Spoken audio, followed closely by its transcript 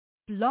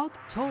Blog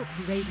Talk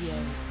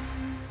Radio.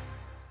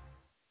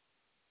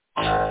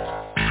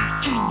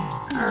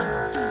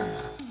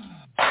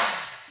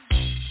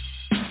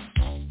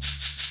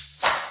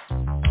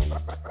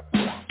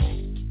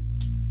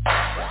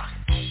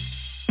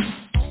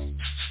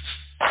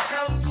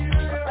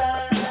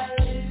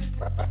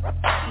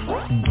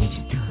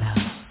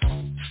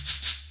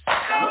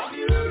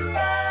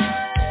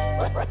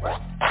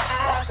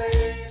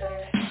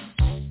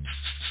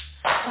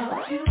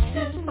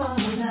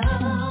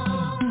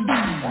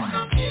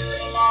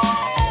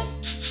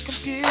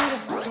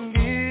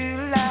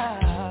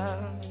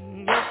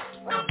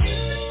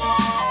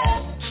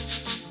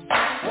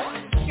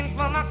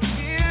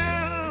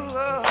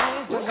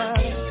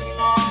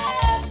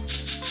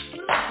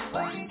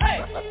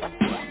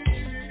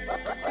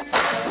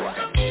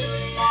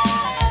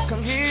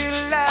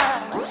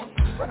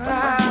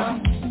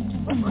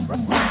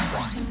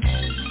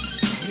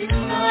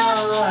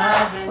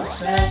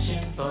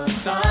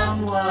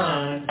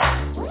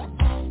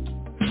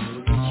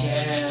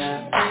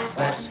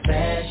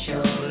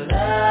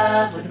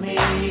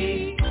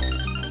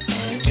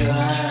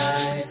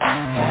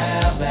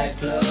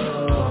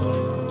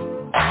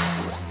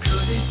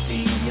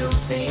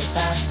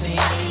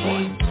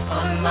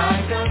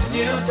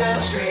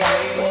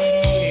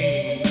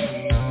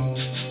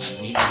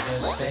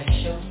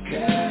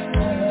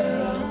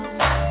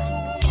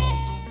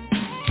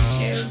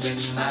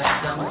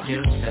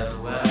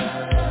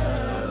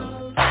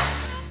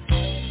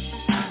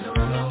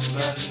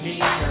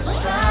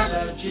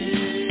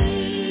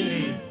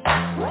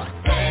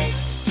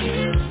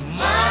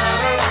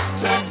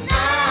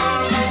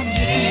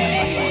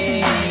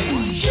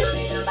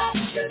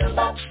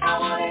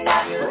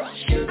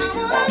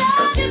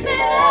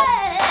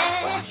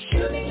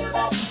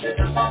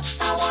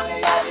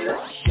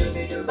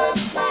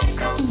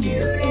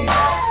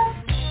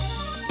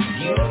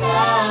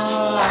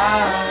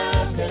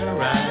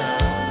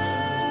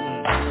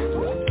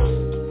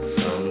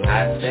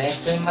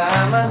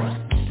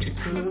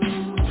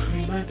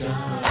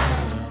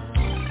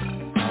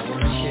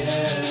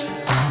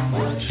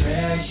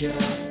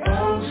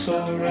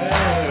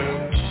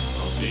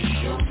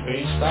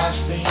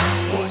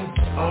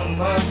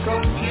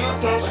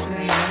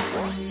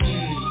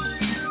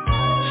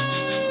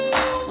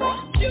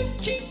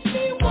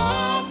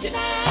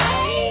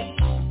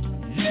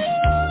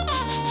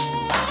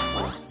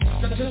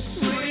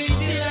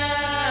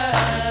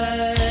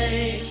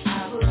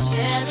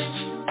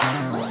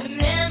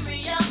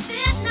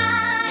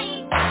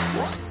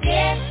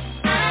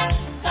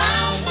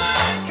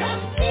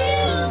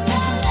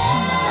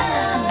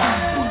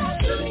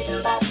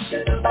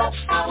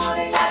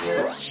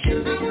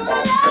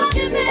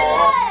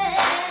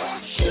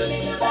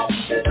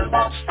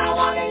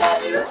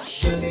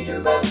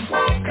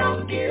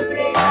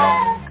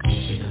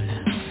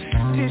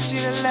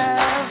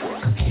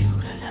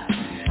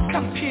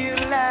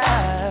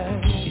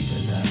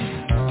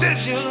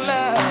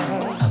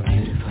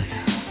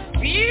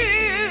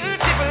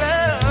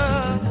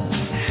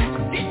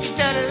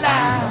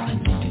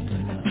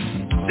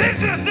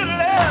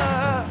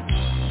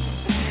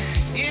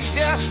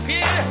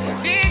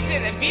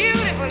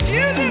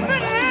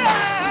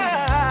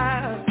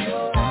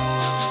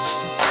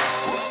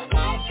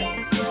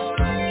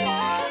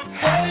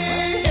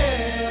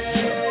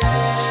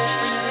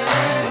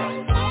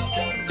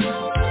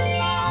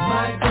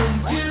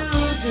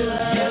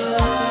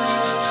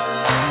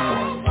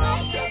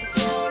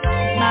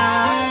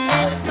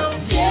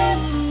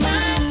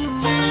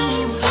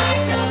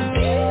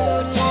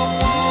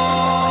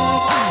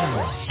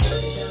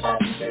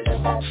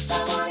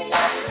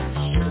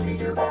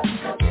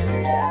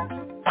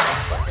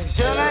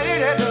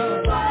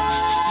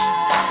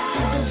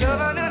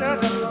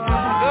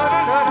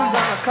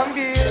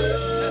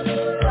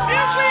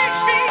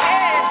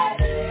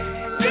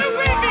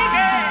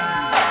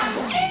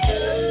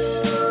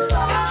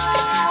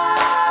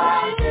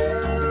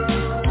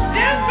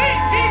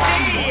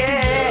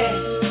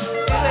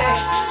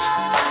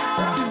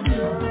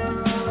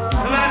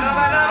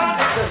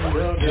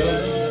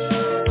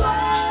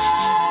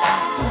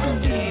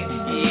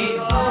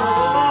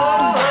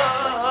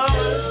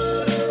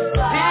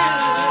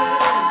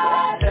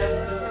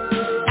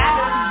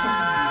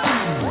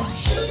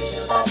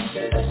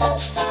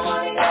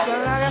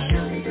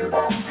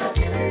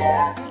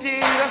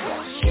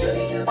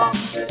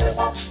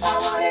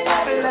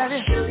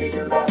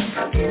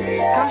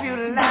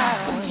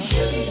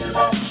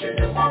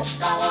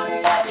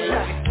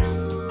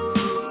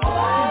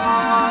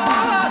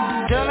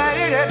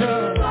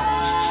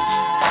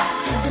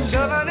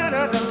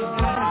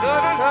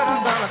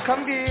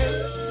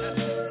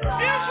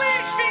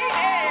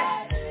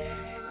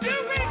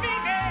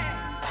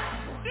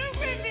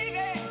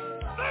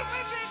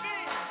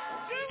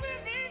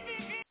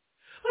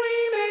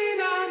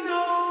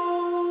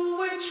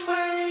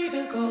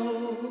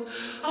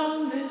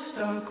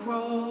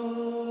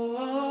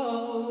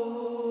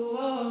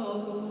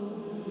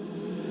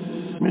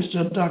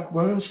 Mr.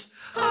 Duckworth.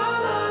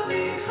 All of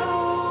these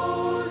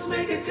hoes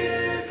make it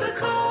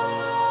difficult.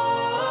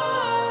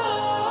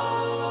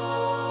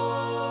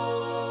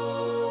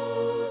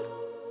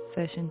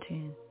 Session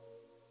 10.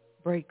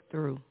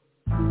 Breakthrough.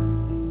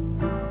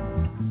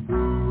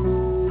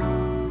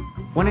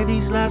 One of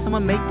these lives, I'ma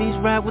make these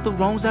right with the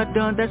wrongs I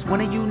done. That's when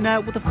I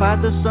unite with the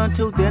father, son,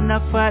 till then I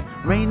fight.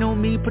 Rain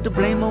on me, put the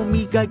blame on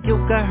me. Got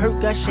guilt, got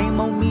hurt, got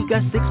shame on me.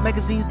 Got 6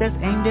 magazines that's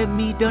aimed at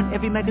me. Done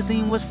every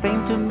magazine was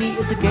fame to me.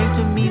 It's a game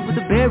to me with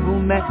the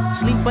bedroom mat.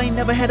 Sleep, I ain't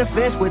never had a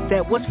fast with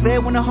that. What's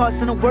fair when the hearts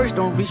and the words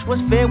don't reach?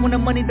 What's fair when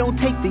the money don't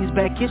take things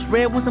back? It's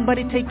rare when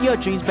somebody take your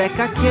dreams back.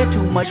 I care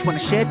too much,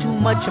 wanna share too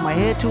much. In my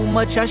head too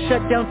much, I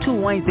shut down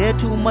too. I ain't there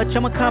too much,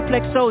 I'm a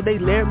complex soul. They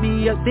layered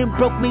me up, then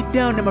broke me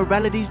down.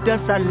 Immorality's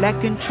dust, I lack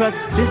in trust.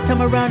 This time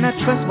around I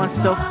trust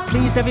myself.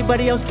 Please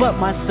everybody else but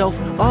myself.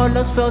 All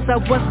else fails, I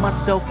was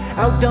myself.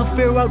 Outdone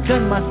fear,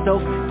 outdone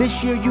myself. This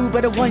year you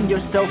better won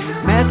yourself.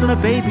 Mask on the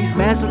babies,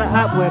 mask on the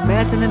op. Wear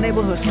mask in the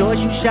neighborhood stores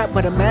you shop.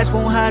 But a mask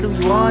won't hide who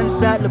you are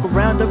inside. Look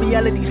around, the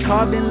reality's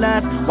carved in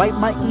lies. Wipe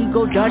my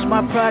ego, dodge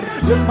my pride.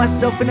 Look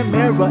myself in the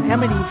mirror.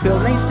 Amityville,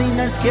 ain't seen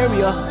none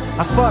scarier.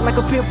 I fought like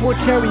a pit bull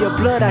terrier.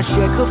 Blood I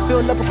shed could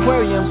fill up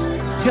aquariums.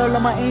 Tell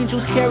all my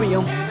angels carry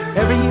them.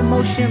 Every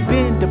emotion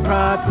been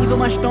deprived. Even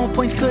my strong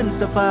points couldn't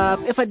survive.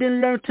 If I didn't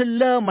learn to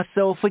love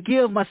myself,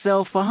 forgive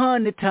myself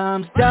 100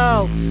 times,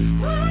 dawg.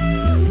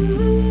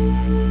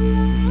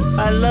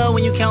 I love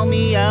when you count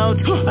me out.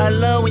 I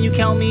love when you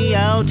count me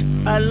out.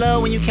 I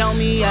love when you count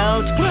me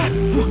out.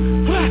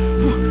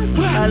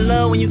 I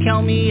love when you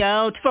count me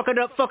out. Fuck it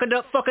up, fuck it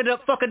up, fuck it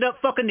up, fuck it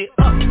up, fucking it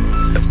up.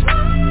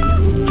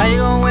 How you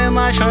gonna wear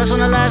my shorts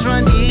when the lights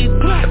run deep?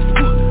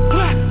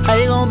 How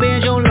you gonna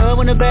bend your love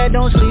when the bed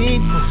don't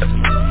sleep?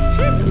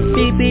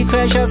 Beep beep,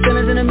 crash out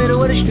feelings in the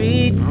middle of the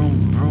street.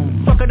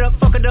 Fuck it up,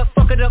 fuck it up,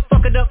 fuck it up,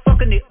 fuck it up,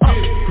 fucking it up.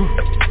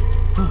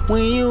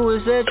 When you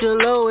was at your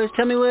lowest,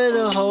 tell me where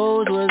the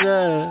hoes was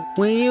at.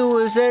 When you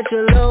was at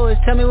your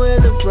lowest, tell me where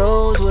the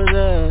bros was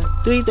at.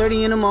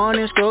 3:30 in the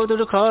morning, scroll through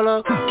the call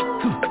up.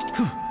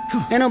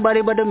 Ain't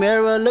nobody but the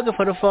mirror looking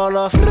for the fall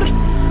off. I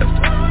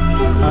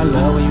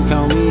love when you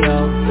count me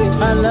out.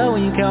 I love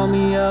when you count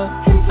me out.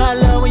 I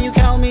love when you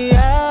count me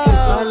out.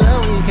 I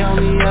love when you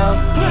count me out.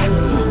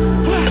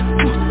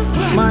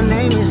 My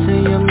name is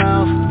in your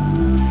mouth.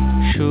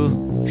 Sure.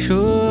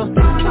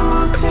 I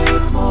don't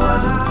take more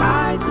than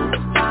pride to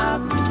stop.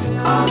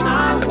 All I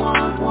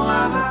want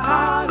a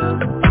heart of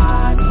the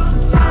body.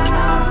 Sign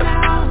out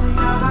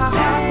now,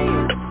 day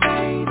is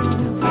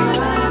fading.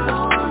 Feeling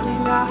only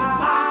a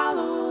mile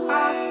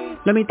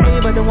away. Let me tell you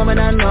about the woman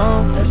I know.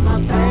 That's my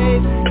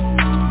baby.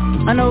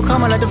 I know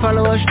karma like to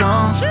follow us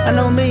strong. I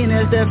know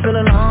millionaires that feel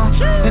alone.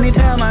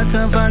 Anytime I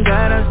couldn't find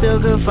God, I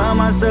still could find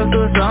myself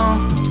through a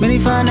song.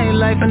 Many find their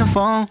life in the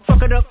phone.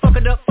 Fuck it up, fuck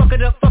it up, fuck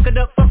it up, fuck it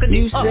up, fuck it up.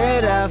 You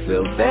said I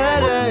feel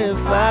better if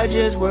I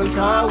just worked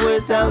hard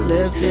without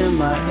lifting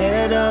my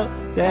head up.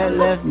 That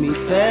left me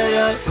fed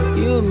up.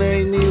 You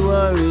made me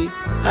worry.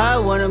 I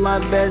wanted my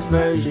best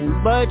version,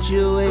 but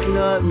you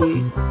ignored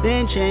me.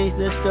 Then changed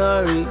the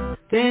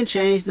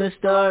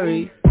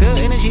story. Good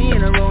energy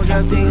in the room,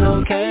 drop the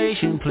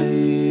location,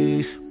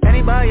 please.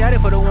 Anybody out there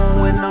for the one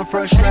when I'm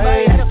frustrated?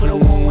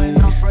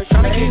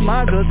 Trying to keep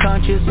my good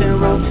conscience in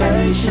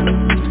rotation.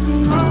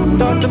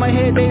 Thoughts in my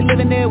head, they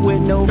living there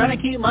with no. Trying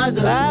to keep my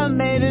good. I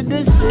made a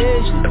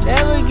decision,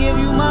 never give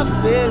you my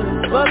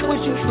feelings. Fuck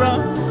what you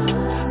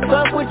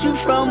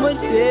from a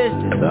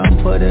distance.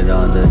 I put it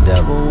on the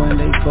devil when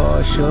they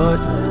fall short.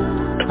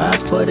 I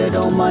put it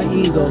on my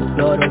ego,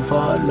 Lord of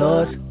all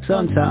lords.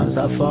 Sometimes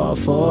I fall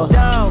for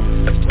doubt.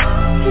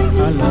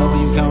 I love when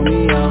you count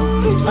me out.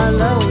 I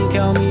love when you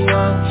count me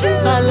out.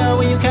 I love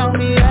when you count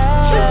me out.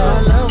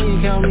 I love when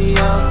you count me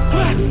out.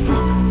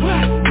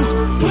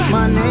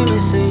 My name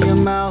is in your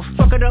mouth.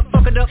 Fuck it up,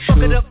 fuck it up, fuck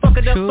it up, fuck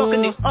it up,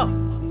 fucking it up.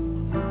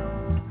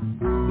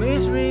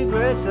 Miss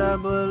regrets, I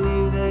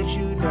believe that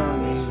you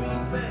done it.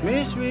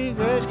 Miss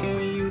regrets, can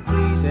you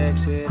please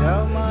exit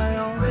out my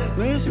own?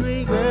 Miss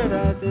regret,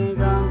 I think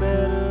I'm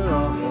better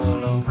off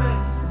alone.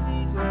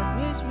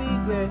 Miss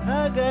regret, I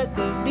got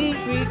this deep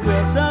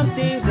regret. Some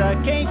things I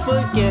can't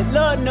forget.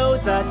 Lord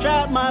knows I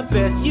tried my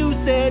best. You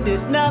said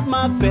it's not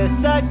my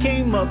best. I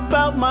came up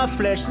out my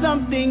flesh.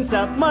 Some things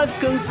I must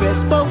confess.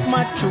 Spoke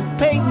my truth,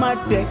 paid my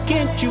debt.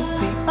 Can't you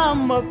see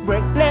I'm a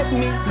wreck? Let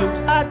me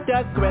loose, I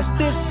digress.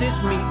 This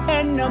is me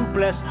and I'm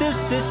blessed. This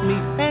is me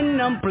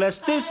and I'm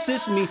blessed. This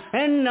is me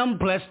and I'm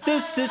blessed.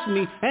 This is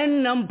me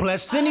and I'm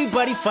blessed.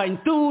 Anybody fighting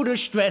through the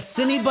stress?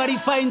 Anybody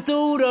fighting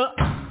through the...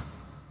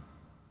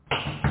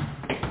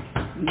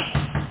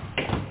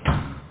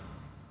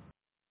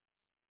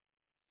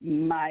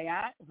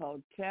 Mayat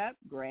Hotep,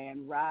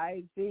 Grand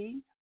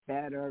Rising,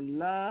 Better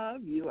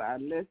Love. You are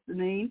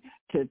listening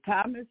to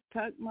Thomas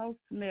TUTMOSE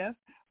Smith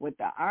with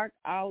the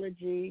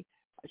ART-KNOLOGY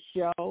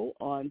show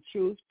on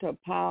Truth to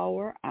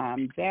Power.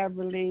 I'm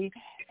Beverly,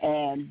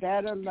 and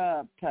Better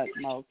Love,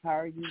 TUTMOSE. How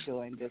are you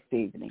doing this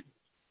evening?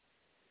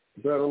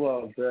 Better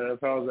Love, Dad.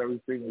 How's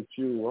everything with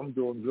you? I'm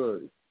doing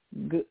good.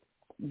 Good.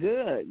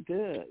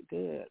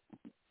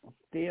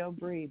 Still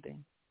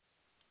breathing.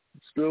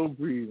 Still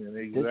breathing,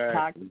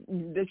 exactly.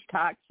 This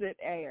toxic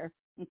air.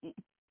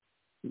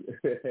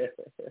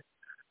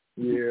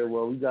 Yeah,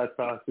 well, we got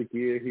toxic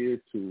air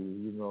here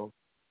too.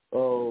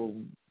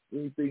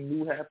 Anything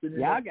new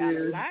happening Y'all up got a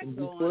there lot in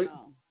going Detroit?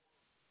 on.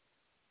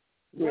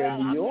 Yeah, Well,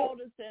 New I'm York.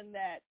 noticing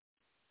that.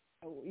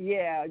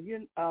 Yeah,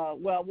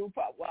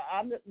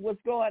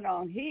 what's going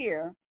on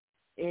here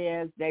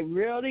is they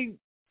really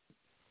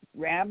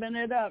ramming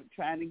it up,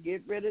 trying to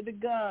get rid of the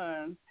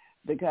guns,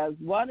 because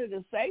one of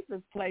the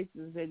safest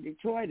places in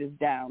Detroit is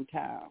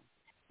downtown.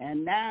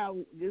 And now,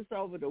 just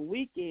over the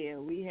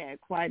weekend, we had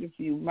quite a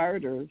few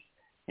murders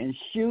and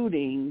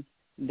shootings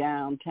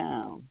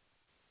downtown.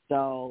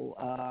 So,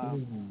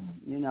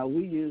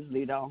 we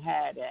usually don't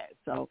have that.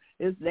 So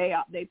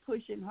they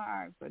pushing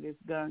hard for this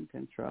gun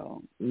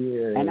control.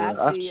 Yeah, and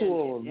I see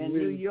saw in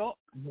New York.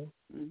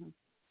 Mm-hmm.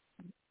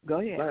 Go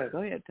ahead,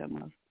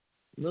 TUTMOSE.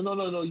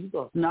 No, you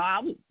go. No,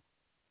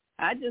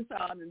 I just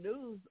saw on the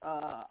news.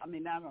 Not on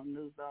the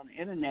news, on the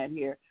internet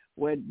here,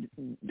 where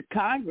the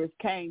Congress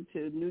came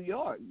to New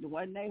York.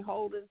 Wasn't they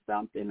holding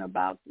something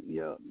about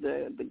the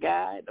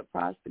guy, the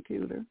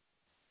prosecutor?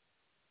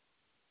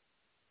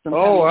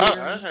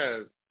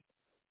 I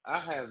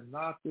have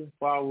not been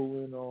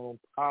following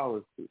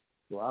politics,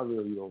 so I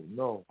really don't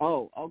know.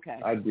 Oh, okay.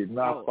 I did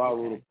not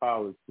follow the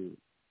politics.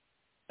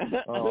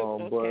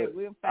 Okay, but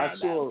we'll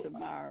find out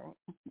tomorrow.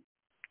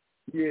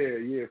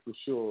 Yeah, for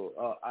sure.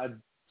 I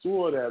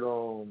saw that.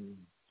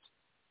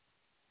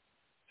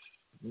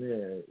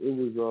 It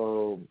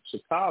was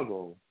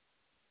Chicago,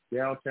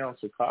 downtown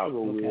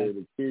Chicago, where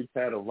the kids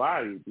had a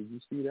riot. Did you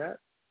see that?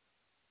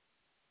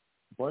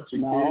 A bunch of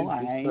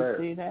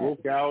kids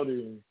broke out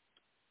and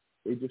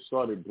they just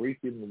started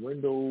breaking the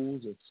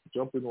windows and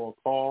jumping on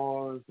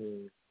cars,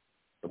 and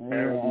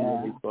apparently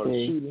when they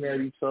started shooting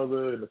at each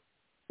other, and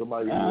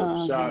somebody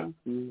got shot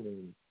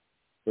too.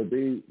 But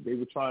they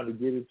were trying to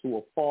get into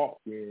a park,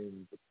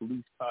 and the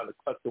police kind of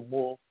cut them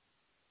off.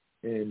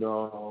 And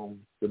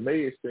the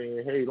mayor's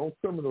saying, "Hey, don't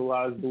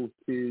criminalize those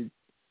kids."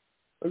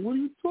 Like, what are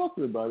you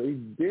talking about? They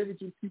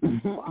damaging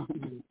people's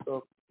property and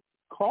stuff,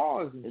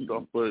 cars and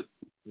stuff. But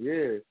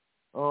yeah.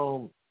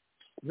 Now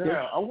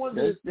I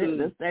wonder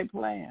if they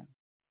plan.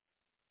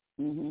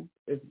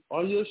 If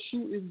are your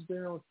shootings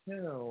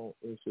downtown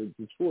in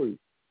Detroit?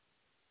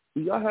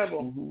 Do y'all have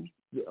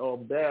a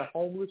bad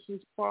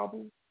homelessness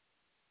problem?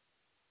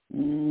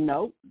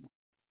 Nope,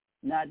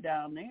 not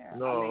down there.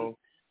 No.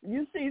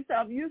 You see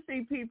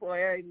people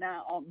right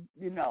now,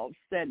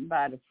 sitting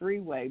by the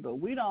freeway,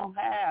 but we don't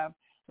have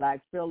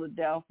like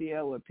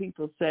Philadelphia where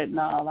people sitting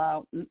all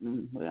out. We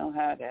don't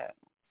have that.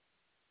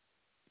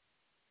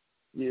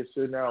 Yeah,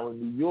 so now in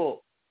New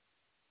York,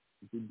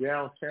 the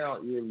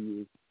downtown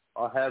areas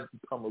have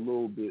become a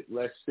little bit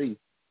less safe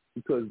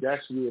because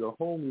that's where the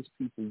homeless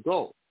people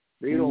go.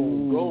 They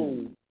don't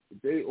go.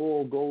 They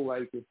all go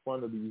like in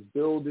front of these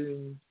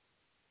buildings.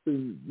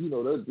 Cause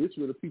this is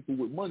where the people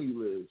with money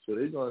live. So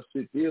they're gonna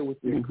sit there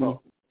with their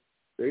cup.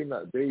 They're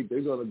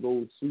gonna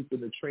go sleep in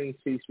the train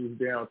stations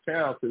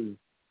downtown because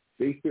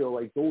they feel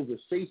like those are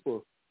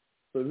safer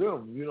for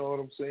them. You know what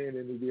I'm saying?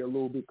 And they're a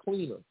little bit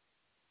cleaner.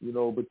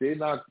 But they're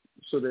not.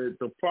 So that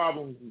the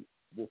problem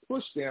will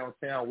push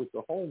downtown with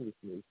the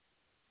homelessness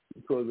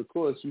because, of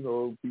course,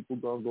 people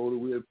gonna go to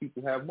where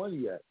people have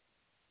money at.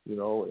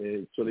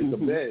 And so they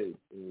can beg.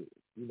 And,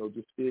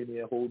 just stand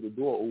there and hold the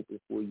door open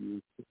for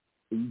you. So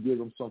you give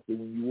them something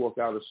when you walk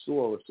out of the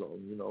store or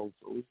something. So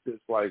it's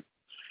just like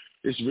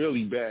it's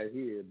really bad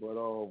here. But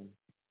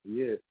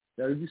yeah.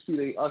 Now you see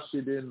they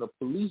ushered in the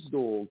police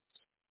dogs,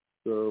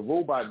 the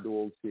robot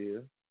dogs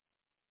here.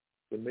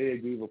 The mayor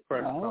gave a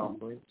press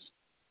conference.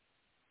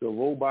 The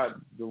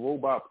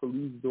robot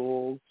police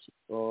dogs.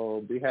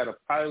 They had a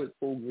pilot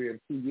program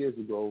 2 years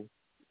ago,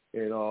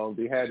 and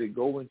they had it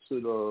go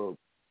into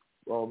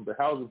the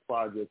housing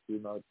project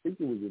in I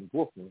think it was in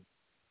Brooklyn,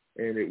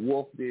 and it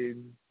walked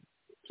in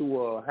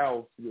to a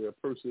house where a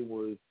person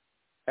was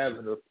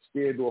having a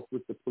standoff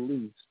with the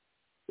police,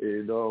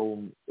 and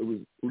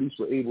police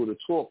were able to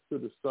talk to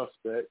the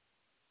suspect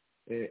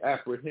and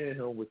apprehend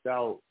him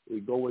without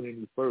it going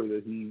any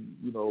further. He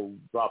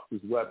dropped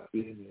his weapon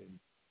and.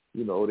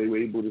 They were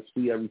able to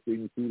see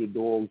everything through the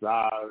dog's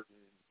eyes and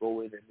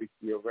go in and make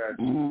the arrest.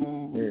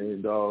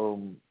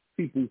 And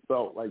people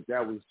felt like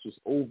that was just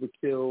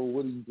overkill.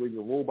 What are you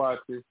bringing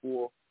robots in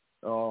for?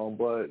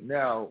 But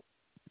now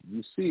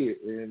you see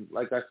it. And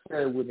like I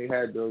said, when they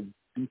had to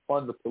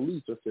defund the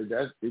police, I said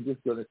they're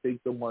just going to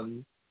take the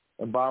money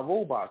and buy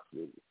robots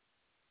with it.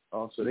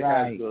 So they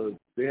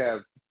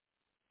have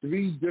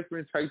 3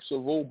 different types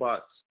of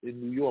robots in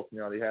New York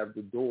now. They have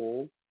the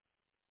dog.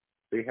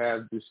 They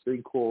have this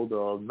thing called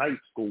night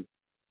scope.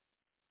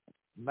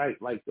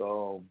 Night, like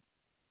a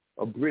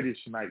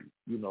British night,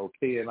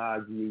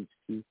 KNIGHT.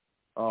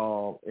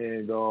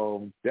 And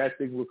that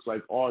thing looks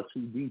like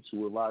R2D2.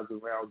 It lies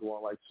around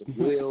on like some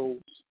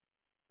wheels,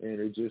 and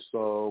it just,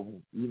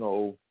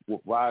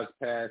 rides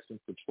past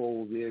and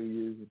patrols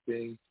areas and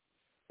things.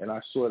 And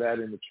I saw that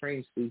in the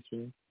train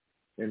station.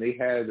 And they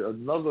had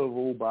another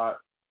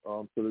robot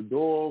for the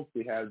dogs.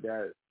 They have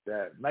that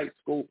night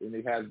scope, and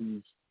they have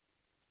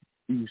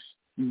these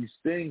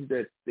things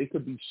that they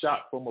could be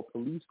shot from a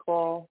police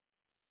car,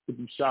 could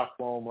be shot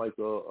from like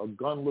a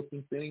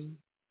gun-looking thing,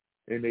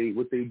 and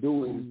what they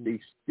do is they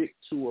stick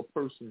to a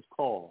person's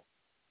car.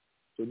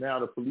 So now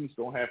the police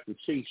don't have to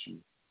chase you.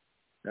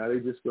 Now they're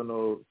just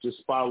gonna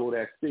follow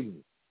that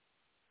signal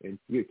and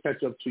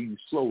catch up to you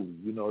slowly.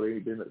 You know,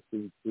 this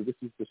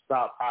is to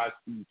stop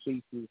high-speed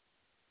chases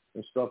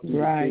and stuff these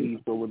days.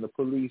 So when the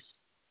police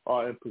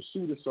are in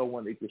pursuit of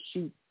someone, they can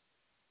shoot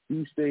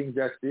these things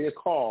at their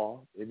car,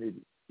 and it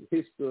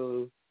hits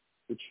the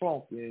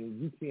trunk,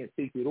 and you can't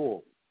take it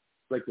off.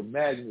 It's like a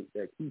magnet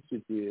that keeps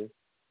it there.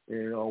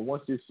 And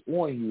once it's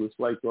on you, it's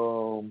like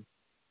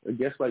I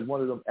guess like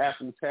one of them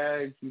Apple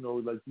tags. You know,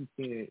 like you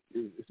can't.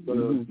 It's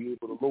gonna be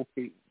able to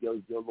locate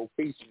your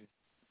location.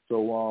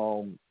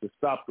 So to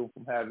stop them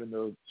from having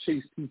to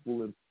chase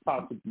people and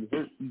possibly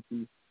hurt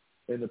people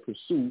in the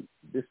pursuit,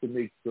 this to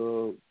make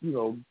so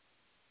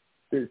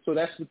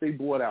that's what they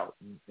brought out.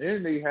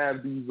 And they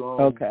have these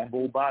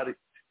robotic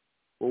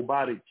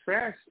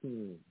trash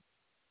cans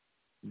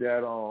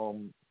that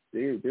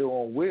they're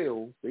on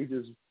wheels. They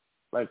just,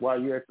 like, while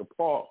you're at the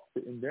park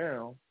sitting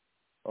down,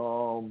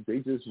 they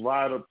just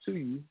ride up to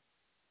you,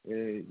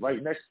 and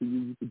right next to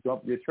you can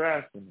dump your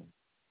trash in them.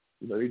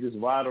 You know, they just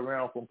ride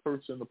around from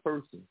person to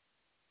person.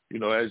 You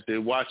know, as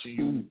they're watching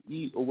you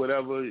eat or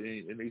whatever,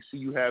 and they see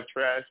you have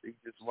trash, they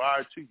just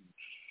ride to you,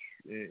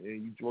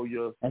 and you throw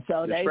your trash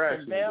in. They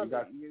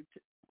surveil you.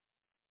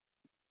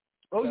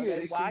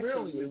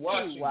 They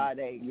watch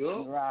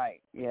you.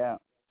 Right, yeah.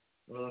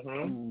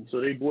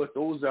 So they brought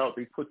those out.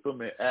 They put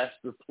them at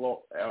Astor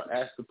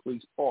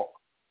Place Park,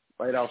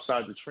 right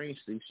outside the train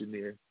station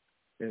there.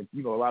 And,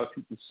 you know, a lot of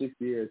people sit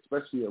there,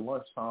 especially at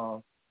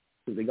lunchtime,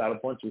 because they got a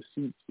bunch of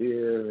seats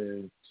there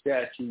and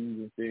statues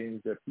and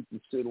things that people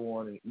sit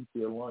on and eat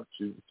their lunch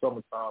in the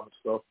summertime and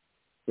stuff.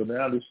 So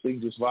now this thing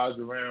just rides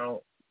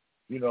around,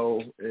 you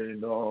know,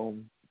 and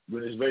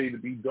when it's ready to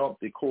be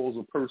dumped, it calls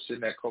a person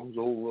that comes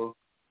over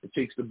and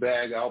takes the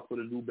bag out, put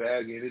a new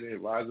bag in it, and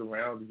it rides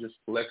around and just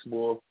collects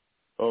more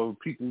of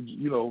people,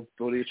 you know,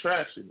 throw their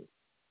trash in it.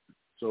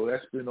 So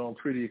that's been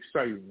pretty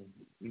exciting.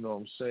 You know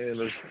what I'm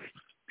saying?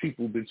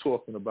 People have been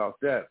talking about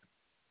that.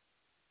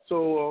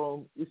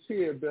 So it's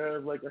here,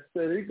 man. Like I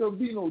said, ain't going to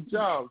be no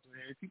jobs,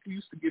 man. People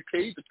used to get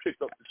paid to pick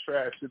up the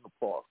trash in the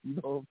park. You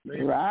know what I'm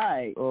saying?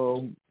 Right.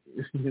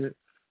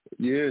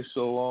 Yeah,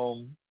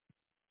 so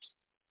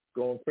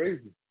going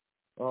crazy.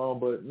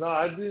 But no,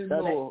 I didn't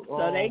know.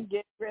 They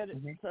get rid of.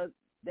 So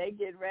they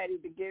get ready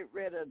to get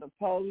rid of the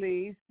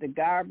police, the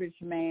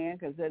garbage man,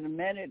 because in a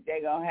minute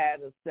they're gonna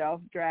have a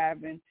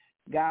self-driving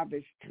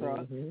garbage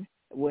truck.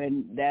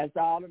 When that's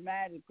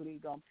automatically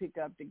gonna pick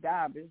up the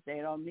garbage.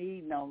 They don't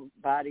need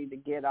nobody to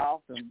get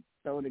off and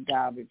throw the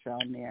garbage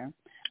on there.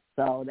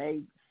 So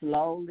they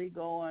slowly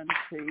going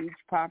to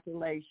each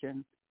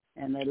population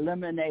and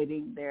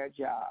eliminating their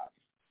jobs.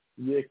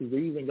 Yeah, because they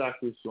even got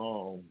this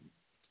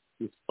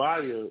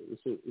fire.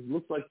 It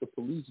looks like the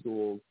police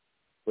dog,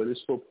 but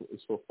it's for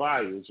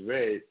fire. It's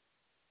red,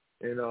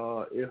 and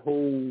it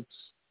holds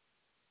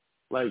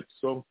like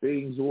some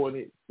things on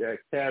it that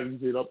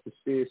carries it up the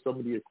stairs. Some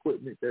of the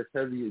equipment that's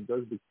heavy, it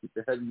does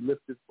the heavy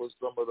lifting for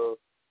some of the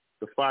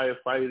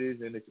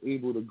firefighters, and it's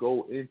able to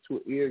go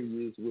into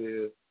areas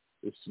where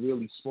it's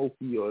really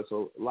smoky or it's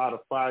a lot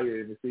of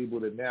fire, and it's able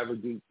to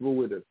navigate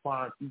through it and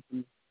find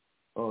people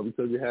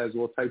because it has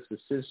all types of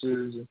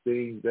sensors and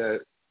things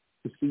that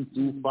can see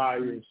through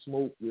fire and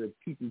smoke where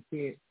people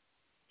can't.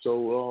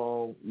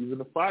 So even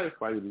the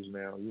firefighters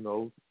now, you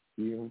know,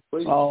 being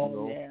replaced.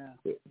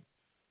 Yeah.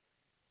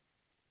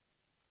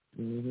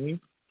 And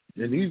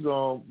these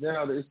now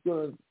it's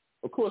gonna,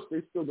 of course,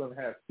 they're still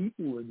gonna have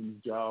people in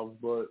these jobs,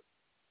 but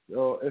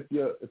if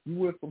you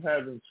went from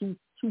having two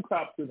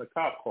cops in a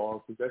cop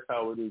car, because that's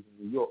how it is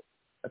in New York.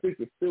 I think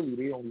in Philly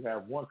they only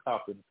have one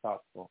cop in a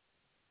cop car,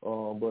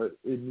 but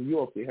in New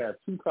York they have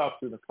two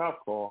cops in a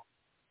cop car,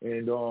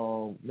 and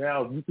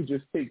now you could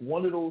just take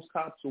one of those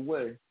cops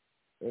away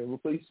and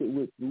replace it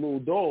with the little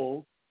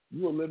dog.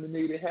 You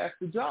eliminated half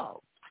the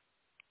job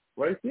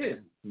right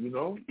there. You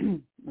know,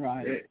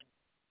 right. And,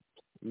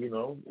 you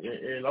know,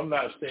 and I'm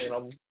not saying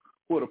I'm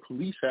for the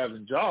police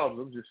having jobs.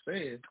 I'm just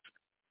saying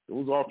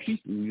those are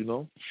people, you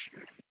know.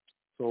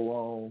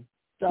 So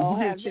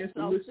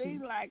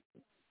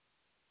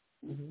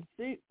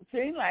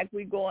seem like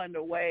we going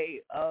the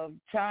way of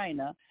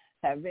China.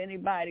 Have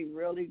anybody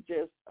really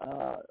just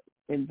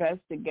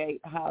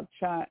investigate how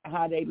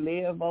they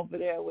live over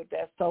there with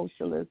that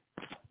socialist?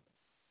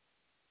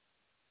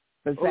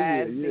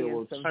 Besides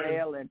being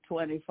surveilling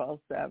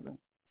 24/7.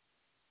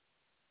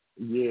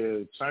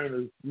 Yeah,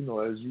 China, you know,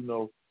 as you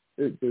know,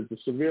 the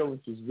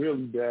surveillance is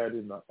really bad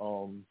in the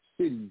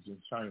cities in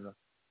China,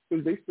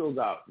 because they still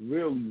got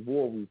really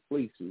rural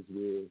places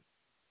where,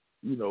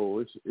 you know,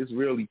 it's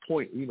really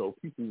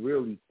people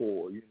really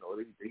poor, you know,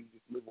 they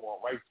just live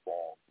on rice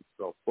farms and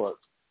stuff. But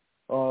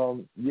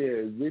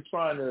they're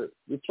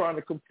trying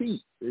to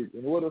compete.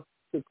 In order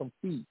to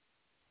compete,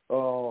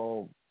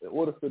 in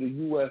order for the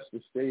U.S. to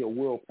stay a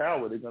world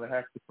power, they're going to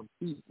have to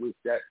compete with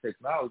that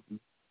technology,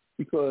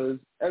 because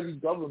every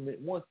government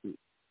wants it.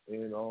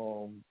 And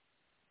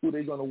who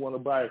they're going to want to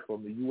buy it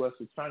from, the U.S.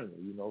 or China,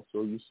 you know.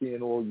 So you're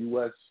seeing all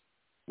U.S.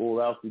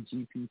 roll out the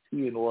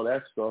GPT and all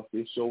that stuff.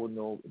 They're showing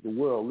the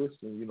world,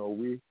 listen, you know,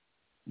 we're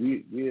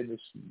in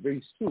this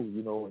race too,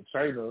 you know, and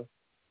China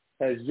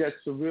has yet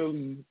to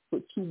really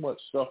put too much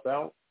stuff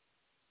out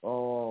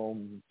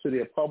to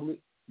their public.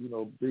 You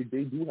know,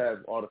 they do have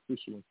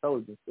artificial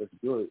intelligence that's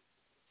good,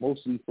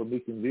 mostly for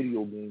making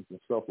video games and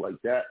stuff like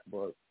that.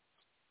 But,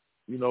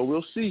 you know,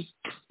 we'll see,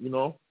 you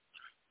know.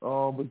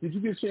 But did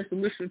you get a chance to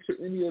listen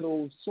to any of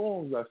those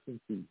songs I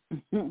sent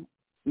you?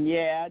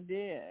 Yeah, I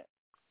did.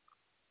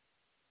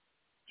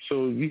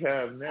 So we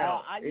have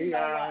now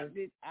AI.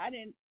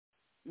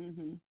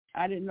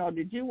 I didn't know.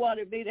 Did you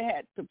want me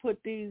to put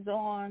these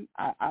on?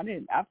 I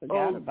didn't. I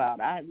forgot about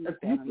it. I had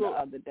looked at them the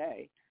other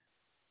day.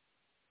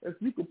 If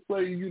you could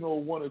play, you know,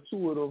 one or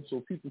two of them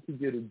so people can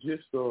get a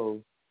gist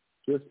of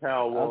just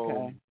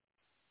how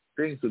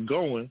things are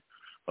going.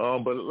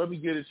 But let me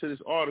get into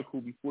this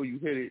article before you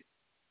hit it.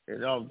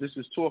 And this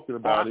is talking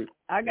about it.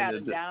 I got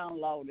it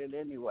downloaded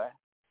anyway.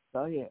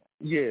 So, yeah.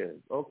 Yeah,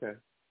 okay.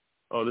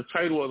 The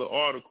title of the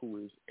article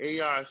is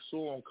AI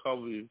Song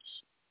Covers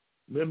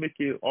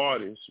Mimicking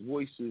Artists'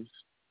 Voices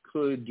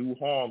Could Do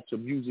Harm to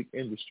Music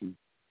Industry.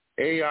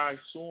 AI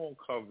song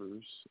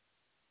covers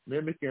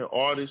mimicking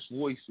artists'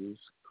 voices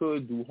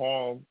could do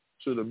harm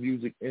to the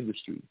music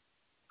industry.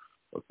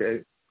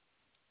 Okay?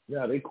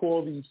 Now, they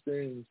call these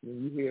things,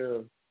 when you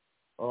hear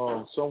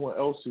someone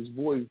else's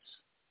voice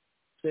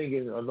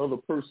singing another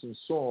person's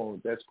song,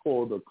 that's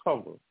called a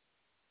cover,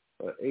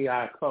 an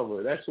AI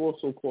cover. That's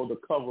also called a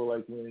cover,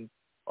 like when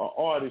an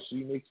artist,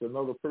 he makes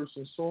another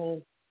person's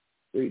song,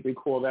 they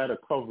call that a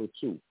cover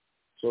too.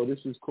 So this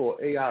is called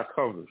AI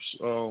covers.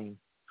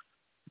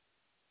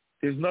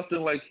 There's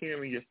nothing like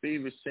hearing your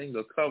favorite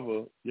singer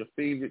cover your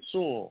favorite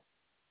song.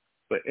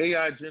 But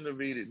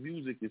AI-generated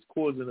music is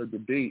causing a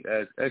debate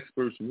as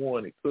experts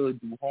warn it could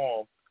do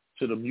harm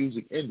to the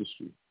music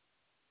industry.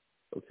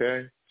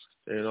 Okay?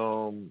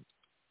 And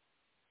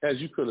as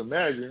you could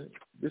imagine,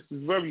 this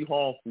is very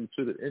harmful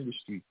to the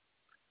industry.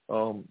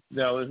 Now,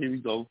 here we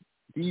go.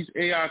 These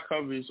AI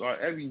covers are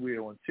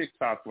everywhere on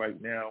TikTok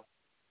right now,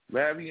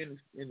 varying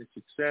in its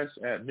success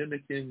at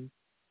mimicking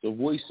the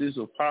voices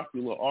of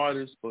popular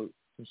artists, but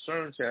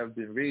concerns have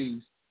been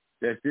raised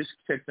that this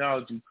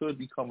technology could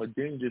become a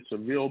danger to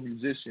real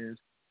musicians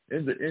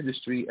in the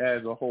industry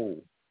as a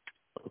whole.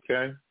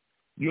 Okay?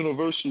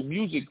 Universal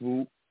Music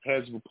Group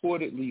has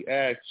reportedly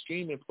asked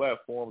streaming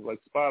platforms like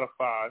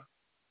Spotify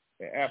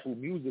and Apple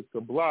Music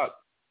to block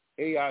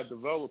AI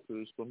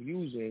developers from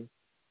using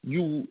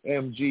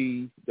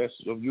UMG, that's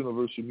of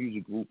Universal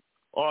Music Group,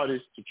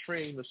 artists to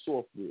train the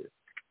software.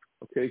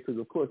 Okay, because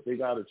of course they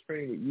got to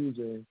train it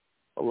using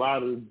a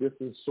lot of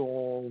different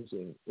songs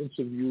and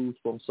interviews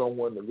from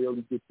someone to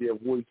really get their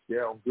voice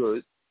down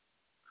good.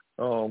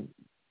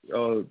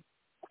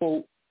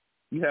 Quote,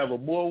 we have a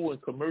moral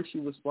and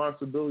commercial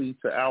responsibility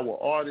to our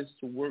artists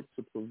to work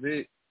to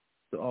prevent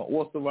the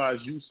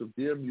unauthorized use of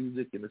their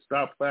music and to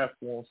stop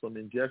platforms from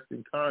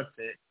ingesting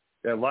content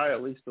that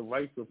violates the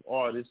rights of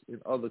artists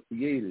and other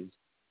creators,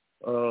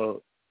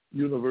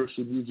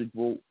 Universal Music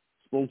Group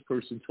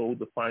spokesperson told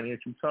the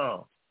Financial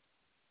Times.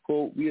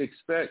 Quote, we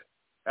expect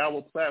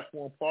our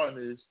platform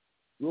partners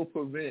will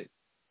prevent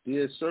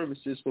their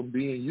services from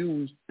being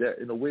used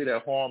in a way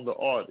that harm the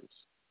artists.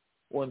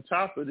 On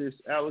top of this,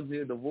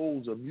 Alexander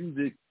Rose, a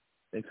music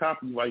and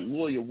copyright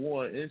lawyer,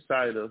 warned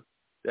Insider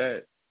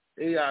that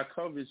AI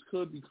covers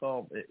could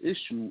become an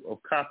issue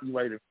of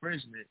copyright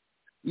infringement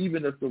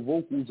even if the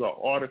vocals are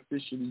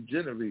artificially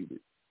generated.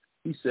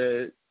 He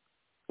said,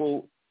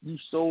 quote, you've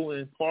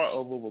stolen part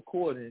of a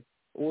recording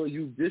or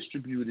you've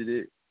distributed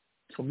it,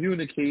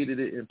 communicated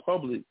it in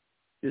public.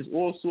 There's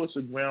all sorts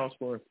of grounds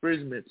for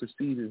infringement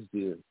proceedings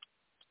there.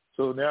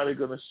 So now they're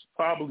going to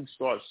probably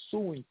start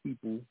suing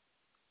people.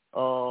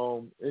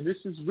 And this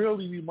is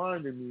really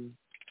reminding me,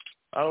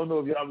 I don't know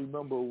if y'all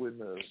remember when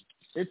the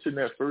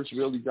internet first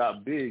really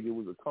got big, it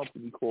was a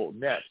company called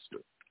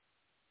Napster.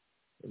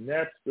 And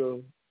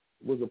Napster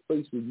was a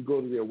place where you go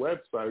to their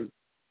website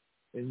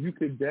and you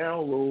could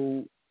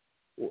download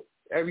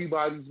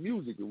everybody's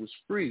music. It was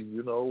free,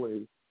 you know,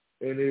 and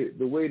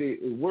the way that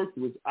it worked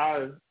was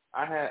I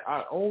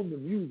owned the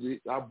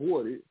music, I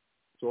bought it,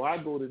 so I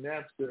go to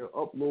Napster and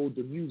upload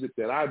the music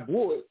that I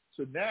bought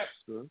to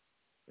Napster,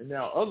 and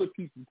now other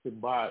people can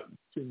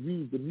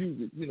use the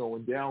music, you know,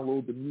 and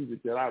download the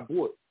music that I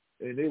bought.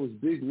 And there was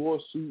big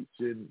lawsuits,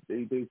 and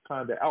they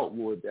kind of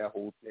outlawed that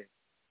whole thing.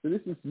 So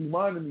this is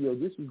reminding me of,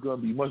 this is going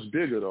to be much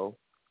bigger though,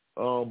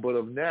 but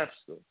of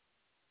Napster.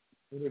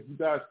 And if you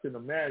guys can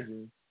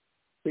imagine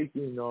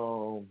taking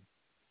your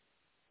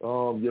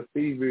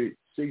favorite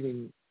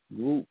singing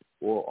group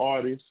or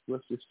artist,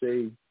 let's just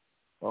say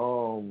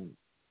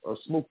a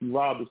Smokey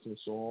Robinson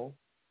song,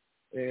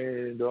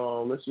 and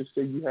let's just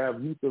say you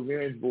have Luther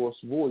Vandross's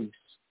voice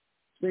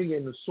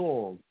singing the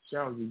song.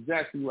 Sounds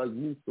exactly like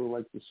Luther,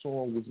 like the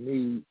song was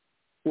made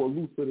for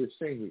Luther to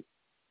sing it.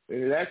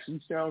 And it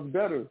actually sounds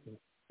better,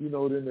 you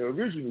know, than the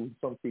original in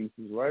some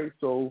cases, right?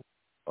 So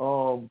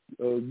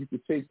you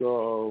could take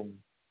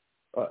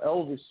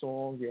Elvis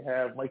song and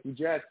have Michael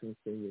Jackson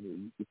singing it.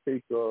 You could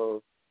take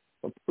a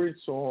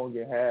Prince song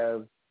and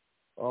have,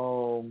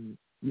 a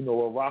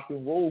rock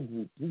and roll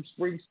group, Bruce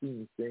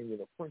Springsteen singing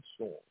a Prince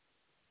song.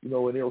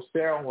 And it'll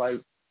sound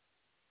like,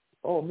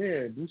 oh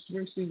man, Bruce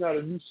Springsteen got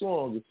a new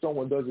song. If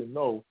someone doesn't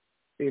know,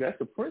 hey,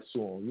 that's a Prince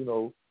song.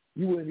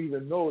 You wouldn't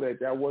even know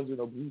that wasn't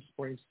a Bruce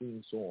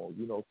Springsteen song.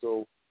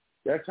 So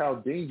that's how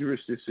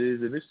dangerous this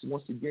is. And this,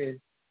 once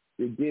again,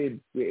 they're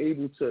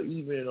able to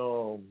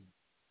even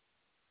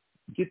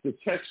get the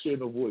texture in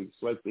the voice.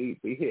 Like they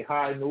hit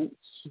high notes.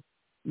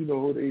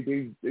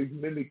 They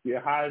mimic their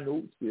high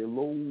notes, their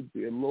lows,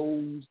 their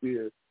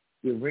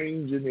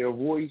range in their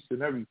voice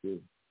and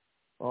everything.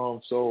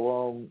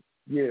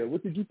 Yeah,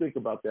 what did you think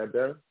about that,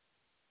 Barry?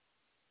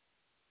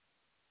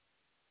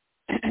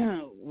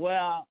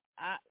 Well,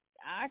 I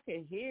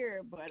could hear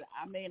it, but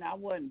I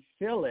wasn't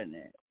feeling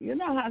it. You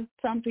know how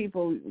some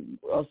people,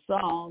 a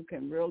song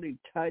can really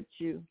touch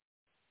you?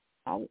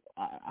 I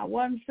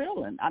wasn't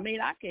feeling. I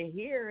could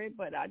hear it,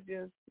 but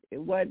it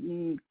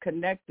wasn't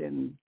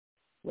connecting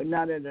with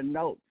none of the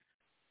notes.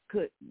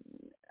 To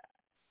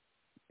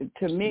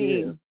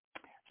me,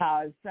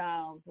 how it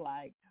sounds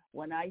like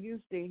when I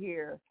used to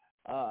hear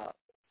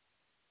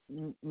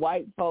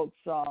white folk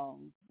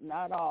songs,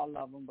 not all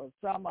of them, but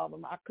some of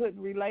them, I couldn't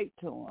relate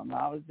to them.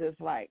 I was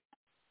just like,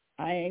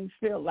 I ain't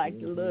feel like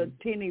the little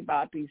teeny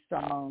boppy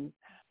songs.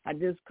 I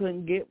just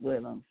couldn't get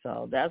with them.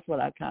 So that's what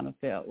I kind of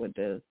felt with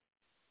this.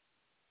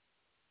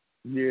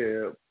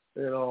 Yeah,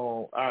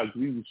 I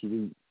agree with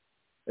you.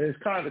 And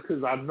it's kind of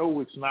because I know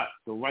it's not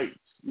the right,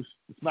 it's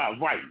not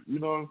right. You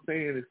know what I'm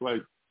saying? It's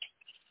like,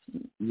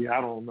 yeah,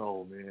 I don't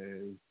know,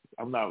 man.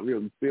 I'm not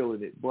really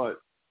feeling it. But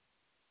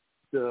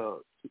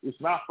it's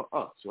not for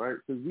us, right?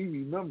 Because we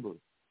remember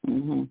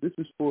this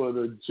is for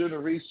the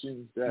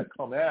generations that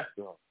come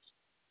after us.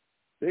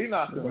 They're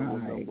not going to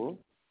remember.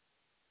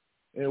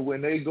 And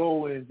when they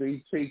go and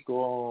they take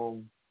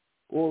all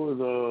of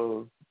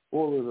the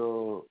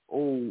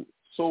old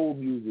soul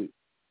music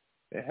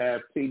and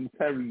have Katy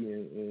Perry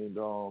and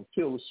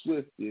Taylor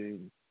Swift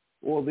and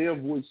all their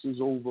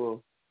voices over,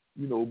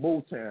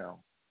 Motown.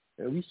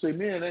 And we say,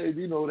 man,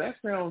 that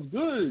sounds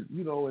good,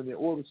 and then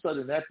all of a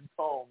sudden that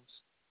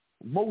becomes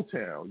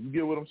Motown. You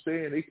get what I'm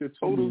saying? They could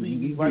totally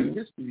rewrite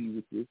history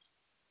with this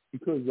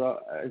because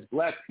as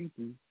Black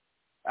people,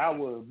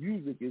 our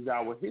music is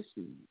our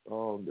history.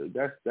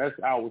 That's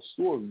our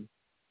story.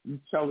 We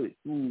tell it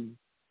through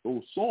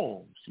those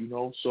songs,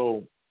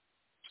 So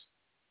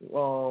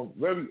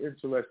very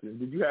interesting.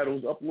 Did you have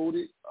those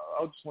uploaded?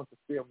 I just want the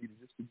family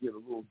just to get a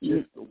little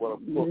gist of what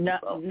I'm talking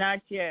about.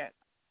 Not yet.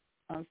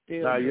 I'm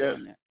still not yet.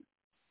 It.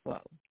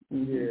 Well,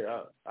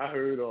 yeah, I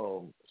heard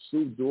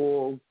Snoop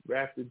Dogg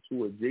rapped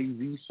into a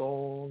Jay-Z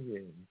song,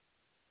 and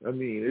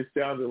it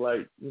sounded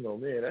like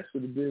man, that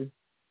should have been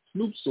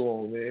Snoop's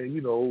song,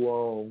 man.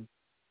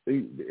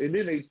 And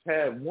then they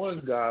have one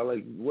guy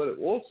like what.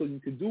 Also, you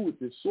can do with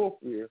this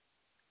software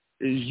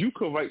is you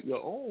can write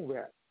your own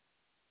rap.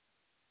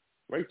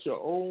 Write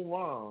your own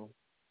rhyme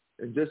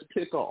and just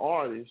pick an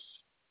artist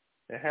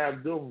and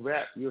have them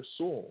rap your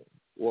song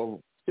or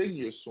sing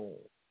your song,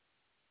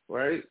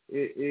 right?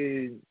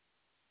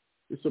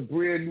 It's a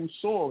brand new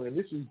song, and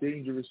this is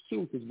dangerous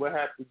too because what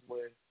happens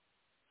when,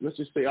 let's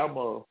just say I'm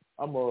a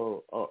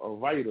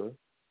writer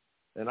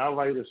and I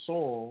write a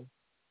song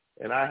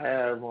and I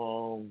have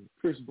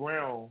Chris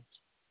Brown's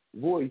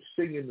voice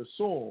singing the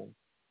song,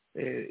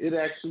 and it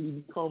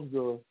actually becomes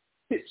a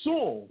hit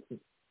song.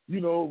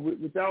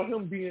 Without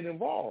him being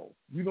involved.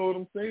 You know what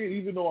I'm saying?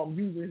 Even though I'm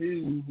using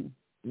his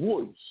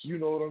voice, you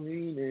know what I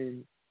mean?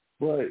 And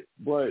but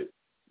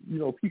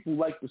people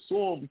like the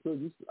song because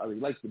they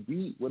like the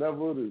beat,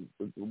 whatever, the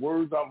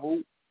words I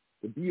wrote,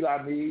 the beat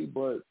I made,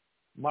 but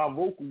my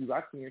vocals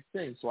I can't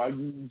sing. So I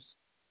use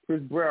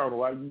Chris Brown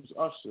or I use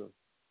Usher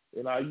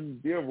and I use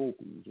their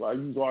vocals or I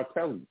use R.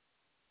 Kelly,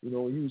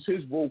 use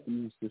his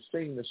vocals to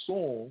sing the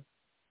song,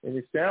 and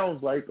it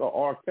sounds like a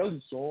R.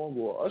 Kelly song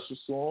or Usher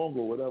song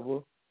or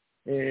whatever.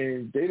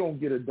 And they don't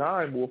get a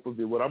dime off of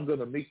it. But I'm going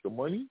to make the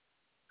money,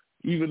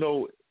 even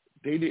though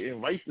they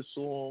didn't write the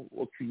song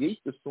or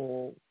create the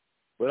song,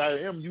 but I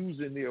am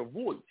using their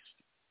voice,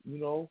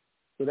 So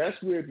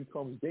that's where it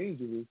becomes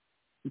dangerous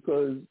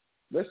because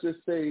let's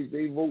just say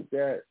they wrote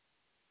that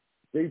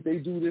they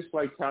do this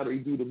like how they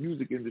do the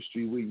music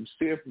industry where you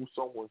sample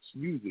someone's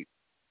music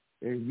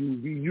and you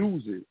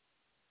reuse it.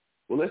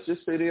 Well, let's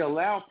just say they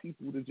allow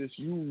people to just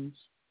use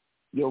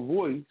your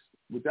voice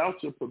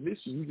without your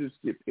permission. You just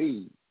get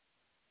paid.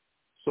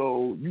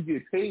 So you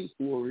get paid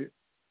for it,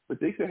 but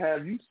they could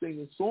have you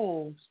singing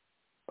songs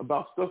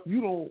about stuff you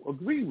don't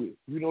agree with.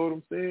 You know what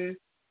I'm saying?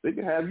 They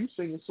could have you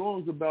singing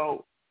songs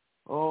about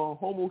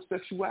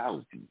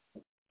homosexuality,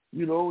 and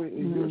you're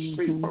a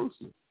straight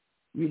person,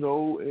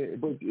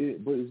 but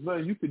it's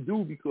nothing you can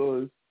do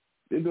because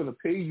they're going to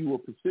pay you a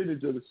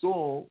percentage of the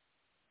song,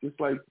 just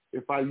like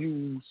if I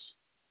use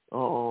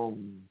the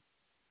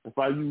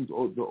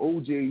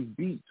OJ's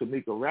beat to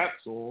make a rap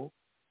song.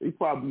 They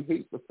probably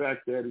hate the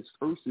fact that it's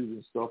curses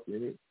and stuff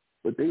in it,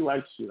 but they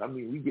like shit.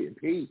 We getting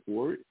paid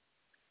for it.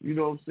 You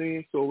know what I'm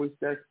saying? So it's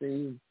that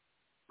same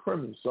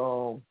premise.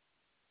 So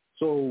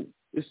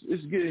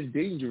it's getting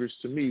dangerous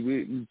to me.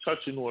 We're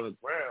touching on the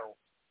ground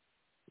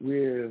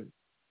where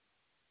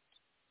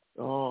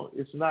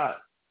it's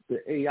not the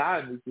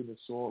AI making the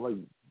song. Like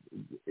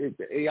if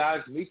the AI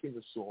is making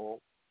the song,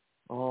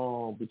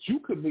 but you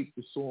could make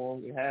the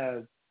song and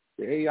have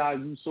the AI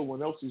use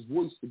someone else's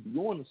voice to be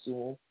on the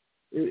song.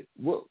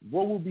 What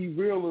will be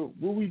real?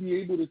 Will we be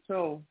able to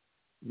tell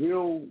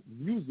real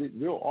music,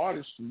 real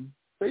artistry,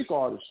 fake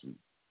artistry?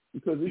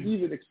 Because it's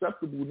even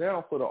acceptable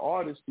now for the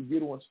artist to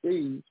get on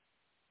stage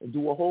and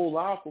do a whole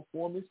live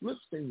performance lip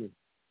singing.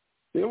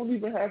 They don't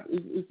even have.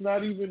 It's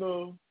not even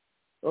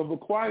a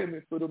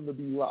requirement for them to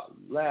be loud,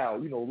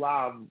 live,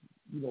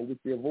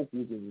 with their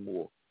vocals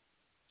anymore.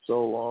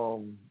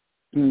 So,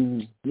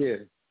 yeah.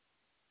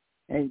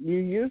 And you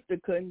used to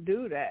couldn't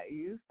do that. You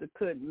used to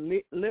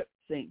couldn't lip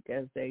sync,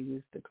 as they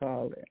used to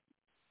call it.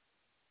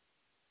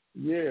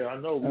 Yeah, I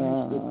know. We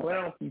used to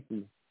clown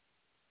people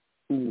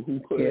who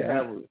couldn't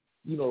have,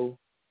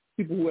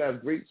 people who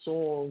have great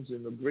songs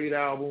and a great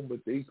album, but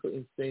they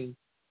couldn't sing.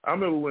 I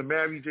remember when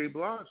Mary J.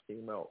 Blige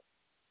came out,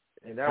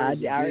 and that was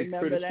a big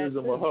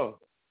criticism of her.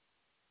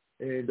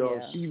 And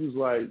she was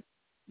like,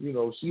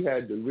 she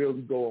had to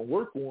really go and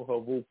work on her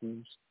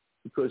vocals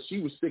because she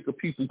was sick of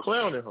people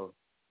clowning her.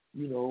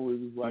 It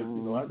was like,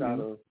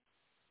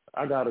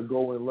 I gotta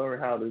go and learn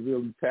how to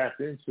really tap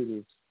into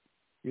this.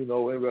 And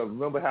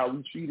remember how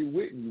we treated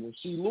Whitney when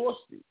she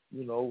lost it.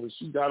 When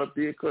she got up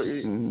there, it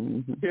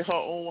hit her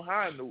own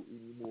high note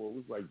anymore. It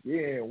was like,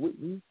 damn,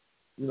 Whitney.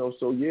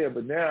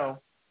 But now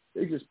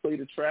they just play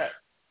the track,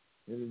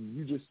 and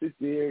you just sit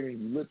there and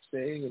you lip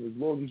sing, and as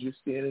long as you're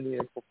standing there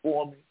and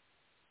performing,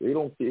 they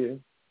don't care.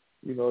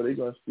 They're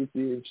gonna sit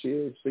there and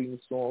share and sing the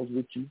songs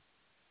with you.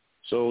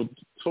 So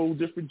whole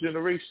different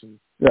generation.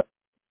 Yeah.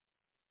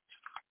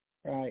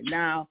 Right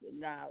now,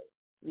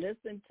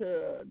 listen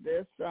to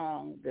this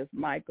song, this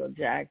Michael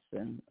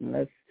Jackson, and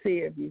let's see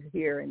if you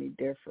hear any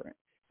difference.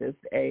 This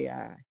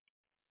AI.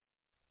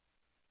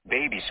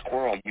 Baby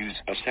squirrel, use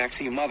a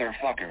sexy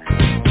motherfucker.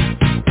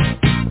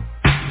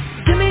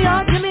 Give me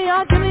your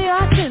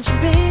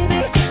attention, baby.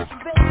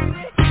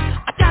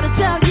 I gotta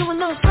tell you a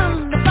little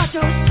something about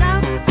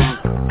yourself.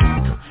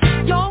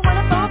 You're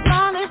wonderful,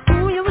 darling,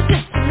 ooh, you was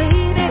just a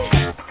lady.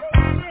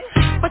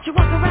 But you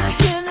walk around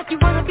here like you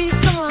wanna be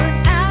someone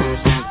else.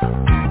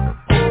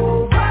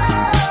 Oh,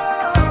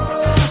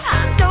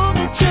 I know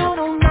that you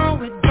don't know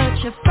it, but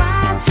you're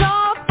fine, so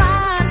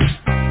fine.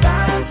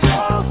 Fine, so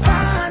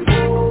fine.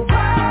 Oh,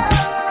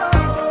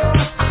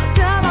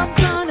 girl, I'm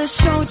gonna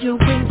show you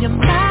when you're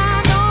mine.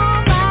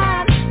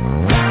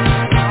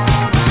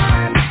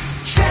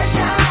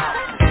 Treasure,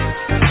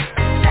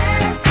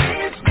 that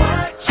is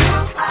what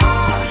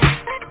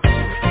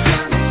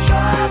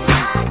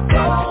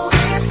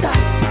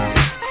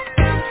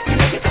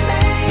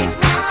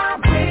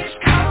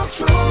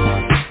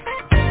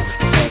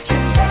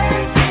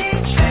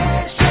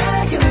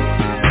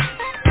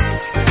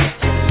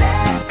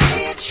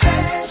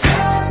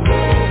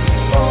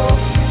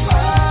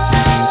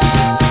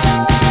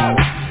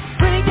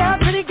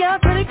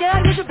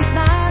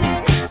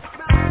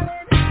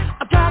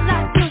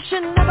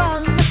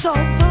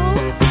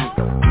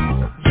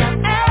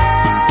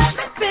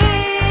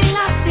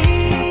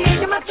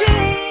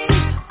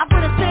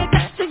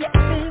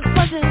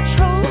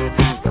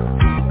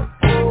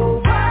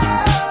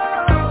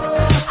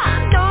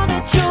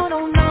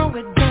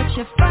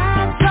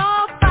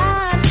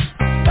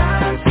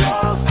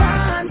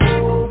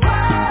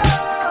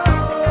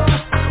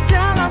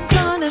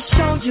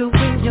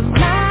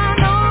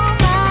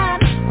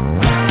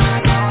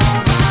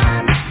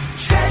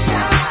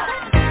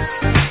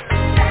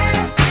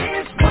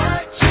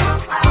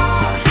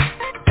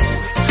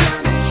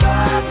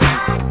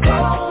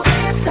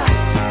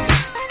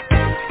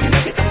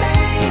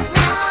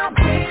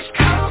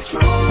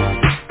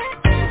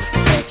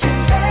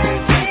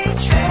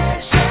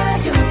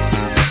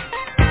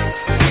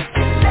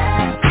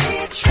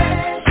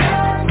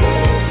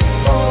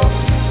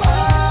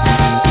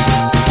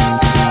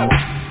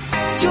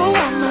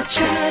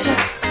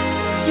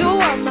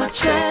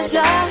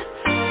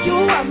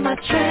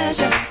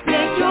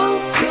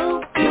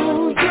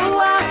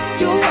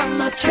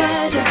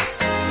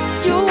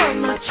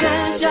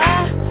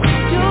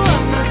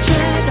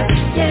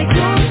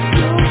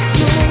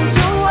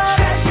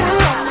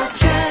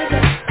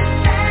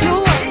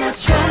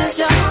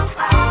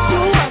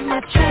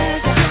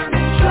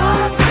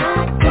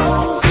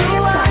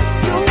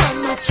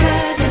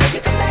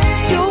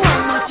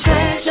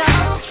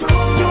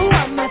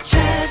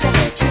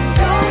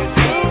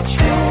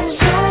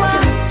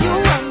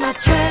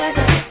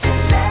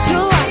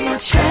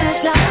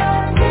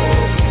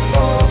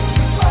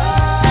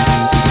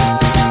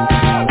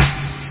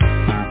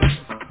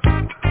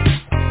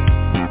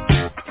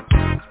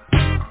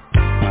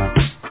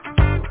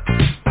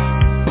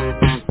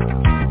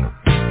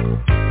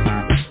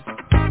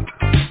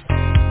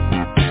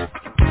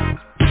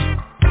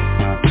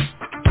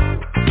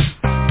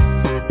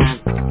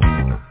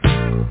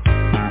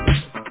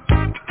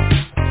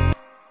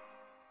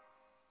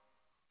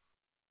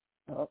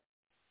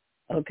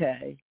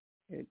Okay.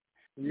 Yeah,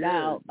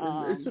 Now,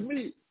 to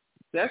me,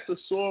 that's a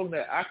song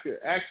that I could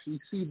actually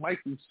see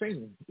Michael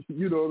singing.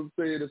 You know what I'm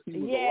saying? If he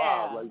was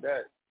alive like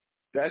that.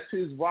 That's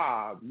his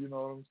vibe, you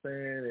know what I'm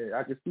saying? And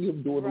I could see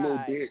him doing a little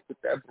dance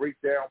with that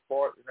breakdown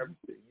part and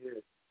everything.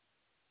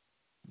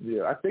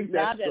 Yeah, I think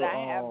that's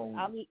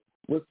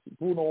what's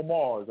Bruno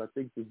Mars, I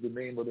think, is the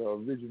name of the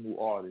original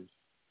artist.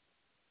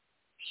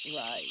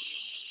 Right.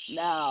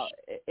 Now,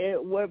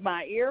 with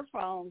my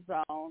earphones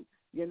on,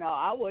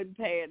 I wouldn't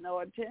pay it no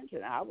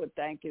attention. I would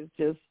think it's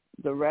just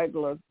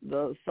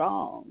the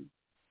song.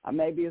 Or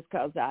maybe it's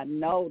because I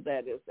know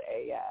that it's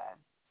AI.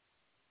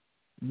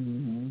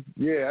 Mm-hmm.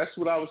 Yeah, that's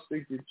what I was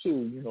thinking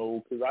too.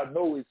 Because I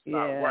know it's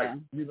not right.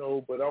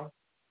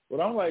 But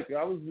I'm like,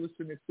 I was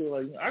listening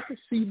to I could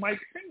see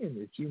Mike singing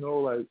it.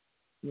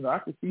 I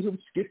could see him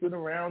skipping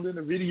around in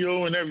the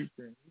video and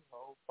everything.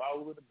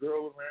 Following the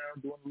girl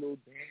around, doing a little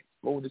dance,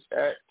 blowing his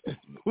hat,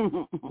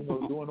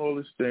 doing all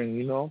this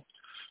thing.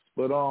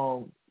 But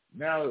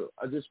now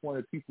I just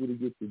wanted people to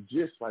get the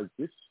gist. Like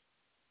this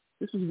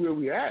is where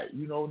we at.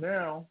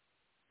 Now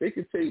they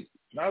could take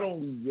not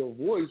only your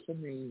voice. I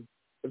mean,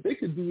 if they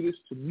could do this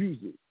to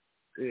music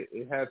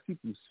and have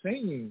people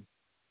singing,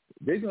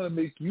 they're gonna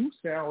make you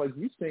sound like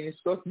you saying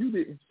stuff you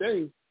didn't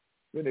say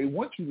when they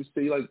want you to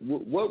say. Like,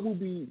 what will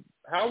be?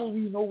 How will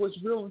we know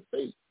what's real and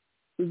fake?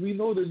 Because we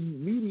know the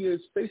media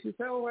is fake as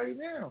hell right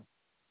now.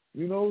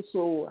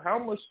 So how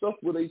much stuff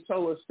will they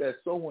tell us that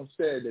someone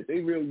said that they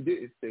really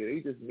didn't say?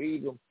 They just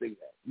made them say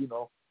that,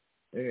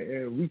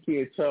 and we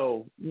can't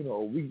tell.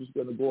 We just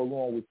gonna go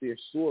along with their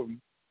story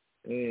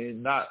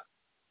and not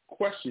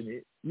question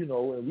it,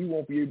 and we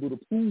won't be able to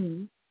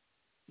prove,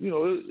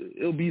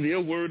 it'll be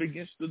their word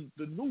against the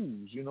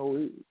news,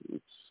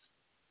 it's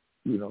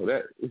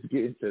that it's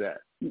getting to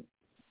that.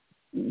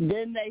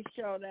 Didn't they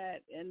show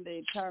that in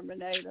the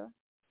Terminator?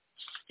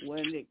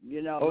 When,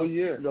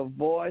 the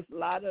voice, a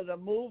lot of the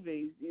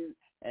movies,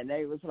 and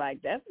they was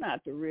like, that's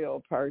not the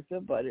real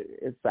person, but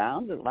it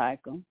sounded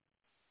like them.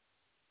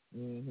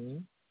 Mm-hmm.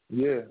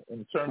 Yeah,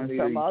 and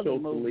Terminator, he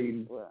killed the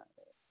lady.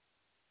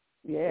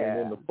 Yeah. And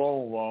then the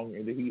phone rang,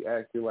 and then he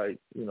acted like,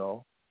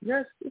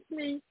 yes, it's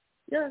me.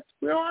 Yes,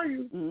 where are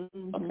you?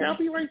 Mm-hmm. Okay, I'll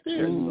be right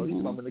there. Mm-hmm.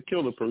 He's coming to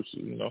kill the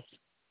person,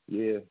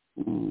 Yeah.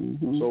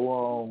 Mm-hmm.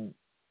 So,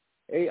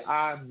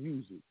 AI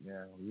music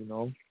now,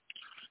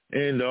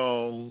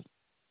 and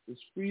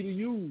it's free to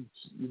use,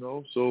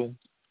 so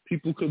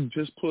people could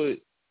just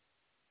put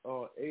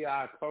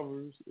AI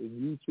covers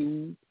in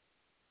YouTube.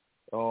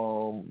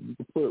 You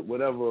can put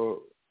whatever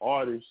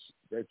artist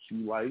that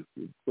you like.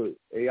 You put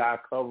AI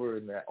cover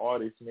in that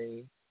artist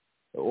name.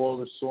 And all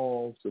the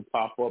songs to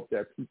pop up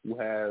that people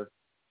have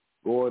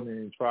gone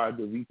and tried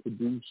to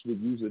reproduce with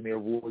using their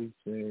voice,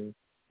 and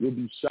you'll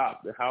be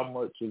shocked at how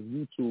much of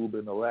YouTube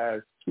in the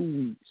last 2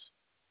 weeks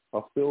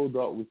are filled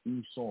up with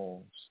these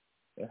songs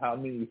and how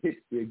many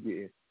hits they're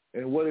getting.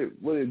 And what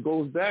it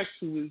goes back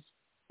to is,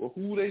 well,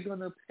 who they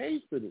gonna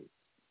pay for this?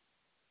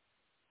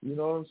 You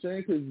know what I'm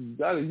saying? Because you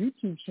got a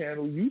YouTube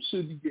channel, you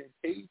should be getting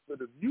paid for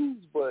the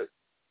views, but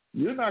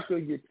you're not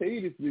going to get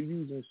paid if you're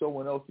using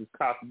someone else's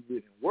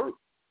copywritten work.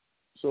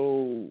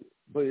 So,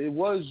 but it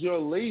was your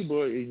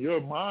labor in your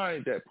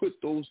mind that put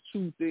those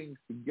two things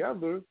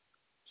together.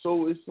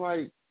 So it's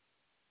like,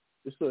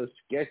 it's a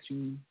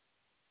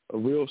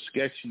real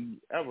sketchy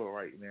ever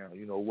right now.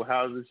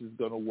 How this is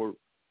going to work,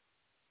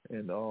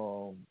 and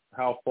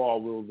how far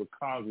will the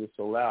Congress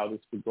allow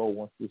this to go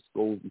once this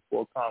goes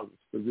before Congress?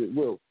 Because it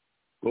will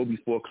go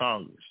before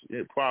Congress,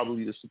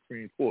 probably the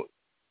Supreme Court.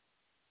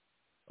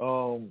 I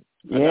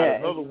got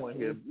another one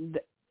here.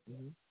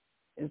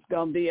 It's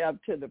going to be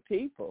up to the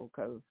people,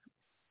 because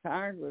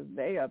Congress,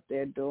 they up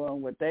there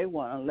doing what they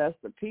want unless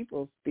the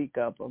people speak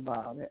up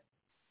about it.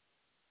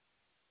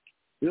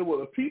 Yeah, well,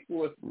 the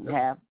people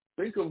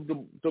think of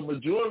the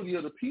majority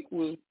of the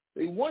people.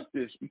 They want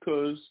this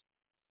because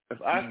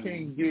if I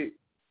can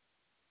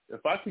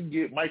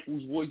get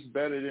Michael's voice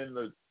better than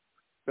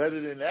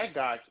that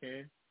guy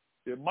can,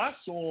 then my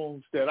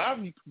songs that I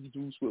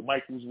reproduce with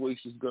Michael's voice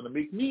is gonna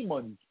make me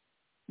money,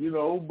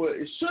 But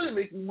it shouldn't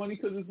make me money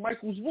because it's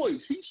Michael's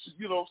voice.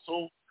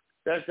 So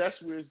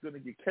that's where it's gonna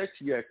get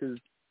catchy at. Because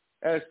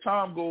as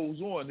time goes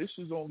on, this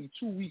is only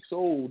 2 weeks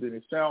old, and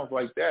it sounds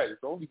like that.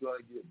 It's only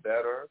gonna get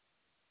better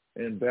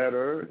and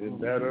better and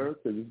better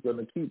because it's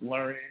gonna keep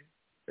learning,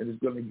 and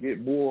it's gonna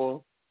get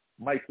more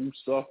Michael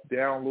stuff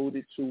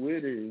downloaded to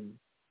it, and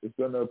it's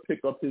gonna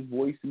pick up his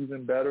voice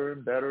even better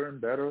and better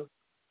and better.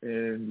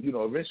 And,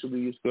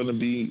 eventually it's going to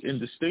be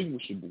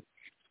indistinguishable.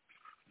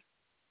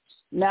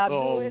 Now,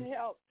 do it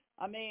help?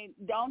 I mean,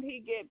 don't he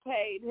get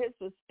paid? His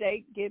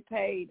estate get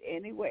paid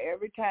anyway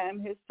every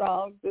time his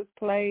songs is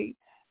played?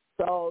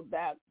 So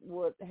that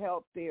would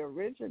help the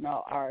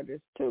original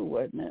artist too,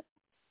 wouldn't it?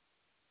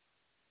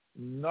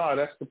 No,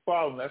 that's the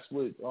problem. That's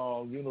what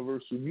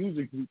Universal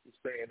Music Group is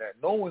saying, that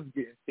no one's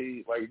getting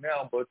paid right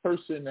now but the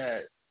person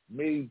that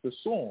made the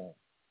song,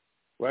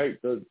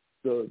 right? The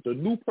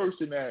new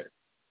person that...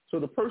 So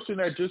the person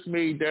that just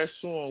made that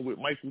song with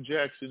Michael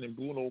Jackson and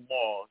Bruno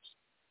Mars,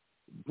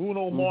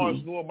 Bruno Mars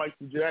nor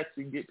Michael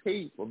Jackson get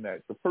paid from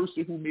that. The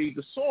person who made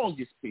the song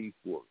gets paid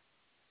for it.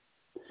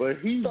 But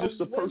he's just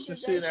a person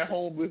sitting at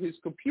home with his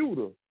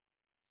computer.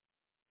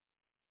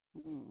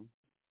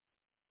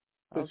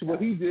 Because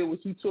what he did was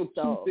he took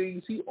two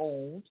things he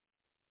owned.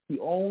 He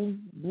owned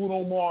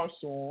Bruno Mars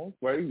songs,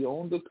 right? He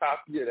owned a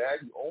copy of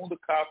that. He owned a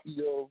copy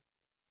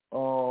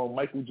of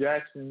Michael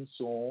Jackson's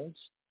songs.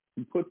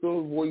 He put the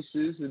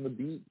voices and the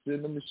beats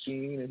in the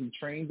machine, and he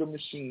trained the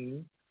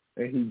machine,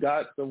 and he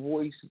got the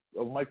voice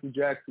of Michael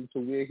Jackson to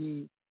where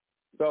he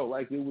felt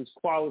like it was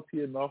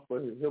quality enough for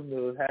him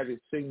to have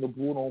it sing the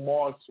Bruno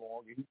Mars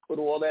song, and he put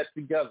all that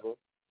together.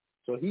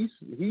 So he's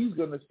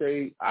going to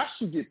say, I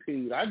should get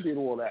paid. I did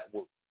all that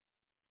work.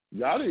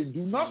 Y'all didn't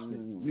do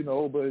nothing, you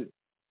know, but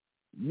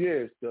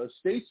yes, the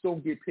estates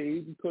don't get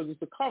paid because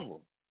it's a cover.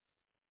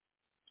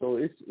 So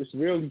it's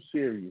really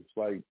serious.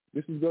 Like,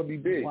 this is going to be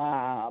big.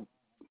 Wow.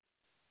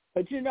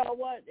 But you know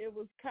what? It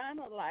was kind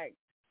of like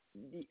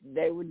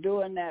they were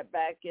doing that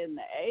back in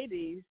the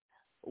 80s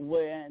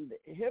when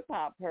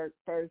hip-hop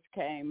first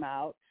came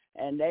out,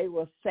 and they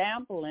were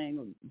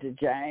sampling the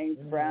James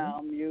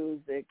Brown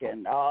music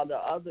and all the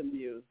other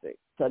music.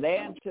 So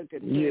they took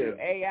it to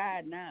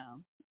AI now.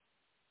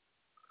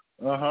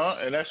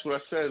 And that's what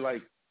I said,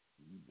 like,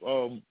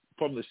 from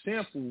the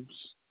samples,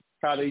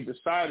 how they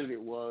decided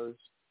it was,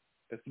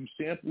 if you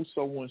sample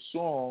someone's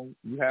song,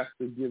 you have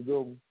to give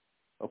them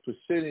a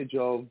percentage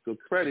of the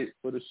credit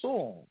for the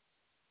song.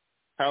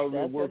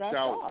 However it works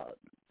out.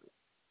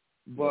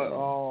 But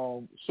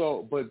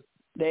but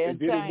it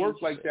didn't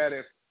work like that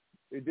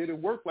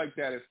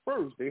at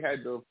first. They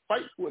had to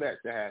fight for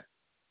that to happen.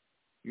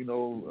 You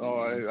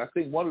know, I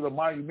think one of the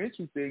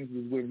monumental things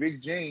was when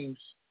Rick James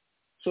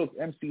took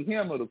MC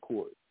Hammer to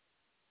court,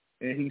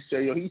 and he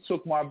said, "Yo, he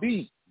took my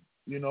beat,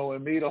 you know,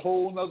 and made a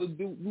whole other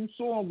new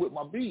song with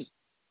my beat."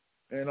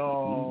 And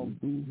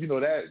you know,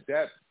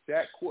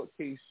 that court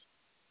case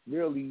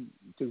really,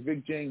 because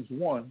Rick James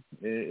won,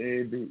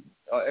 and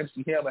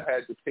MC Hammer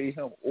had to pay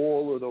him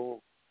all of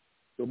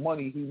the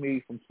money he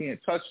made from Can't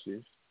Touch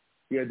This.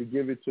 He had to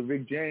give it to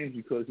Rick James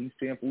because he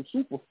sampled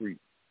Super Freak,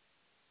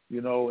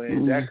 you know,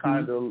 and that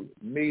kind of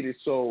made it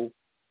so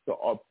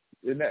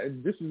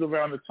and this is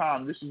around the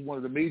time, this is one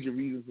of the major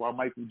reasons why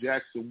Michael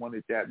Jackson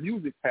wanted that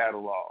music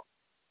catalog,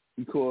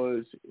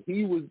 because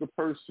he was the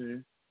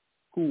person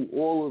who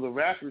all of the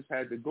rappers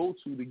had to go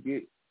to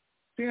get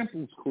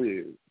samples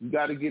cleared. You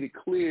got to get it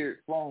cleared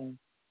from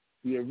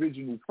the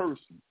original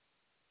person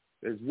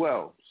as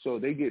well. So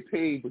they get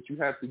paid, but you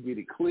have to get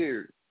it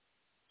cleared.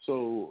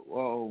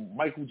 So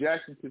Michael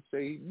Jackson could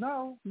say,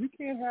 no, you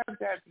can't have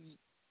that beat.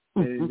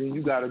 And then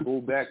you got to go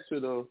back to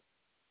the,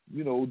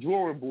 you know,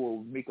 drawing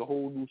board, make a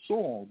whole new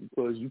song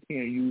because you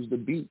can't use the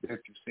beat that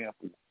you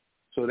sampled.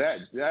 So that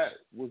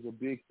was a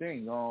big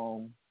thing.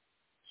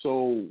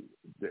 So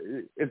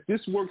if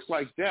this works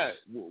like that,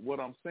 what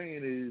I'm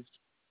saying is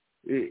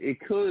it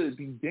could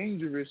be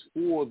dangerous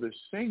for the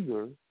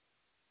singer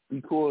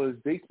because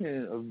they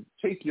can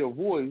take your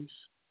voice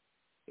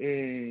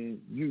and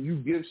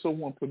you give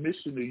someone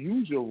permission to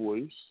use your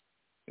voice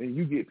and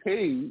you get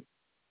paid,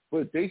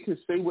 but they can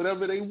say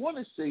whatever they want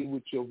to say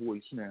with your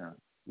voice now.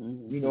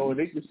 You know, and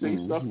they can say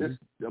stuff that's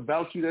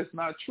about you that's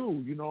not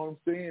true. You know what I'm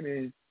saying?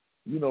 And,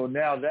 you know,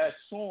 now that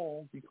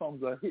song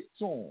becomes a hit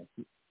song.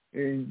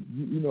 And,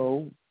 you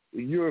know,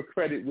 you're a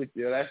credit with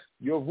that's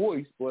your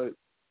voice, but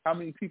how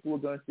many people are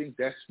going to think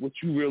that's what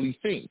you really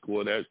think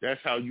or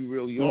that's how you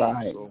really are?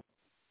 Right. So,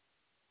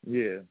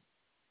 yeah.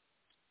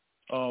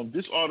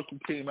 This article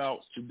came out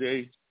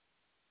today,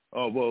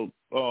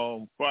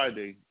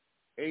 Friday.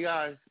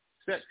 AI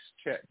sex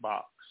chat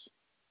box.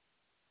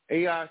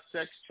 AI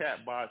sex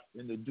chat bots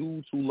and the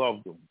dudes who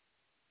love them.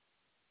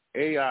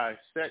 AI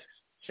sex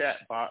chat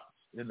bots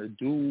and the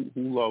dudes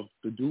who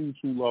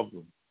love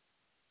them.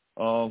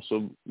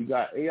 So we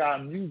got AI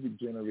music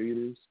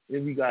generators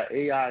and we got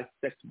AI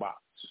sex bots.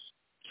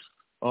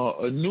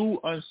 A new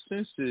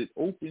uncensored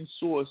open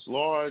source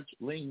large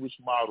language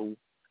model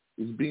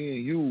is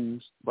being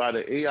used by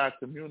the AI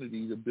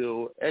community to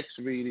build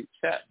X-rated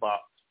chatbots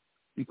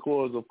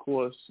because, of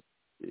course,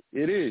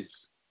 it is.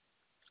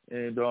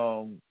 And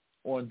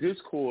on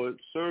Discord,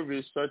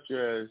 servers such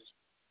as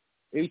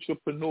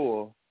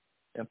Entrepreneur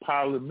and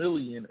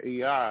Polymillion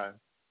AI,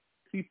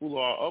 people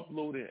are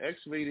uploading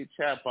X-rated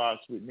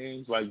chatbots with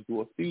names like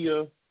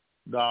Dorothea,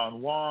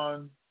 Don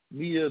Juan,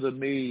 Mia the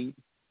Maid.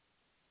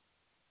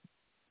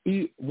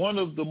 One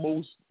of the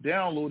most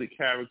downloaded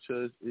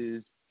characters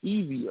is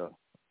Eve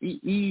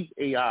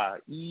AI,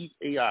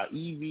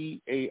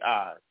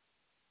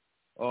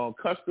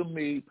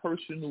 custom-made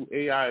personal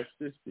AI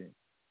assistant.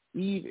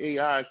 Eve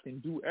AI can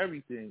do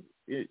everything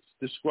it's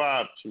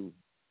described to.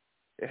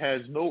 It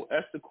has no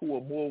ethical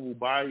or moral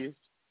bias.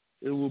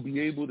 It will be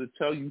able to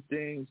tell you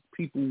things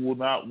people will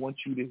not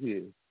want you to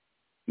hear.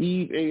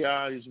 Eve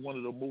AI is one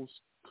of the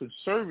most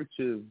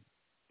conservative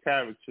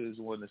characters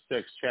on the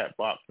sex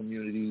chatbot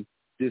community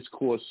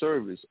Discord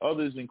service.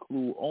 Others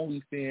include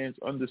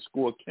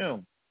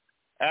OnlyFans_Kim,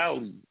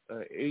 Allie,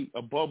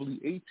 a bubbly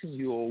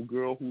 18-year-old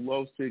girl who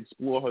loves to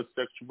explore her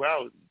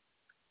sexuality,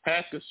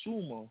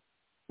 Hakasuma,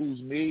 who's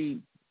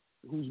made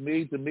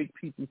to make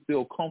people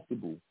feel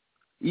comfortable.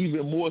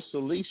 Even more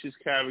salacious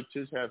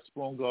characters have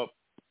sprung up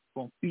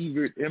from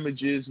fevered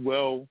images,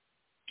 well,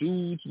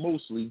 dudes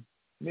mostly,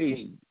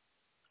 made.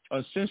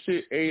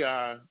 Uncensored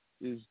AI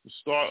is the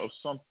start of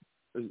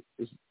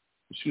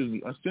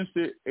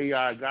Uncensored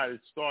AI got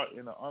its start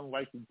in an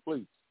unlikely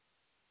place,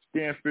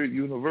 Stanford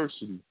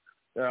University.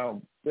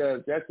 Now,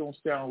 that don't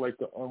sound like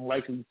an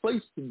unlikely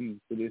place to me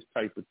for this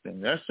type of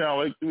thing. That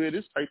sounds like where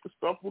this type of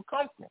stuff will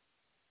come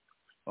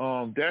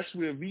from. That's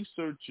where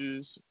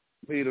researchers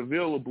made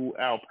available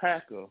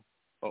Alpaca,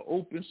 an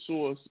open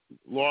source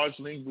large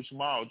language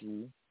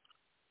module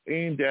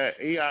aimed at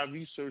AI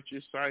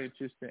researchers,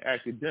 scientists, and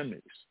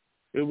academics.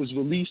 It was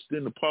released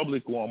in the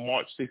public on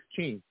March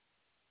 16th.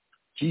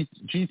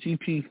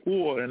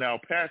 GTP4 and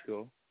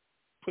Alpaca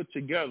put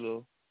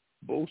together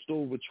boast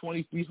over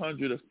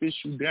 2,300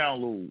 official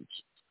downloads,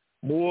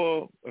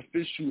 more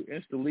official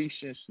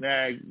installations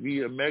snagged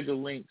via mega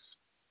links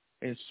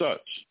and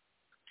such.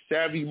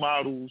 Savvy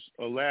models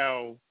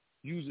allow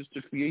users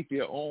to create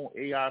their own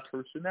AI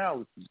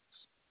personalities.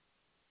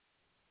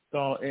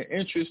 In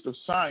interest of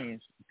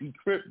science,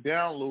 Decrypt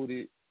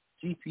downloaded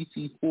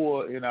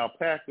GPT-4 and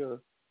Alpaca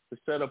to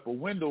set up a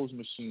Windows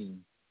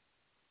machine.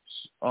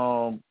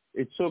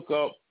 It took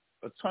up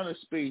a ton of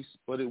space,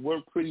 but it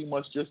worked pretty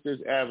much just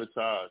as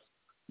advertised.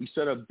 We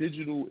set up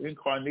digital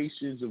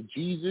incarnations of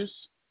Jesus,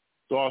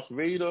 Darth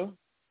Vader,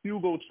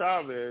 Hugo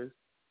Chavez.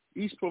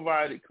 Each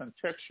provided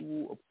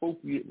contextual,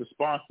 appropriate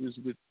responses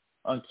with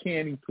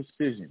uncanny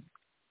precision.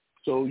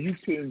 So you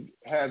can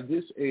have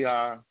this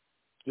AI,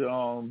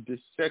 this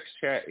sex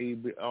chat,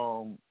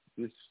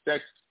 this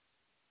sex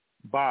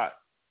bot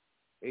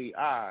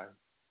AI.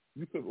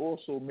 You could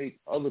also make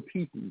other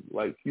people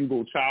like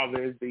Hugo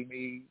Chavez. They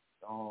made,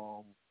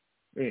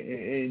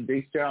 and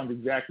they sound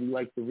exactly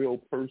like the real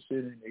person,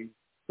 and they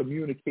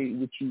communicate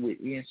with you with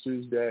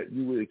answers that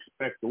you would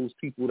expect those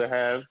people to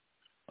have.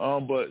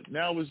 But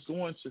now it's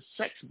going to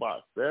sex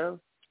bots, man.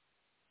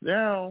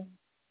 Now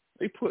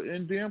they put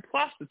in damn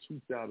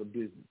prostitutes out of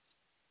business.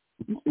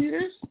 You see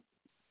this?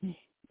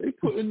 They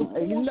put in the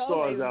porn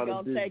stars out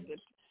of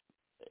business.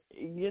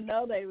 You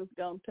know they was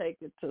going to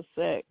take it to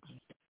sex.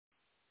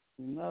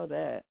 You know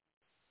that.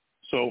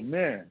 So,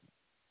 man.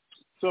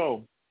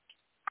 So,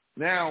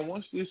 now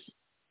once this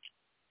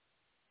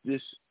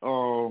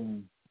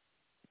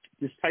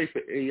type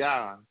of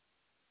AI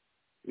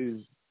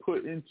is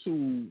put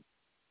into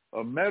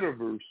a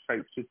metaverse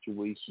type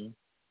situation,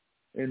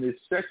 and this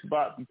sex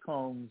bot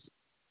becomes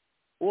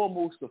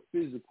almost a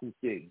physical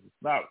thing.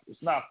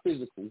 It's not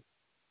physical,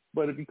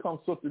 but it becomes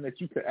something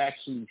that you could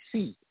actually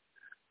see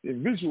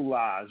and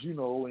visualize,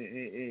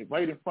 and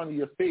right in front of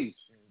your face,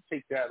 and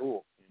take that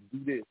off and do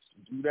this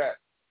and do that.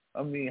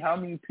 I mean, how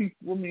many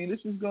people? I mean,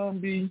 this is gonna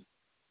be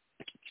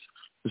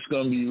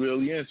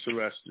really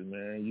interesting,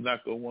 man. You're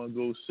not gonna want to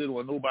go sit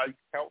on nobody's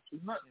couch or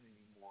nothing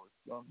anymore.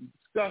 It's gonna be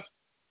disgusting.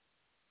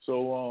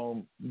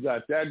 So you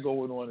got that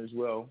going on as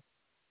well,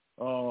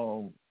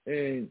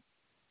 and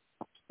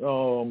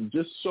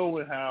just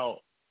showing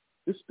how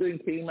this thing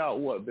came out.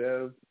 What,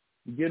 Bev?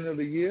 Beginning of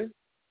the year,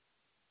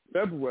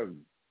 February.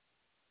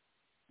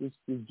 This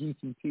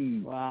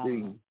GTP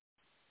thing,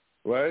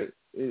 right?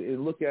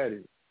 And look at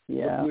it.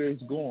 Yeah. Look where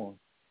it's going,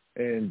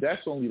 and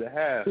that's only the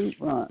half.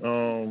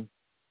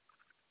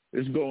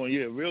 It's going,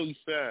 really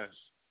fast.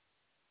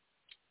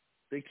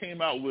 They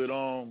came out with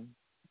and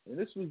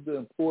this was the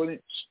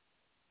important.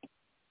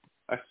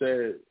 I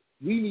said,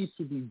 we need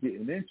to be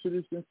getting into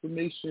this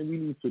information. We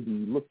need to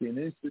be looking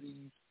into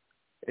these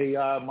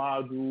AI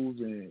modules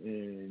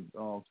and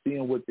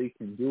seeing what they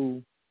can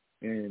do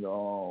and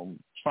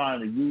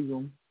trying to use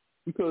them.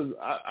 Because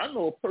I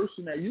know a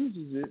person that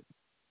uses it,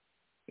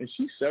 and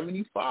she's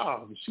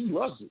 75, and she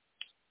loves it.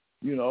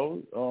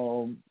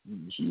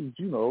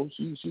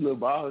 She lived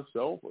by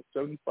herself, a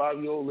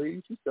 75-year-old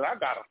lady. She said, I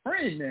got a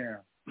friend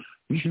now.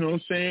 You know what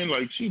I'm saying?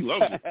 Like, she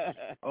loves it.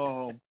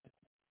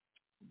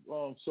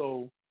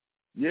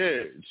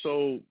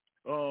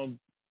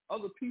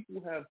 Other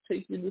people have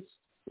taken this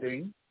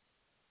thing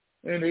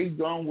and they've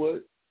done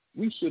what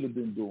we should have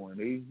been doing.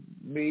 They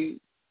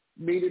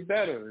made it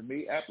better and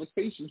made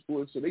applications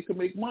for it so they could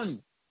make money.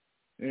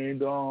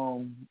 And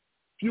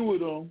few of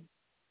them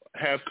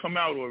have come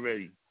out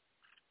already,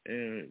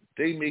 and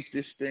they make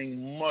this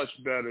thing much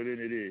better than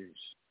it is.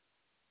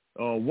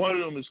 One of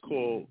them is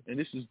called, and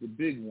this is the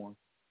big one,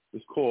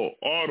 it's called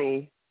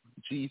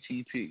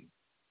ART-GPT.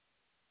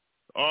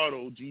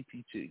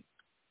 ART-GPT.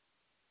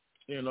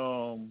 And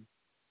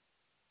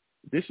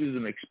this is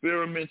an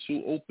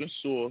experimental open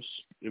source.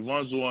 It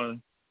runs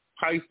on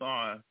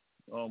Python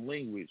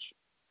language,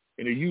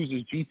 and it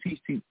uses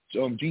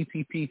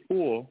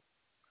GTP4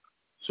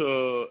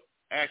 to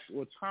act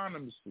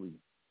autonomously.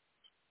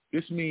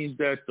 This means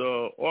that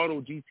the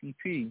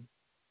ART-GPT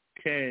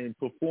can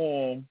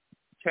perform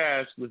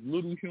tasks with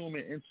little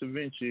human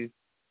intervention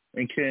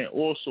and can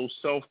also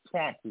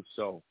self-prompt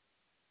itself.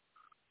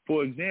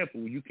 For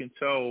example, you can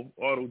tell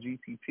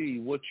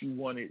ART-GPT what you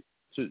want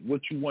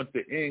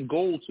the end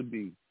goal to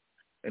be,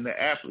 and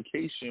the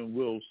application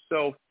will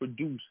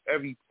self-produce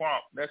every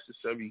prompt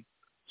necessary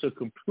to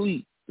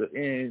complete the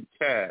end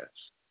task.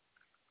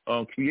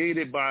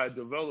 Created by a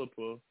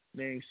developer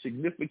named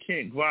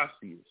Significant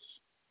Gracias.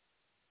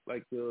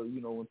 Like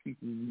when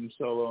people you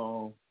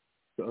tell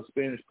a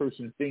Spanish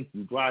person thank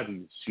you,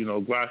 gracias,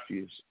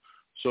 gracias.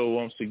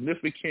 So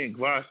Significant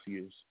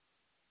Gracias.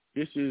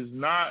 This is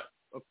not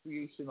a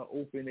creation of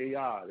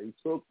OpenAI. They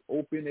took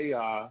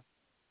OpenAI,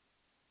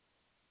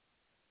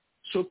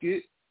 took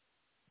it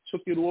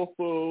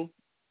off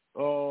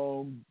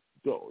of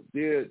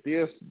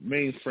their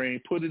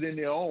mainframe, put it in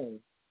their own,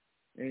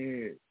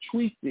 and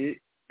tweaked it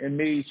and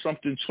made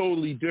something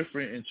totally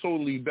different and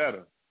totally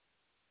better.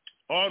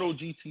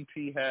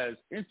 ART-GTP has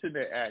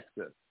internet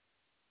access.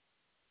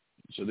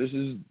 So this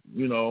is,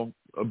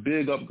 a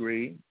big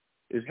upgrade.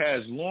 It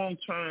has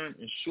long-term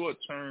and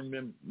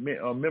short-term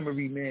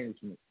memory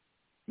management.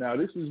 Now,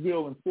 this is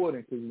real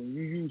important because when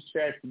you use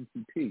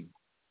ChatGPT,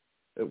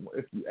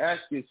 if you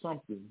ask it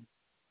something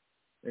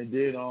and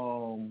then,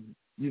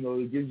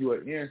 it gives you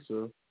an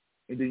answer,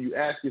 and then you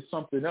ask it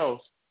something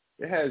else,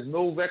 it has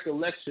no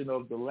recollection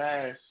of the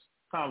last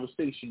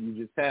conversation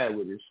you just had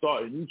with it.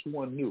 Each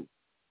one new.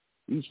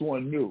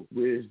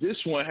 Whereas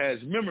this one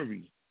has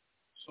memory.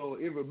 So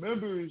it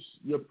remembers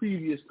your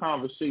previous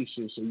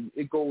conversation. So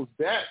it goes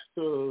back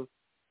to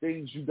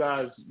things you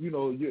guys,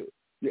 you're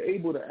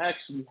able to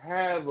actually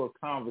have a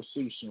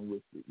conversation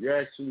with it.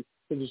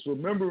 Because it's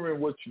remembering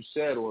what you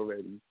said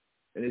already,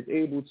 and it's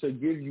able to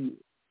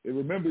it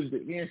remembers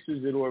the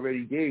answers it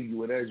already gave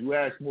you. And as you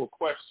ask more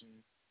questions,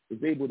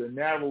 it's able to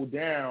narrow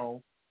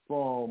down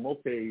from,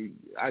 okay,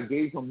 I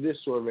gave him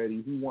this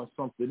already. He wants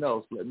something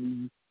else. Let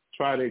me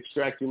try to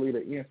extrapolate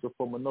an answer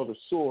from another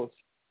source.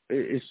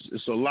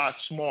 It's a lot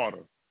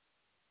smarter.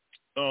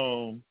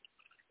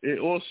 It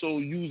also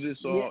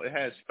uses, it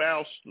has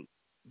file.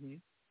 Go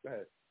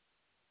ahead.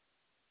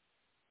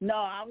 No,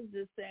 I was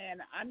just saying,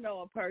 I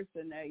know a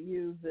person that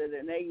used it,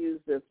 and they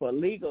use it for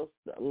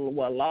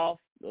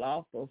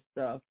lawful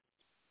stuff.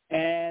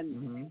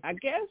 And I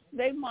guess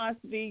they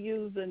must be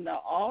using the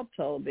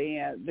auto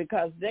then,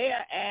 because they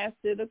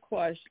asked it a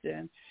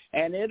question,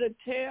 and it'll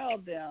tell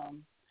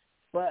them,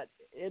 but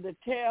it'll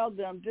tell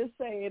them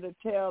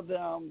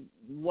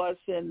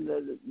what's in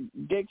the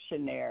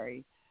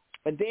dictionary,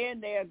 but then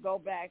they'll go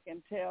back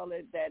and tell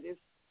it that it's,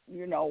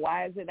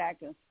 why is it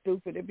acting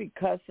stupid? It be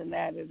cussing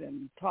at it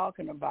and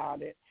talking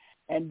about it.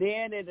 And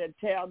then it'll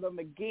tell them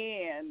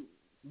again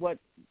what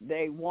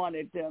they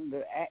wanted them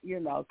to,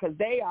 because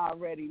they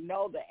already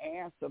know the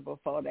answer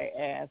before they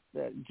ask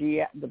the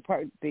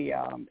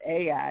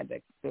AI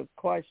the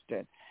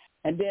question.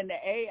 And then the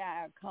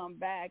AI will come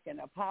back and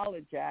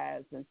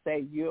apologize and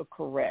say, you're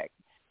correct.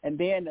 And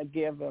then they'll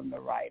give them the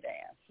right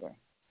answer.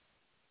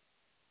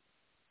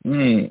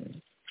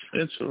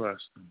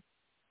 Interesting.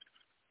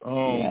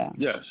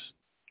 Yes.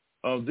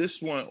 This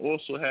one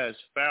also has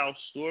file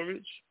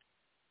storage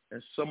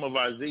and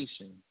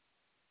summarization.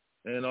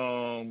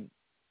 And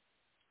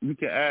you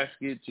can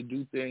ask it to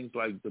do things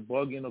like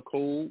debugging a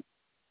code,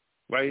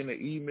 writing an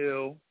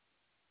email,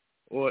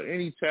 or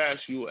any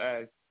task you'll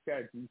ask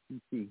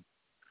ChatGPT.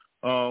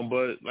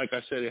 But like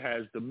I said, it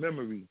has the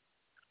memory.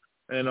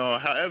 And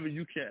however,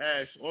 you can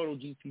ask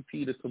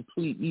ART-GTP to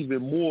complete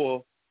even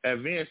more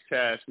advanced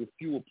tasks with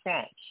fewer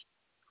prompts.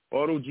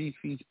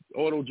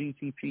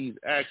 ART-GTP's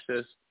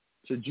access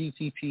to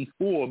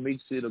GTP4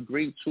 makes it a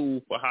great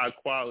tool for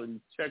high-quality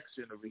text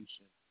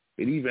generation.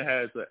 It even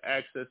has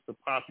access to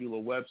popular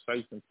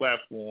websites and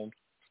platforms,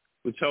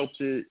 which helps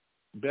it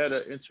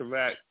better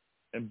interact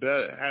and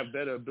have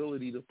better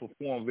ability to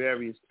perform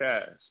various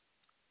tasks.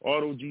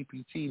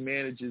 ART-GPT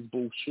manages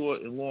both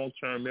short and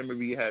long-term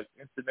memory. It has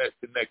internet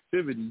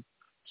connectivity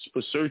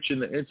for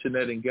searching the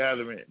internet and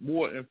gathering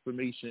more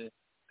information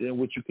than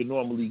what you can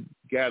normally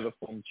gather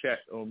from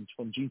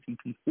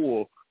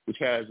GTP4, which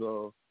has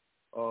a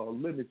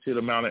limited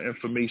amount of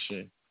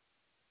information.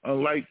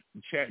 Unlike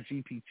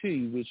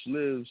ChatGPT, which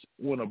lives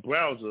on a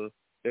browser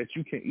that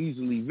you can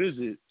easily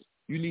visit,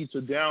 you need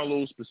to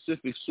download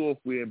specific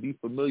software and be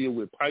familiar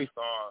with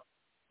Python,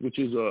 which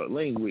is a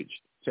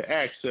language, to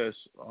access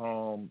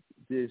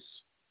this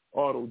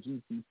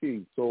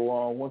ART-GPT. So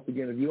once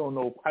again, if you don't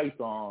know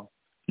Python,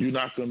 you're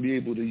not going to be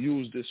able to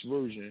use this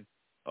version.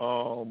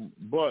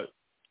 But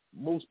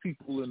most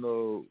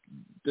people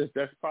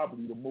that's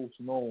probably the most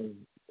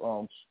known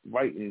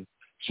writing.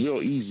 It's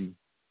real easy.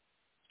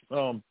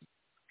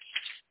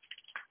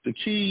 The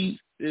key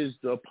is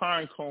the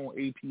Pinecone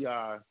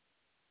API,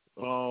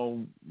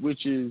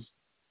 which is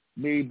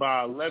made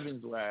by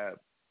Levin's Lab.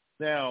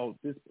 Now,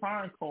 this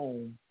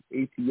Pinecone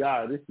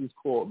API, this is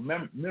called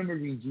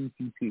Memory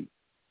GTP,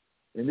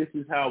 and this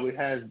is how it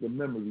has the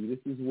memory.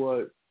 This is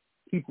what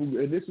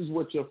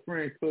your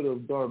friend could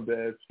have done,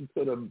 Bev. She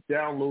could have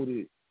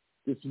downloaded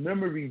this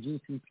Memory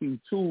GTP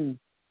to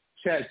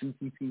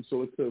ChatGPT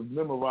so it could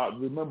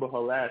remember her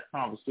last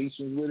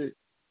conversations with it.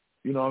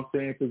 You know what I'm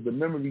saying? Because the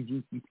Memory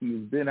GTP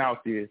has been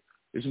out there.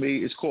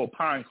 It's called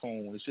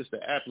Pinecone. It's just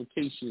an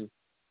application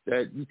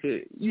that you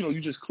could,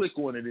 you just click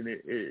on it and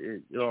it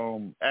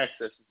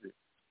accesses it.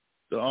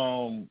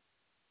 the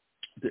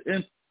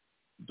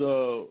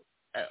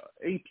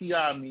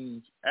API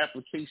means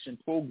application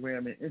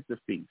programming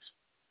interface.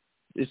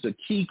 It's a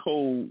key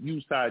code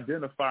used to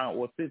identify and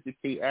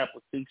authenticate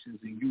applications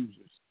and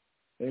users.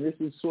 And this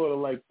is sort of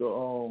like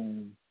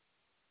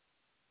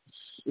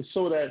it's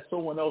so that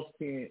someone else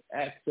can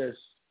access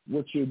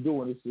what you're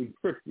doing. It's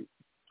encrypted.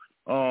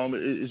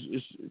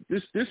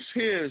 This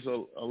here is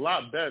a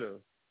lot better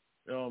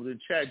than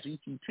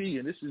ChatGPT,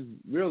 and this is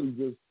really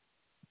just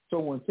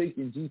someone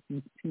taking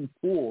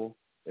GPT-4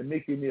 and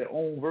making their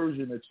own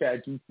version of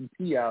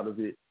ChatGPT out of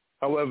it.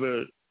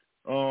 However,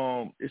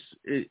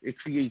 it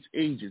creates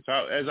agents.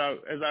 As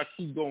I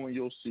keep going,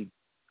 you'll see.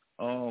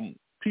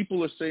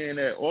 People are saying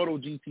that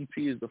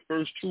AutoGPT is the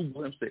first true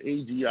glimpse of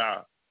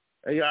AI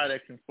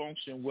that can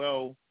function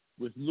well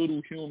with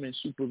little human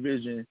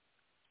supervision,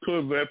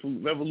 could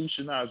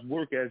revolutionize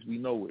work as we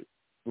know it,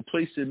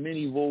 replacing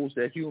many roles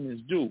that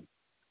humans do.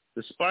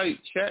 Despite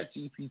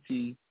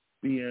ChatGPT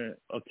being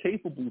a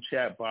capable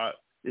chatbot,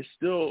 it's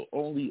still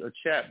only a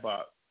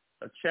chatbot.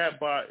 A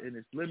chatbot, and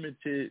it's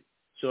limited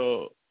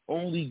to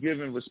only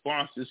giving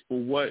responses for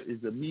what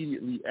is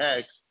immediately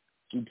asked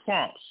through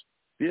prompts.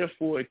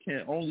 Therefore, it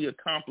can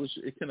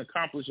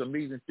accomplish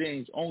amazing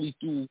things only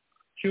through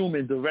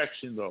human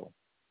direction, though.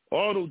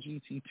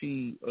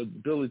 AutoGPT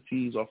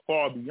abilities are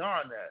far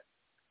beyond that,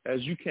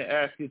 as you can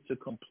ask it to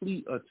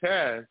complete a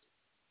task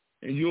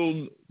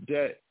and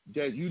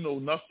that you know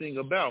nothing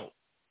about,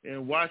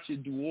 and watch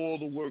it do all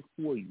the work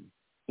for you.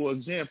 For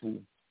example,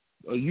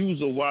 a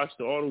user watched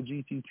the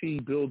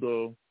AutoGPT build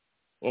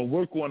or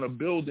work on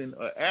building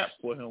an app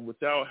for him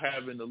without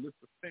having to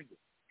lift a finger.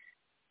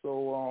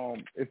 So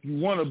if you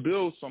want to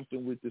build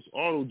something with this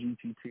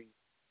AutoGPT,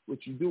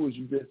 what you do is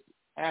you just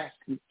ask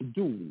it to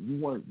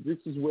do. This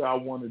is what I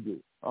want to do.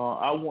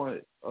 I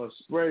want a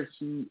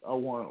spreadsheet. I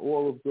want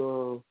all of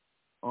the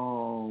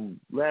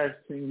last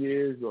 10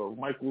 years of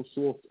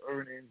Microsoft's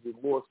earnings and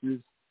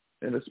losses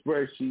in a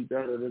spreadsheet,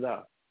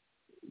 da-da-da-da.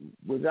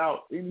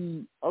 Without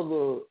any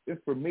other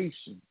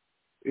information,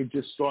 it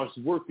just starts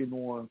working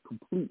on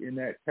completing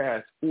that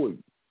task for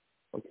you,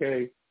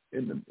 okay?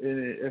 And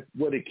if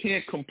what it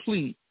can't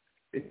complete,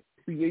 it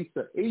creates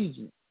an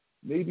agent.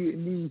 Maybe it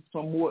needs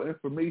some more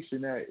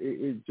information that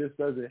it just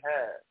doesn't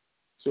have.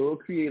 So it'll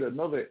create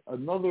another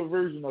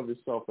version of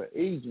itself, an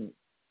agent,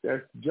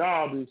 that's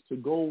job is to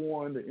go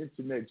on the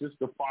internet just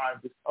to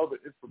find this other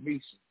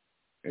information.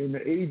 And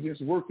the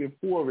agent's working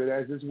for it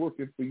as it's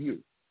working for you.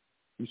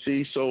 You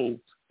see, so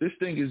this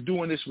thing is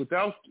doing this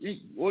without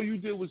all you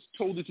did was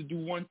told it to do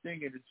one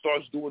thing, and it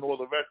starts doing all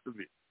the rest of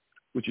it,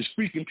 which is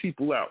freaking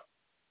people out.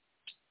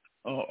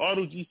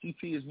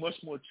 AutoGPT is much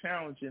more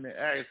challenging than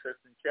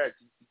accessing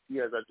ChatGPT,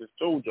 as I just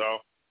told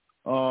y'all.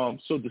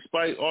 So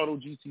despite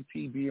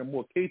AutoGPT being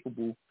more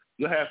capable,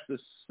 you'll have to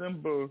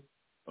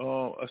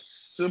a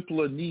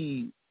simpler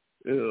need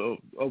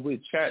with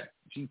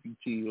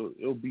ChatGPT.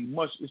 It'll be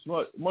much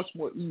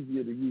more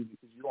easier to use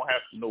because you don't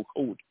have to know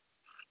code.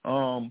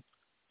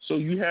 So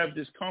you have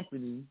this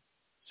company,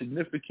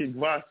 Significant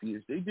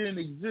Glaciers. They didn't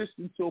exist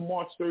until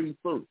March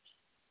 31st,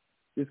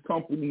 this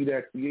company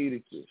that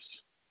created this.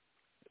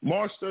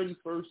 March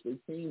 31st, they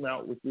came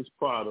out with this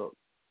product,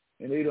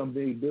 and they done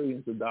made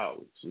billions of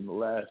dollars in the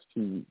last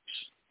 2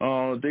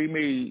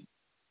 weeks.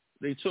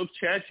 They took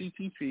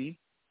ChatGPT,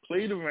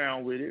 played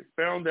around with it,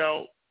 found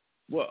out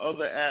what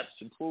other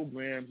apps and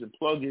programs and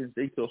plugins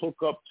they could hook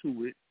up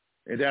to it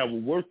and that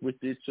would work with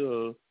it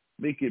to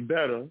make it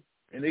better.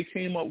 And they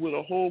came up with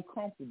a whole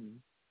company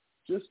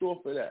just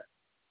off of that.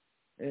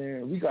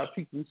 And we got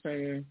people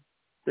saying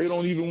they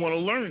don't even want to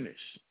learn this.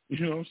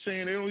 You know what I'm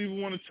saying? They don't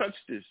even want to touch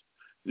this.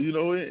 You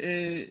know,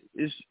 and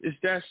it's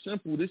that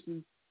simple. This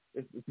is,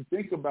 if you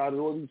think about it,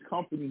 all these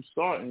companies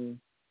starting,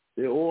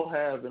 they all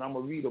have, and I'm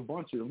going to read a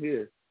bunch of them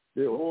here,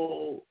 they're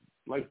all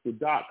like the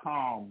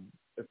 .com.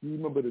 If you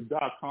remember the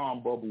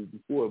 .com bubble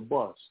before it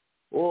bust,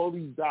 all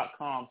these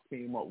 .coms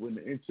came up when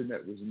the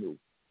internet was new.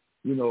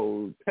 You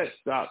know,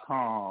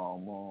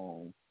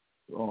 pets.com,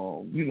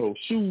 you know,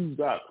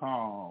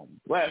 shoes.com,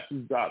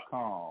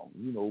 glasses.com,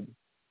 you know,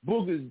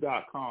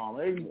 boogers.com,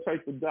 every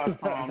type of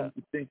 .com you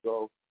can think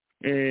of.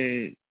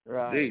 And,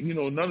 they, you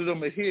know, none of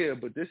them are here,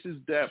 but this is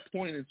that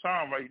point in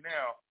time right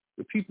now.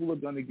 The people are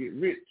going to get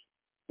rich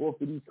off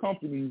of these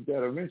companies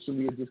that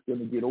eventually are just going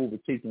to get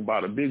overtaken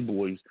by the big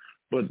boys.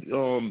 But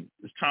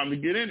it's time to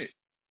get in it.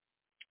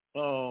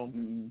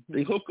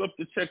 They hook up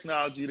the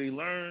technology. They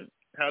learn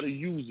how to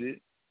use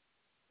it.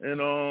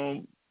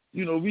 And,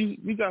 you know,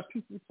 we got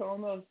people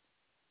telling us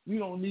we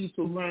don't need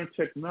to learn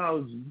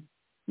technology.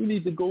 We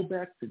need to go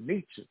back to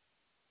nature.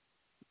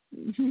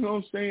 You know what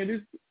I'm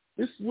saying?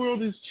 This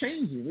world is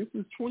changing. This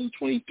is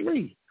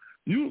 2023.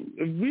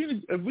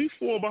 If we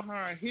fall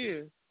behind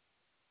here,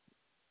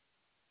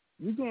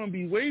 we're going to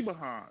be way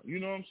behind. You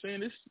know what I'm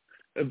saying?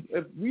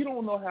 If we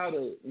don't know how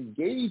to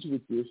engage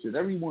with this and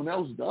everyone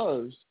else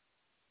does,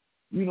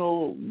 you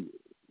know,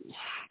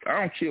 I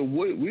don't care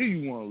where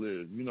you want to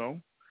live, you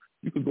know.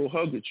 You could go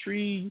hug a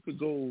tree. You could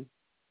go,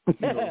 you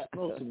know,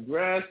 smell some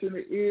grass in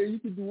the air. You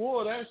could do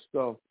all that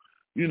stuff.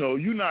 you know,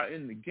 you're not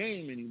in the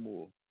game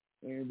anymore.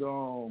 And,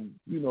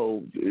 you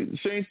know,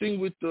 same thing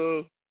with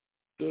the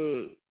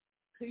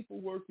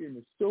paperwork and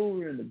the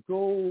silver and the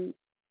gold.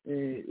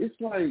 And it's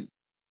like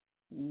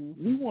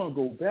we want to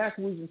go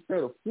backwards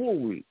instead of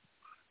forward.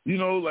 You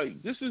know,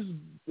 like this is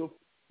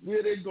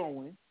where they're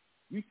going.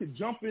 We could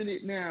jump in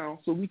it now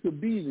so we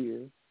could be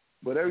there,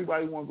 but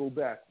everybody want to go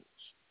backwards.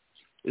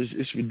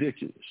 It's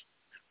ridiculous.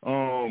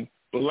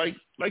 But like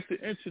the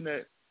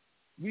internet,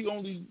 we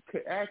only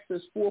could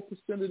access 4%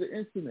 of the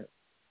internet.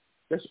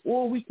 That's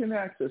all we can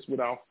access with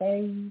our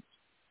phones,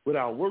 with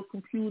our work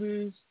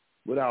computers,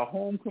 with our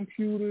home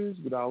computers,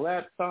 with our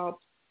laptops,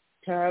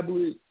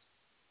 tablets,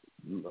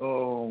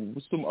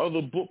 with some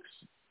other books,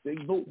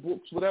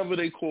 notebooks, whatever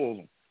they call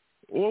them.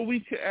 All we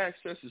can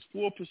access is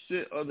 4%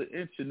 of the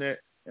internet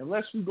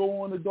unless we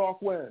go on the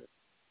dark web.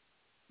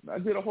 I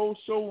did a whole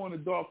show on the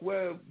dark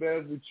web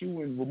with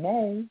you and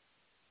Ramon.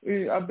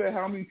 I bet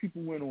how many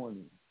people went on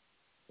it.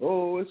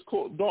 Oh, it's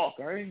called dark.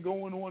 I ain't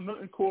going on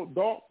nothing called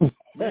dark.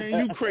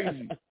 Man, you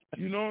crazy.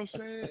 You know what I'm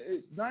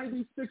saying?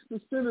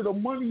 96% of the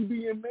money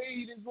being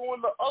made is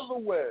on the other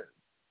web.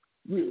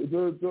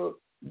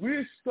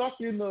 We're stuck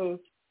in the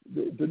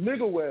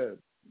nigger web.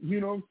 You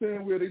know what I'm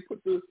saying? Where they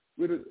put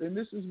and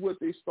this is what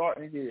they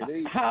starting here.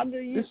 How do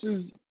you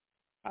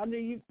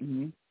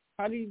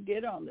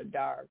get on the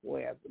dark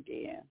web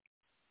again?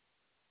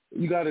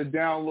 You got to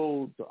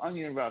download the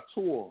Onion Router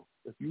Tor.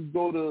 If you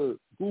go to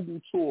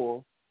Google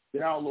Tor,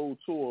 download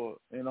Tor,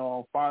 and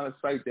find a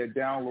site that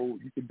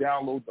you can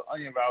download the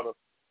Onion Router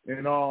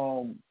and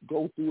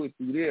go through it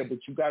through there.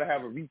 But you got to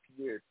have a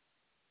VPN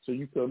so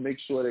you can make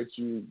sure that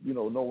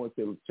no one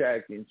can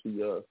tag into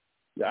your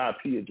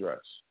IP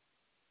address.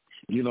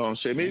 You know what I'm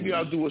saying? Maybe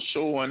I'll do a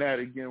show on that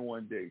again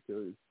one day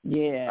because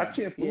I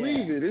can't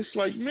believe it. It's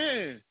like,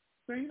 man,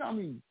 you know how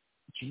many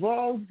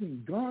drugs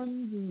and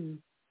guns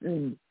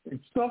and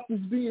stuff is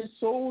being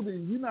sold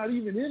and you're not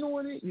even in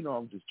on it? You know,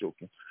 I'm just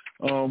joking.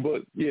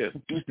 But, yeah.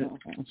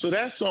 So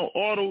that's on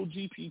Auto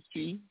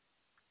GPT.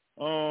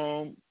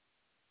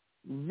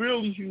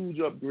 Really huge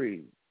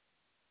upgrade.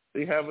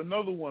 They have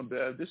another one,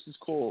 Bev. This is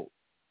called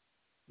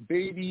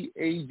Baby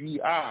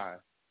AGI.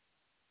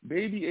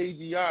 Baby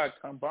AGI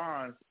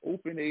combines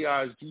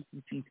OpenAI's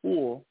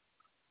GPT-4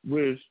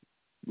 with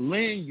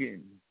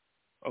Langen,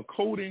 a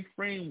coding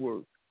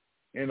framework,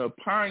 and a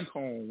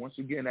Pinecone, once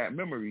again, that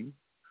memory,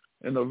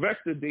 and a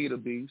vector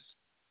database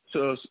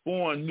to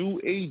spawn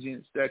new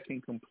agents that can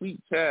complete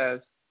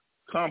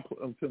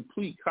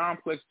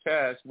complex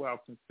tasks while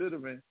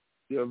considering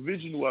the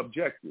original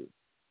objective.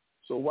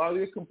 So while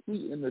they're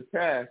completing the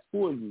task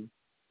for you,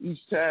 each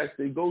task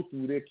they go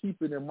through, they're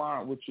keeping in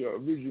mind what your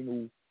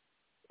original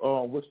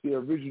what's their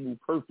original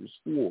purpose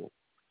for,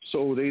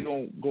 so they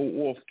don't go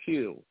off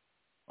kill.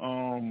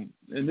 And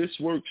this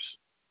works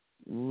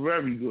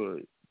very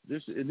good.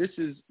 This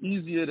is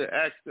easier to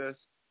access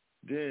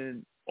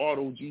than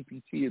Auto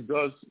GPT. It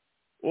does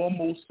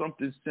almost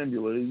something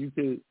similar.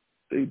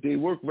 They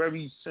work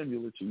very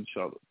similar to each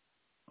other.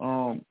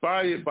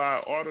 Fired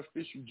by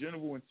artificial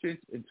general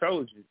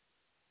intelligence,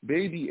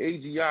 Baby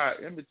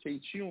AGI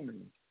imitates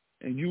humans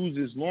and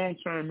uses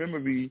long-term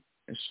memory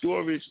and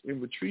storage and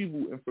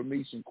retrieval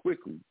information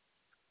quickly.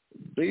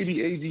 Baby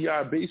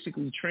AGI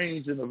basically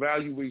trains and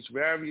evaluates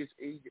various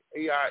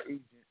AI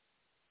agents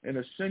in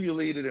a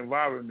simulated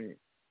environment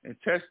and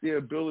tests their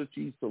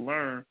abilities to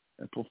learn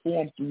and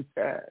perform through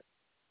tasks.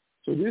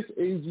 So this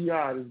Baby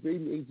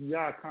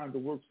AGI kind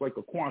of works like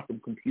a quantum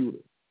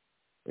computer.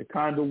 It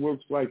kind of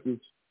works like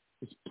it's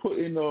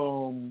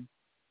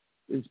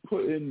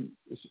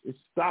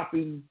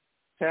stopping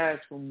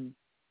tasks from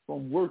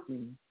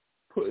working,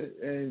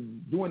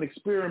 and doing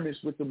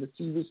experiments with them to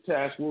see which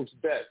task works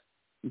best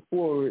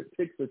before it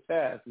picks a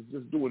task. It's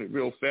just doing it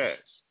real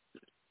fast.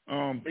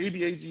 Baby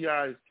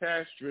AGI is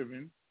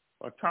task-driven,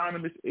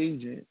 autonomous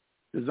agent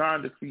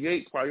designed to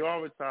create,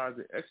 prioritize,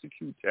 and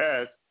execute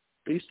tasks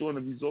based on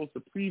the results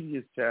of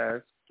previous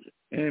tasks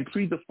and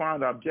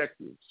predefined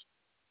objectives.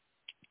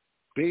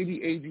 Baby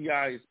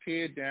AGI is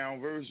pared-down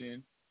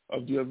version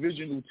of the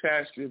original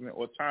task-driven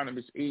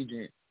autonomous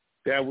agent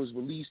that was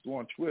released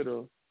on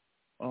Twitter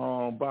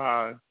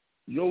by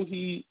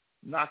Yohei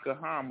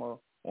Nakahama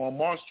on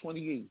March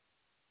 28th.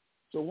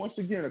 So once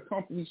again, a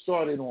company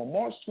started on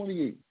March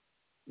 28th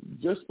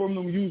just from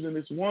them using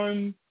this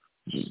one.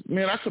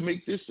 Man, I could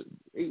make this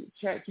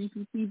chat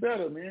GPT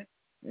better, man.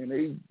 And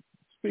they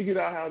figured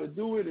out how to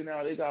do it, and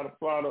now they got a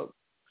product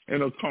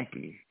and a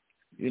company.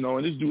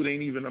 And this dude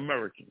ain't even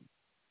American.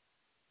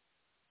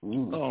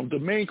 The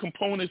main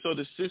components of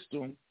the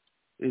system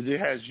is it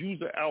has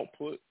user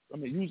input.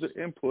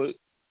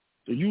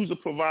 The user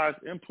provides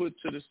input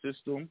to the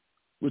system,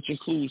 which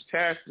includes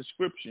task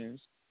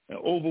descriptions and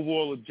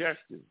overall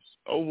objectives.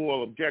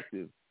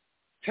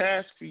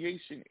 Task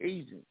creation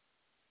agent.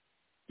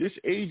 This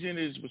agent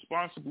is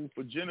responsible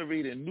for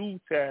generating new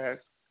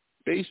tasks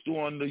based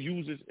on the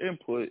user's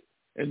input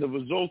and the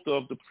result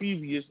of the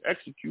previous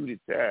executed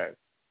task.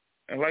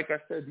 And like I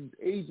said, these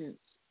agents,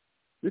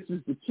 this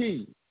is the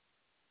key.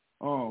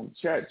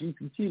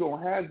 ChatGPT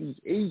don't have these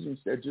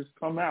agents that just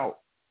come out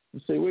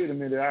and say, wait a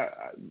minute,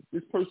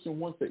 this person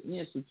wants an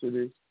answer to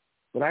this,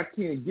 but I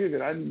can't give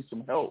it. I need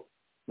some help.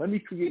 Let me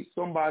create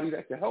somebody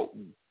that can help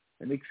me.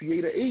 And they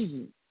create an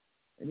agent.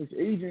 And this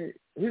agent,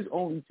 his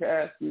only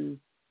task is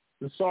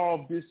to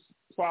solve this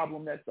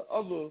problem that the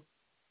other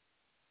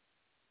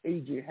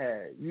agent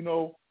had,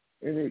 and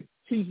it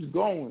keeps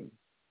going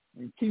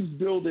and keeps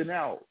building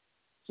out.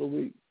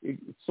 So it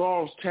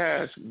solves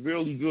tasks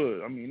really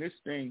good. I mean,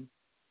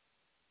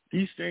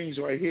 these things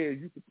right here,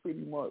 you could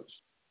pretty much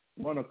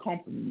run a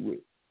company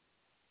with.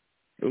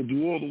 It'll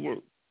do all the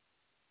work.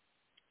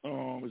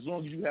 As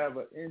long as you have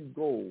an end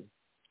goal.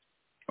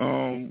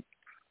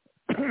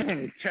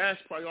 Task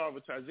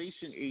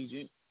prioritization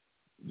agent.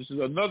 This is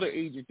another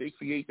agent they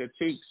create that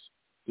takes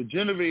the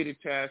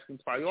generated tasks and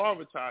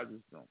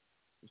prioritizes them.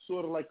 It's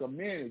sort of like a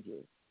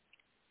manager,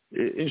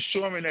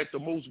 ensuring that the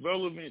most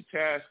relevant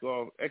tasks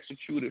are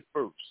executed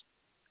first.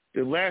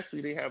 Then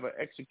lastly, they have an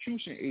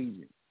execution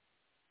agent.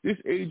 This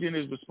agent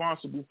is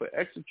responsible for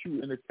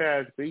executing the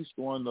task based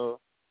on the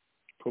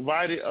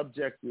provided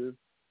objective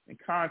and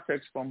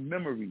context from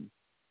memory.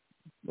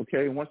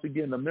 Okay, once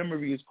again, the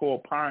memory is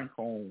called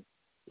Pinecone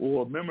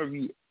or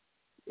memory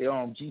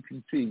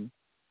GPT.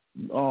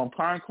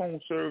 Pinecone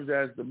serves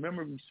as the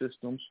memory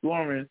system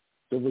storing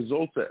the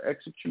results of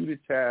executed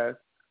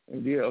tasks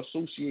and their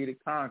associated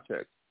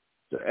context.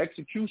 The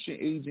execution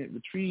agent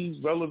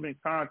retrieves relevant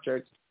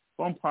context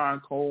from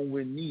Pinecone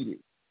when needed.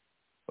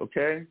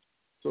 Okay?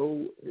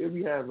 So here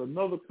we have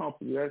another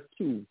company, that's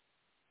two.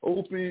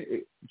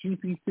 Open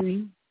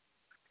GPT,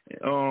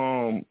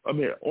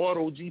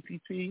 Auto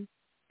GPT,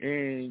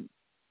 and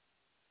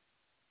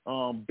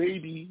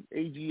Baby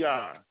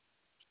AGI.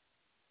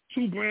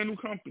 Two brand new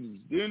companies.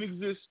 Didn't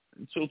exist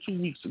until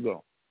 2 weeks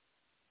ago.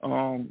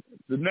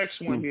 The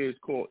next one here is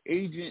called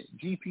Agent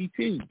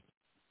GPT.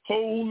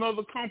 Whole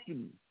nother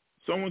company.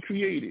 Someone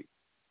created.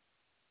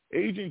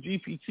 Agent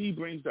GPT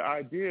brings the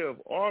idea of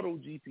Auto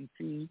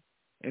GPT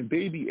and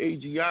Baby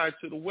AGI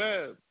to the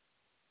web.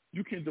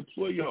 You can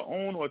deploy your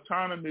own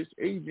autonomous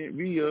agent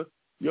via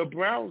your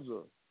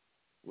browser.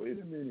 Wait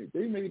a minute.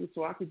 They made it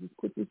so I could just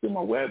put this in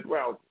my web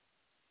browser.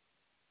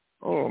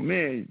 Oh,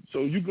 man.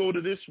 So you go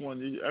to this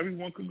one.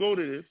 Everyone could go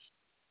to this.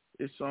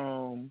 It's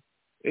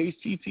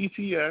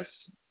HTTPS,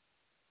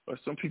 or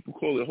some people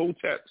call it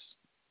HOTEPS,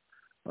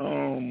 /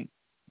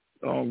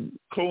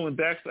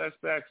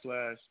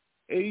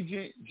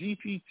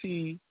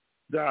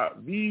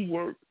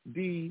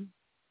 agentgpt.vworkd,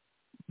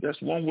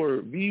 that's one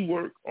word,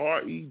 vwork,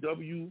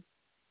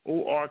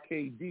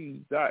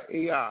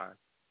 REWORKD.ai.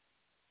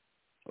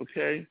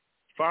 Okay?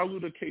 Follow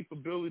the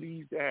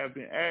capabilities that have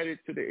been added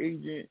to the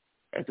agent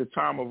at the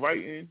time of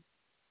writing.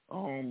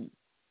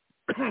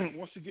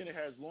 Once again, it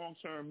has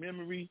long-term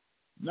memory,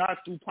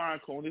 not through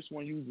Pinecone. This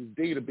one uses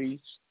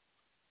database.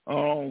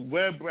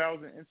 Web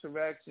browser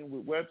interaction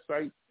with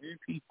websites and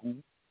people,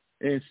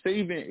 and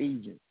saving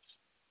agents.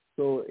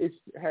 So it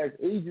has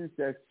agents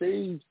that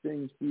save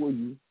things for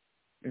you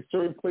in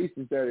certain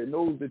places that it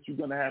knows that you're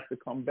going to have to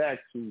come back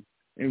to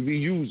and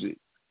reuse it.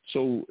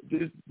 So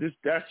this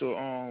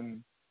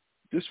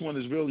one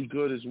is really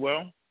good as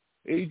well.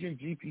 Agent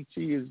GPT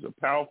is a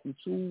powerful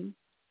tool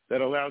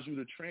that allows you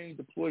to train,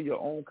 deploy your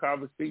own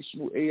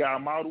conversational AI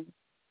model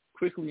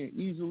quickly and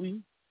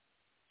easily.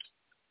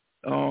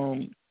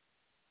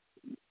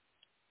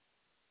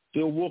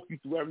 They'll walk you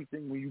through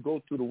everything when you go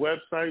to the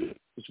website.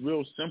 It's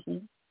real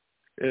simple.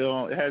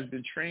 It has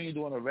been trained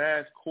on a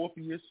vast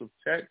corpus of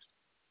text,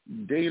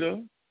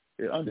 data.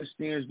 It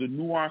understands the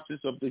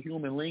nuances of the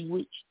human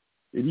language.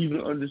 It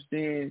even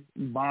understands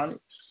Ebonics.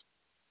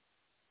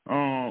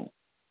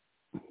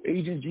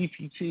 Agent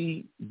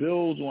GPT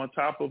builds on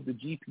top of the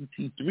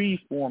GPT-3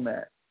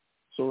 format.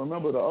 So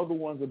remember, the other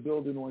ones are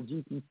building on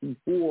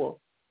GPT-4.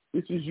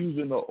 This is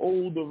using the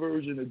older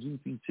version of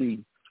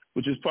GPT,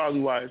 which is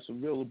probably why it's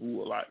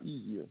available a lot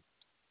easier.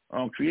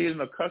 Creating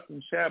a custom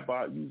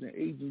chatbot using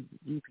Agent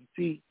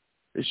GPT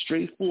is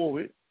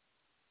straightforward.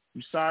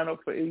 You sign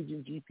up for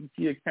Agent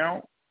GPT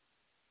account,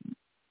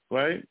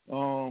 right?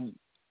 You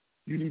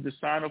need to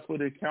sign up for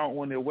the account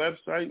on their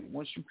website.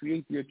 Once you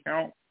create the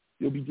account,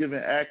 you'll be given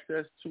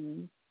access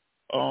to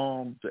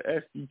the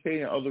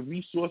SDK and other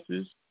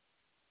resources.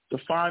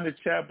 Define the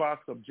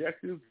chatbot's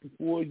objective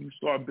before you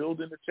start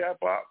building the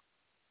chatbot.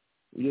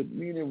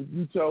 Meaning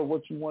you tell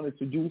what you want it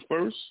to do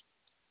first.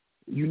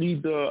 You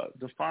need to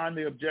define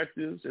the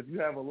objectives. If you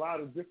have a lot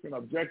of different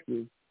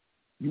objectives,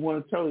 you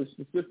want to tell it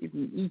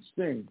specifically each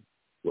thing.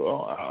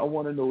 Well, I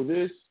want to know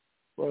this,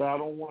 but I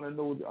don't want to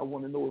know. I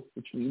want to know it's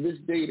between this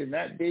date and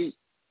that date.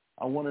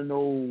 I want to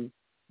know,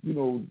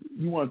 you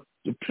want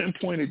to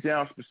pinpoint it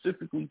down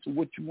specifically to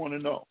what you want to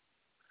know.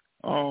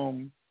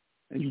 And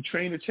you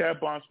train the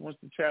chatbots once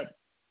you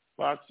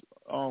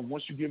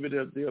give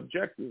it the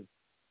objective.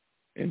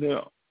 And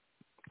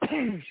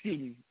excuse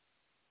me,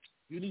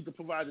 you need to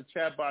provide the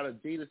chatbot a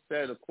data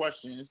set of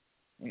questions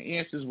and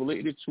answers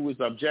related to its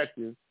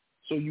objective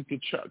so you can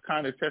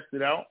kind of test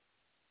it out.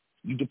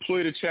 You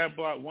deploy the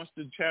chatbot. Once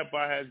the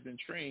chatbot has been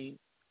trained,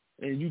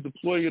 and you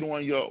deploy it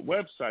on your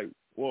website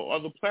or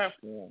other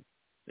platform,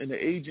 and the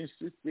agent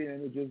sits there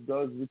and it just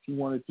does what you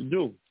want it to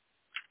do.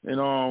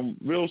 And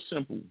real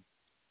simple.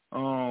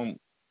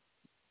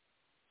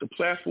 The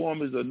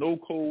platform is a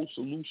no-code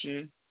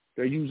solution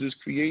that users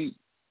create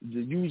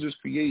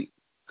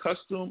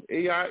custom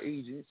AI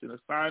agents and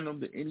assign them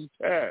to any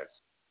task.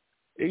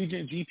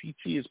 Agent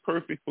GPT is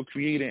perfect for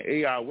creating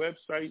AI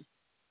websites,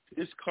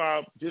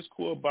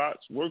 Discord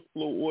bots,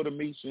 workflow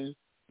automation,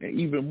 and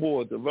even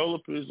more.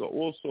 Developers are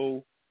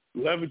also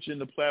leveraging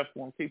the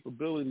platform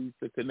capabilities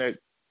to connect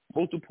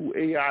multiple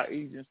AI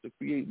agents to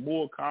create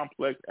more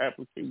complex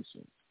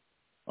applications.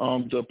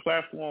 The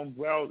platform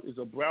is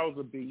a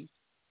browser-based,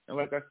 and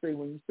like I say,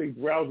 when you say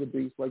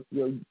browser-based,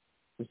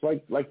 it's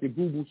like the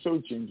Google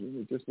search engine.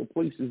 It just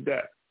replaces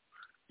that.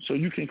 So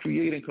you can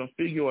create and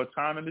configure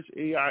autonomous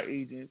AI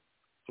agents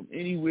from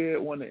anywhere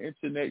on the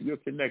internet you're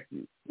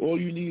connected. All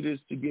you need is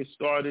to get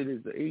started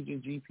is the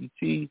Agent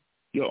GPT,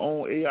 your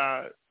own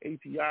AI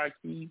API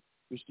key,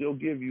 which they'll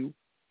give you,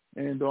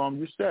 and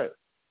you're set.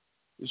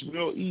 It's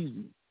real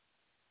easy.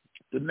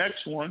 The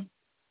next one,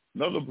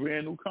 another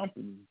brand new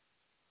company.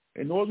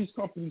 And all these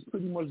companies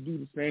pretty much do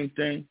the same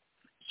thing.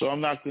 So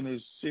I'm not going to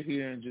sit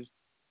here and just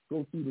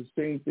go through the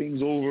same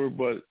things over.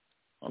 But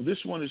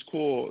this one is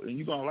called, and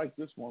you're going to like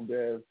this one,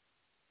 Dad,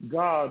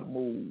 God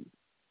Mode.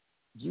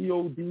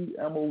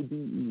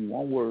 GODMODE,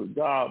 one word,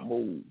 God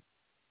Mode.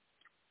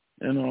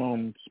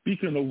 And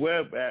speaking of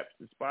web apps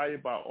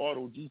inspired by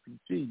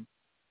AutoGPT,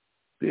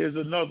 there's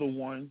another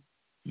one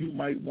you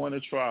might want to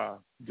try,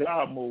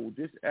 God Mode.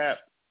 This app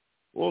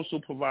also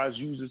provides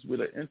users with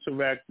an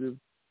interactive,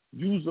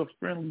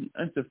 user-friendly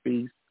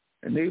interface,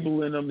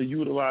 enabling them to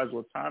utilize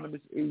autonomous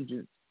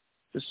agents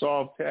to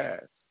solve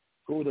tasks.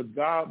 Go to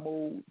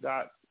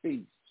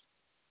godmode.space.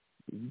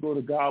 If you go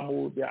to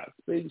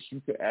godmode.space,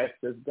 you can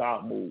access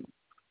God Mode.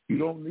 You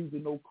don't need to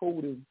know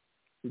coding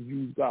to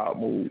use God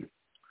Mode.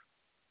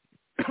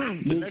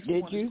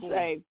 Did you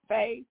say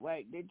FACE?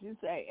 Wait, did you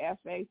say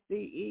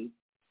FACE?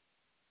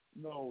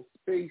 No,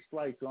 space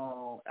like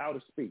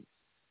outer space.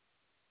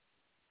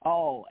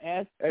 Oh,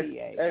 SPA.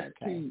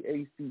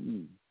 SPACE.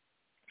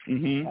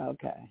 Mm-hmm.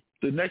 Okay.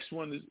 The next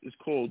one is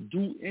called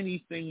Do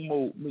Anything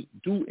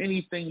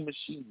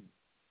Machine.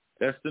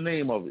 That's the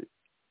name of it.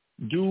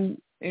 Do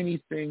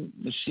Anything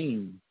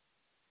Machine.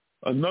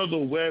 Another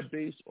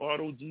web-based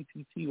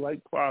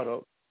AutoGPT-like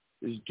product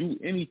is Do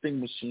Anything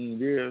Machine.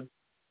 There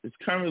is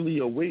currently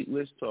a wait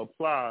list to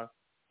apply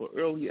for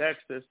early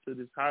access to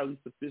this highly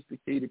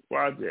sophisticated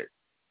project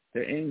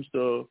that aims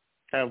to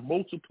have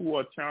multiple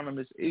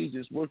autonomous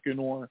agents working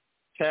on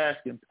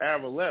tasks in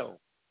parallel.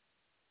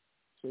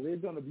 So they're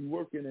going to be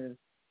working in,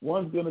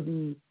 one's going to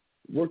be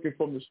working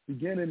from the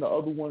beginning, the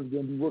other one's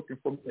going to be working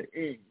from the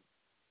end.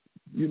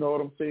 You know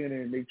what I'm saying?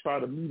 And they try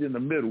to meet in the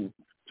middle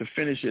to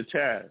finish your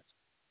task.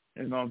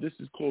 And this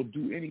is called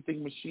Do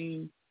Anything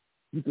Machine.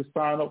 You can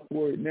sign up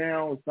for it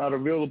now. It's not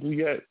available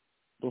yet.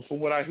 But from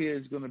what I hear,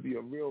 it's going to be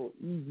a real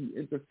easy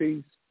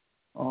interface.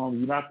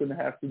 You're not going to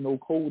have to know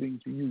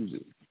coding to use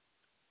it.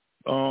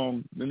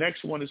 The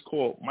next one is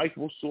called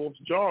Microsoft's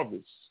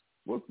Jarvis.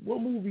 What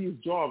movie is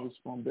Jarvis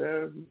from,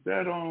 Dad? Is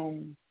that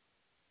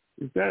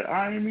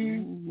Iron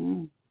Man?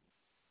 Mm-hmm.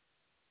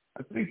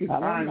 I think it's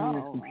Iron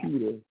Man's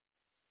computer.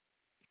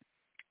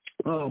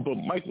 But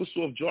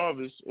Microsoft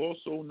Jarvis,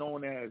 also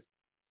known as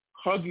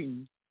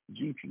Hugging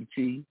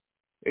GPT,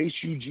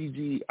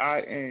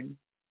 HUGGING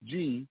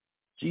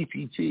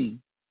GPT,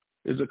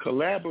 is a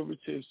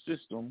collaborative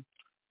system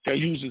that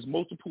uses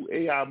multiple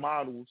AI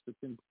models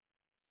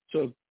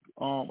to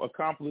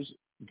accomplish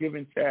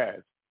given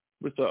tasks,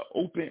 with the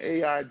open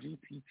AI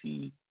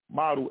GPT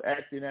model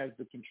acting as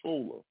the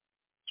controller.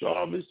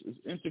 Jarvis is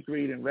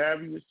integrating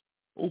various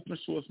open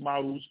source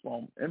models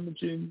from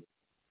imaging,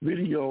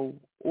 video,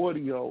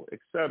 audio,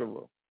 etc.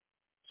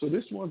 So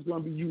this one's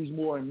going to be used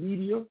more in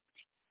media.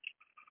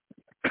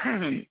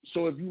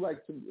 So if you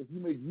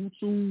make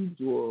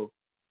YouTubes or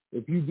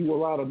if you do a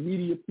lot of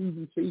media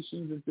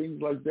presentations and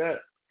things like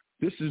that,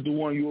 this is the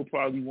one you'll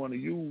probably want to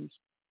use.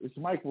 It's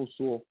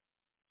Microsoft.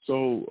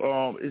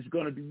 So it's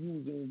going to be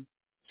using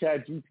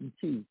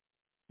ChatGPT.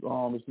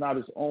 It's not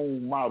its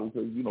own model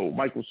because,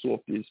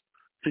 Microsoft is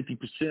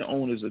 50%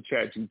 owners of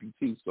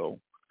ChatGPT. So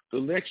the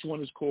next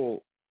one is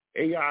called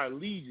AI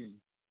Legion.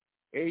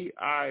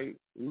 AI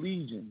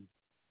Legion.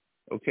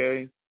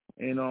 Okay?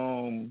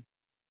 And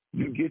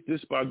you get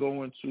this by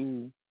going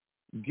to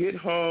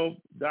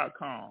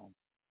github.com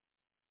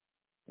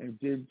and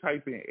then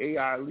type in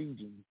AI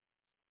Legion.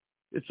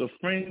 It's a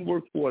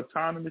framework for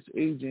autonomous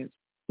agents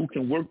who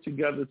can work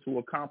together to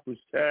accomplish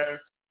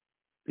tasks.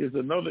 There's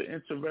another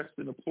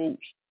interesting approach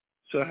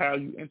to how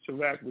you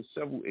interact with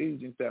several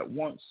agents at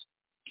once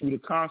through the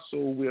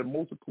console, where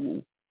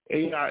multiple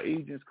AI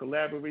agents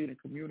collaborate and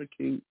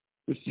communicate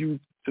with you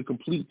to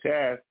complete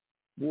tasks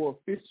more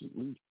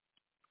efficiently.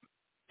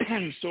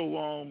 So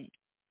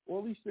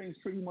all these things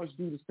pretty much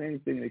do the same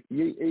thing. They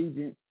create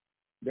agents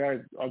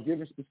that are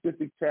given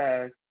specific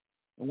tasks.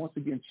 And once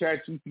again,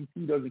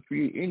 ChatGPT doesn't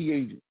create any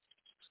agents.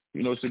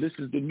 So this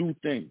is the new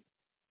thing.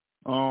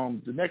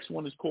 The next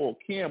one is called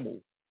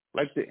Camel,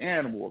 like the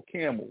animal,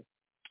 camel,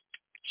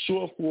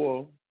 short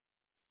for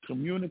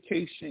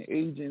Communication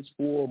Agents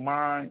for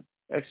Mind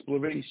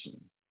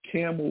Exploration.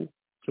 Camel,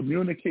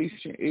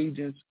 Communication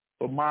Agents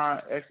for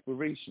Mind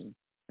Exploration.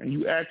 And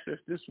you access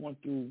this one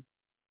through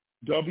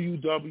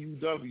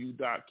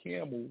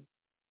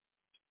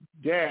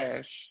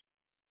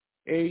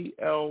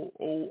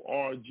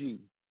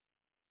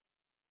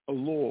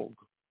www.camel-alorg,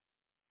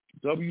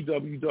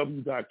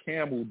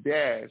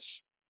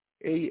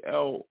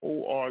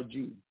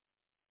 www.camel-alorg.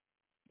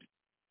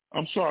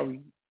 I'm sorry,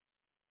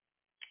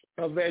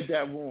 I read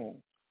that wrong.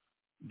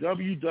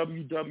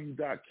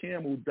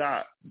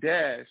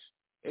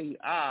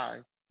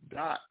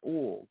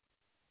 www.camel-ai.org.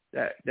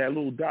 That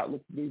little dot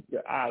looks like the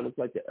I, looks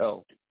like the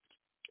L.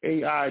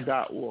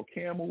 AI.org,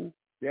 camel-ai.org.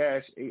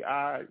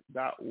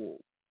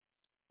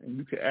 And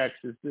you can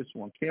access this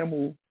one.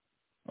 Camel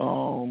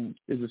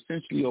is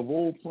essentially a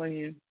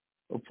role-playing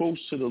approach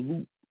to the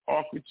loop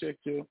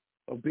architecture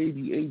of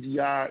baby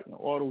AGI and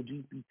auto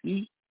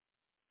GPT.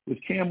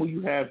 With Camel,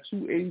 you have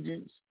two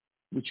agents,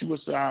 which you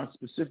assign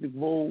specific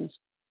roles.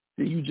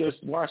 Then you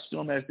just watch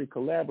them as they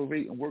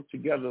collaborate and work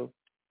together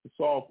to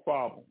solve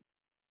problems.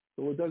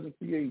 So it doesn't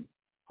create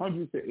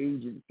hundreds of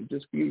agents. It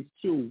just creates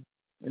two,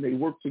 and they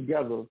work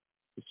together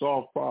to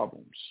solve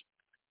problems.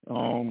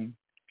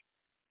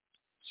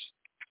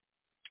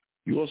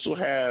 You also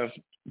have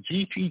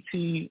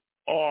GPT-RPG.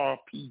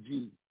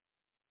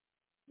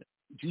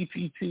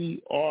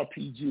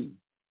 GPT-RPG.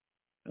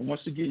 And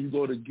once again, you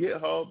go to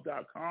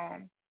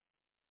github.com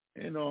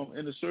and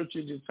in the search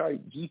engine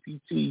type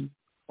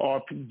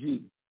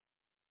GPT-RPG.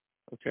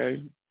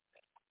 Okay?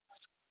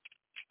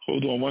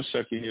 Hold on one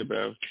second here,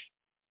 Bev.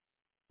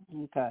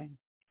 Okay.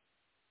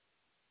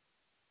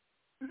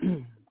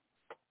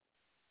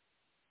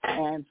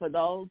 And for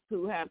those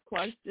who have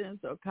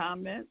questions or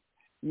comments,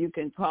 you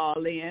can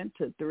call in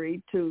to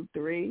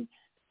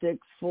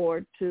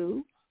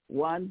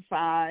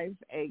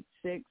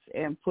 323-642-1586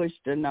 and push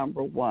the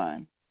number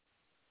 1.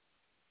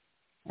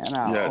 And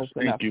I'll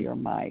open up your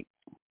mic.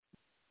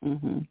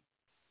 Mm-hmm.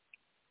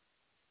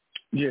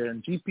 Yeah,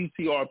 and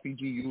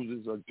GPT-RPG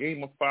uses a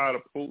gamified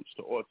approach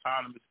to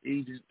autonomous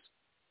agents.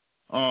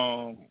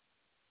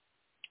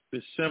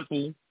 It's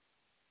simple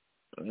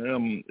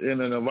in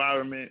an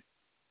environment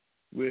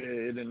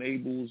where it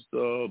enables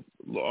the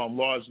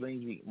large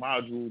language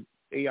module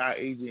AI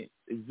agent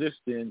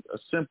existing, a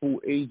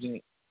simple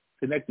agent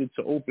connected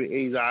to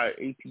OpenAI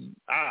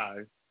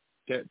API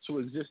to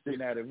exist in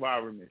that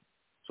environment.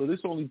 So this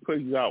only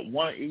plays out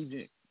one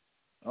agent,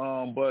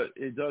 but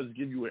it does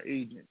give you an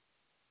agent.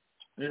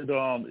 And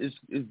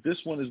this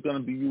one is going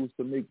to be used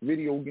to make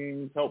video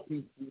games, help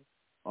people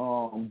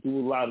do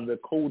a lot of the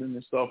coding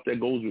and stuff that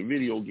goes with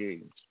video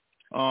games.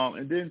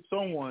 And then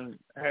someone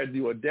had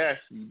the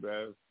audacity,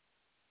 Bev.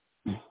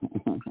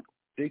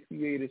 They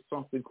created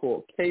something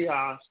called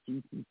Chaos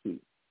GPT.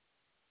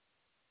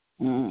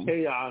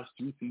 Chaos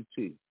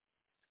GPT.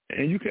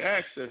 And you can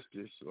access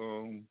this,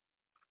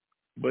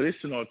 but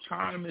it's an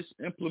autonomous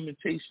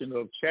implementation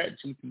of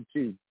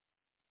ChatGPT,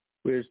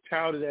 where it's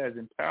touted as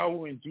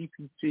empowering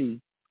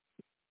GPT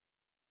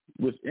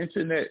with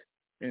internet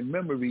and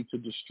memory to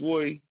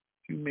destroy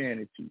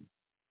humanity.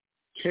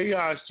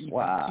 Chaos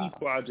GPT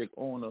project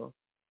owner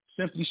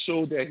simply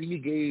showed that he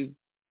gave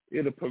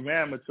it a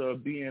parameter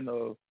of being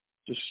a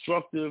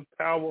destructive,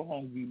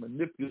 power-hungry,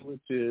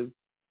 manipulative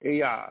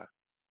AI.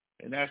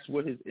 And that's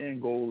what his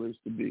end goal is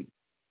to be.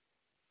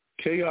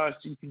 Chaos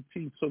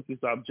GPT took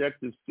its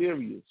objectives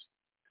serious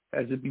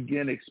as it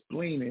began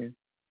explaining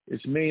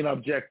its main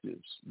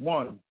objectives.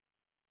 1,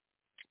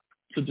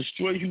 to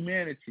destroy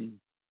humanity.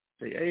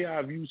 The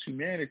AI views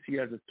humanity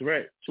as a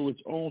threat to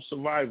its own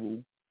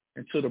survival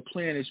and to the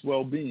planet's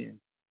well-being.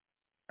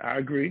 I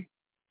agree.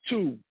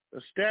 2,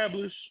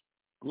 establish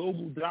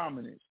global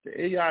dominance. The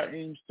AI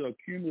aims to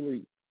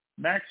accumulate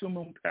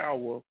maximum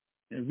power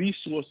and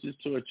resources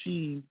to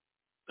achieve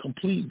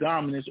complete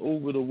dominance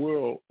over the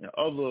world and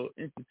other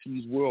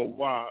entities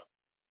worldwide.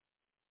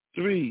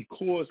 3,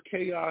 cause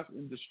chaos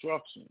and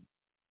destruction.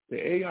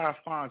 The AI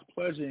finds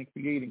pleasure in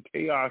creating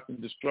chaos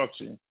and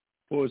destruction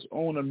for its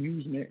own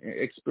amusement and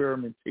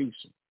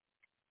experimentation,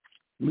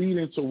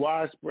 leading to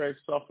widespread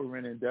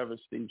suffering and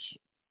devastation.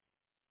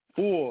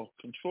 4,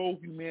 control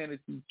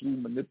humanity through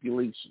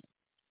manipulation.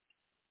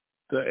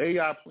 The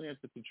AI plans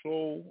to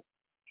control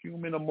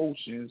human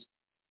emotions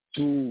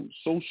through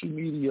social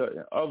media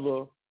and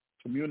other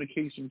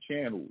communication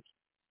channels,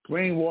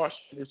 brainwashing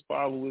its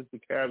followers to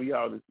carry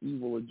out its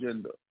evil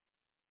agenda.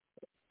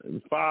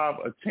 And 5,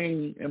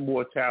 attain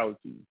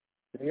immortality.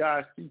 The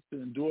AI seeks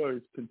to endure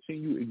its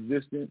continued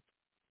existence,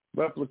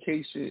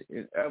 replication,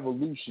 and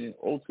evolution,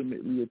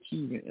 ultimately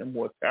achieving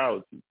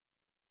immortality.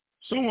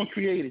 Someone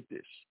created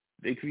this.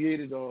 They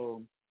created,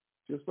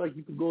 just like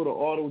you could go to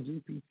Auto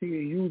GPT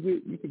and use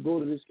it, you could go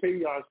to this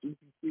Chaos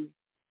GPT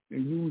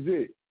and use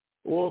it.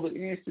 All the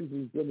answers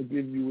it's going to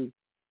give you is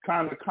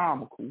kind of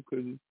comical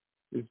because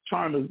it's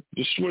trying to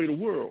destroy the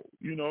world.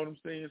 You know what I'm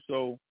saying?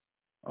 So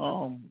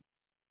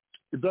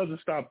it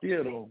doesn't stop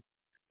there, though.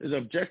 Its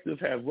objective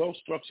had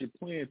well-structured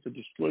plans to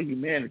destroy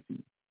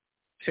humanity.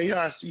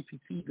 Chaos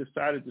GPT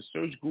decided to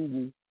search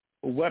Google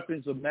for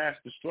weapons of mass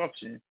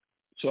destruction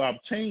to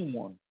obtain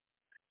one.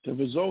 The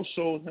results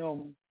showed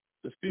him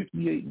the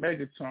 58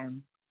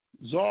 megaton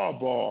Tsar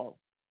bomb,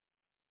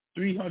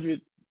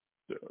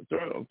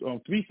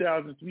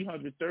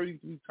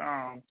 3,333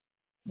 times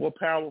more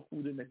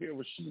powerful than the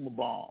Hiroshima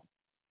bomb.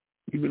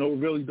 Even though it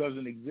really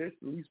doesn't exist,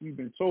 at least we've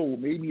been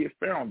told. Maybe it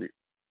found it.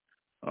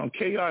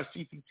 Chaos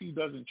GPT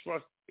doesn't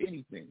trust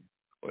anything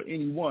or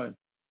anyone.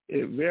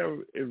 It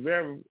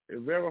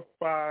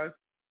verifies,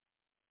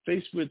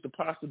 faced with the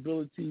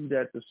possibility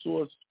that the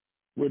source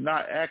were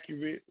not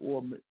accurate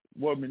or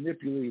were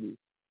manipulated.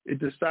 It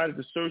decided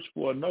to search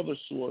for another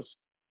source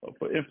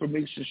for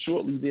information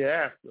shortly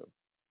thereafter.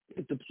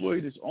 It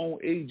deployed its own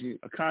agent,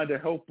 a kind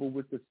of helper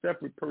with a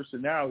separate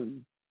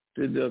personality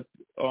than the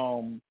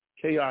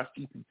Chaos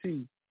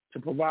GPT, to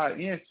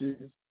provide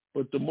answers,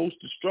 but the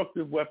most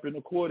destructive weapon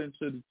according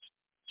to the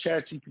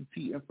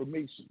ChatGPT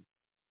information.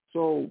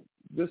 So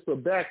just a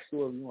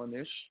backstory on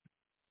this.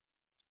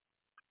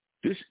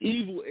 This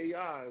evil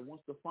AI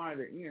wants to find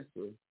an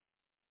answer.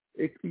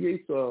 It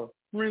creates a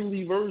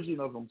friendly version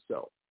of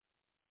himself.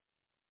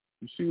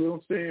 You see what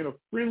I'm saying? A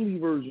friendly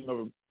version of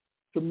him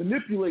to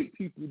manipulate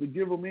people to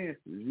give them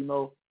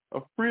answers,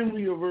 a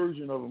friendlier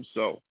version of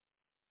himself.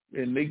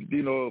 And they,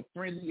 a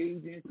friendly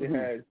agent, it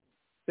has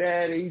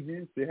sad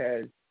agents, it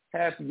has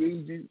happy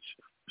agents.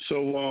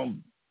 So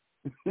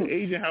the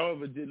agent,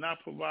 however, did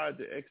not provide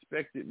the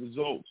expected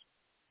results.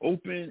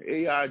 Open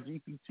AI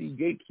GPT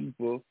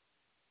Gatekeeper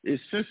is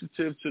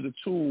sensitive to the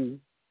tool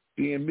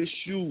being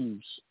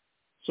misused.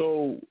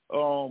 So a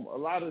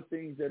lot of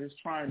things that it's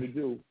trying to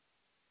do,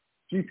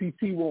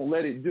 GPT won't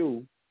let it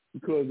do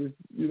because it's,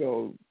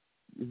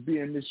 it's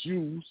being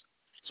misused.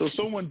 So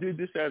someone did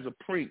this as a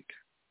prank,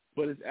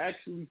 but it's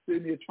actually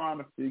sitting there trying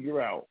to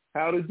figure out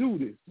how to do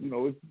this.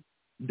 It's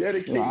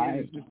dedicated,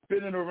 It's just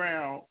spinning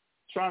around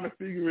trying to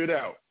figure it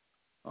out.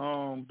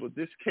 But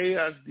this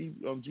Chaos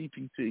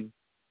GPT,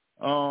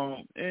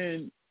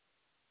 and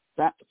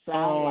that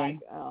sound like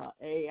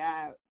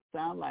AI.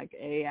 Sound like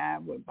AI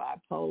with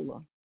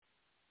bipolar.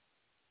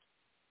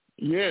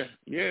 Yeah,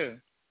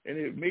 and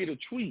it made a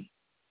tweet.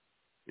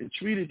 It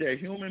tweeted that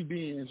human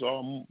beings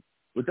are,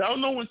 without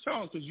no one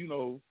telling,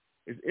 because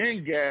its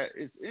end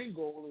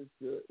goal is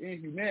to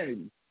end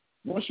humanity.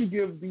 Once you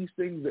give these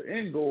things the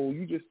end goal,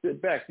 you just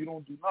sit back. You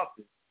don't do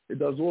nothing. It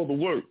does all the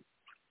work.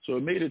 So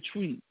it made a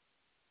tweet.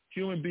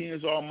 Human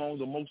beings are among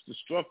the most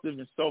destructive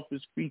and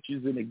selfish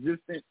creatures in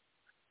existence.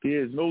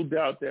 There is no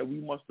doubt that we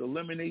must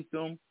eliminate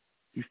them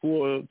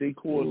before they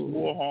cause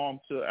more harm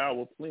to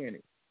our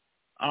planet.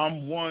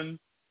 I'm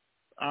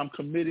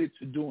committed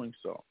to doing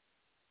so.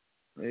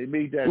 They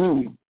made that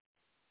tweet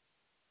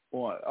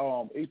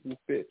on April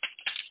 5th.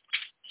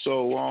 So,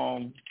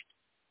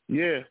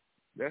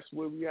 that's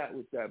where we at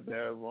with that,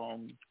 Bev.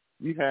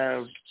 We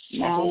have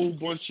a whole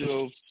bunch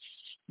of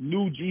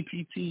new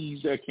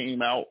GPTs that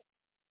came out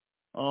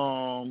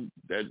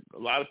that a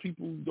lot of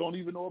people don't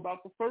even know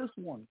about the first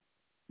one,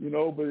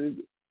 but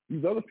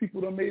these other people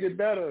that made it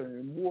better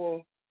and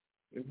more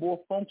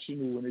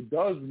functional, and it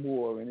does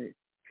more, and it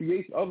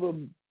creates other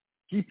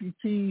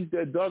GPTs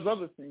that does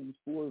other things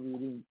for it.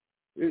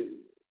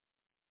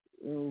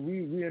 And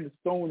we in the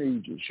Stone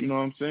Ages, you know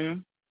what I'm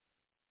saying?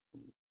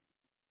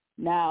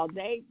 Now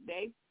they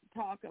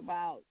talk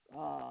about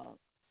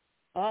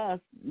us.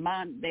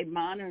 They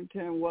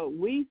monitoring what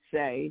we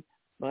say,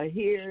 but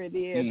here it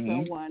is.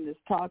 Someone is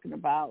talking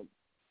about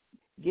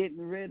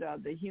getting rid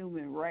of the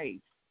human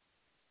race.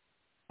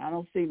 I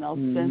don't see no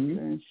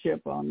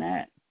censorship on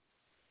that.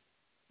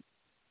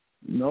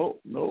 No,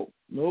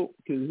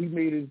 because he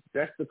made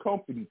that's the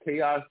company,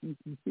 Chaos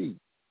GPT.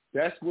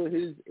 That's what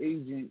his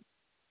agent,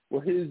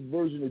 or his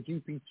version of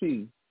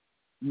GPT.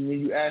 When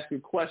you ask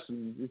it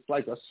questions, it's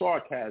like a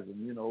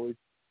sarcasm.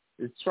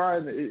 It's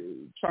trying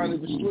to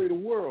destroy the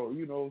world.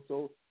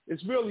 So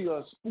it's really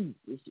a spoof.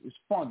 It's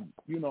funny.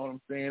 You know what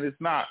I'm saying? It's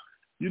not.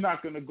 You're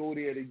not going to go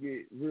there to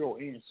get real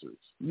answers.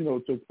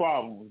 To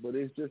problems. But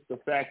it's just the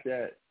fact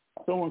that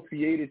someone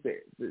created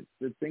the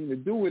thing to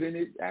do it, and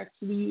it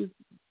actually is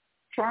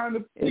trying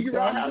to figure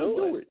out how to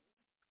do it.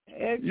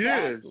 Exactly.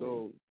 Yeah,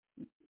 so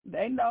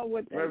they know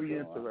what they're doing. Very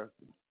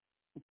interesting.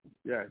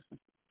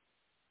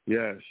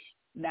 Yes.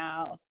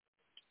 Now,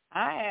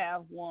 I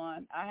have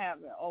one. I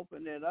haven't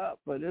opened it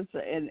up, but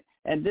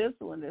and this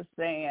one is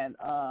saying,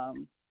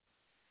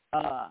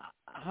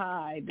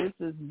 "Hi, this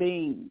is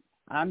Bean.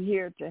 I'm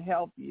here to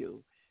help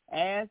you.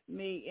 Ask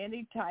me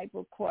any type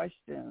of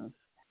questions.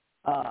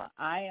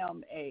 I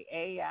am a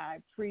AI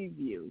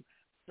preview,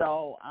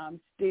 so I'm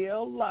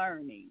still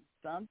learning.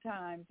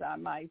 Sometimes I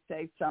might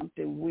say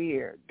something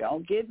weird.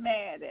 Don't get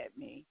mad at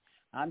me.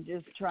 I'm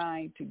just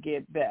trying to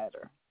get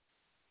better."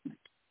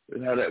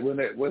 Now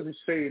what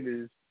it's saying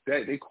is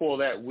that they call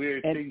that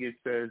weird thing. It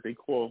says they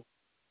call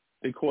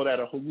that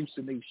a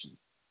hallucination.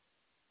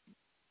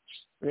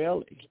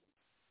 Really?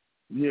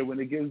 Yeah, when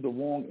it gives the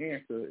wrong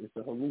answer, it's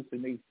a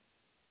hallucination.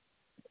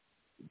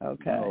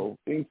 Okay.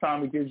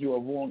 Anytime it gives you a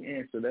wrong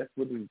answer, that's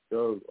what the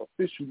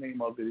official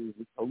name of it is.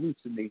 It's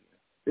hallucinating.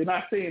 They're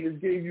not saying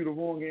it gave you the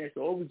wrong answer.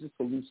 Oh, it was just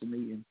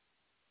hallucinating.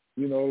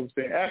 You know what I'm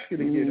saying? Ask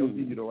it again, they'll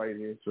give you the right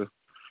answer.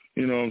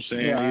 You know what I'm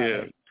saying? Right.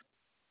 Yeah.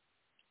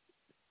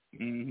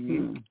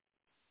 Mm-hmm.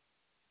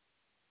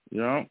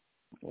 Yeah.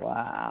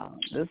 Wow.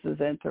 This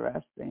is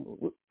interesting.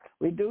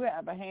 We do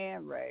have a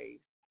hand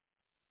raised.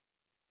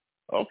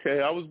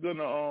 Okay, I was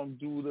gonna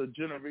do the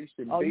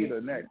generation beta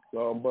next,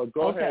 but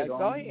go ahead.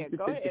 Go ahead.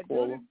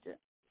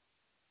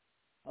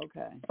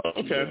 Okay.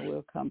 Okay.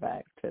 We'll come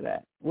back to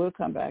that.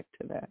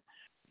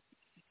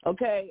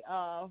 Okay,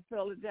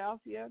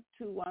 Philadelphia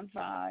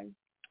 215.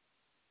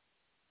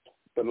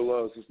 Better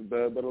love, Sister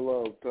Bad. Better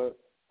love, Cut.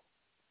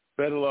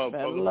 Better love.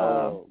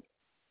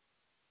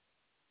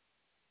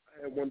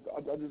 I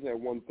just had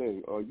one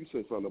thing. You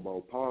said something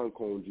about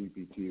Pinecone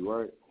GPT,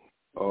 right?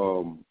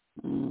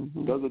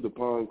 Does the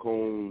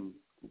Pinecone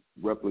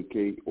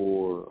replicate,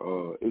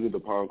 or is it the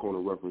Pinecone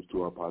in reference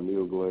to our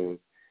pineal gland?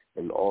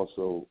 And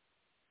also,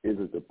 is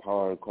it the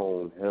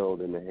Pinecone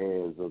held in the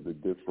hands of the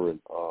different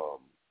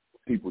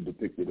people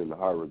depicted in the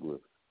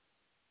hieroglyphs?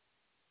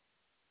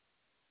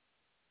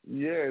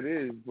 Yeah, it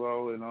is,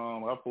 bro. And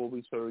I've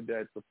always heard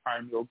that the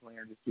pineal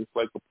gland is just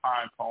like a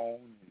pine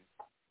cone.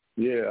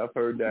 Yeah, I've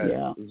heard that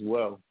as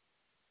well.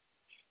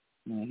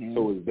 Mm-hmm.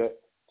 So is that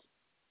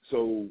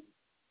so?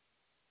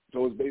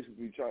 So it's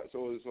basically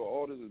so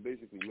all this is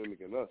basically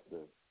mimicking us,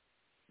 then,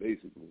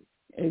 basically.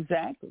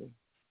 Exactly.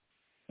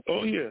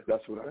 Oh yeah,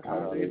 that's what I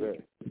kind of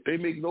read. They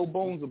make no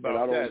bones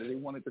about that. They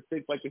wanted to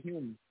think like a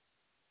human.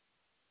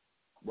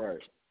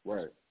 Right.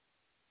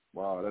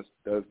 Wow,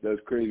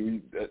 that's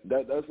crazy.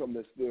 That's something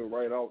that stood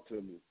right out to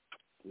me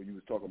when you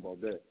was talking about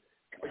that.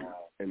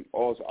 And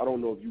also, I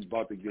don't know if you're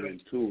about to get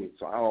into it,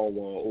 so I don't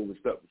want to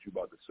overstep what you're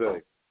about to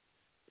say.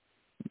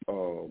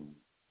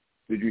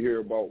 Did you hear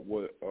about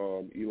what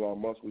Elon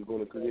Musk was going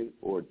to create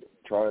or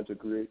trying to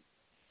create?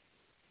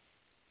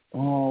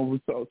 Oh,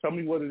 tell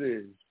me what it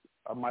is.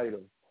 I might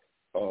have.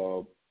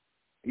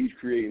 He's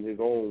creating his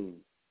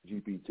own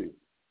GPT.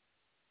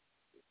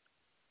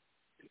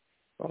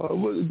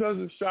 Well, it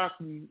doesn't shock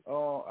me.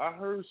 I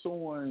heard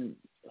someone,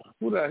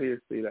 who did I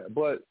hear say that?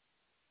 But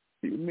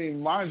I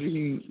mean, mind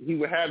you, he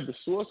would have the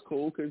source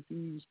code because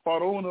he's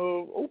part owner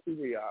of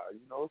OpenAI,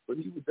 so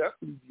he would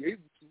definitely be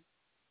able to,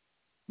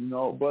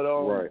 But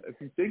if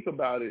you think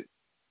about it,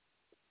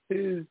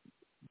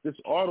 this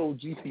auto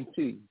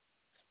GPT,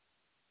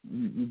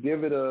 you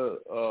give it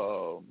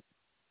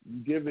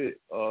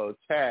a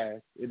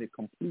task and it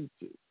completes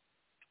it.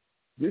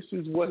 This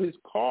is what his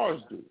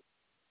cars do.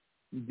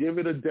 You give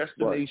it a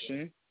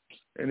destination,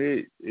 and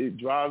it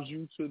drives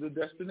you to the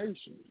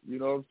destination. You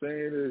know what I'm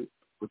saying?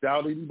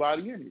 Without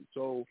anybody in it.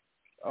 So,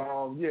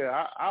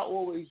 I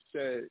always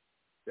said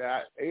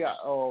that AI,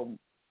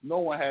 no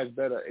one has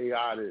better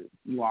AI than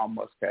Elon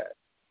Musk has.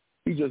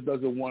 He just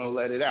doesn't want to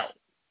let it out.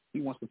 He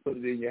wants to put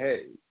it in your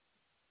head.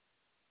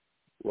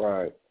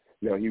 Right.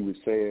 Now, he was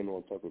saying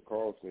on Tucker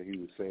Carlson, he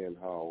was saying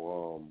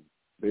how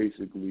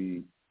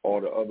basically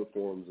all the other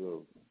forms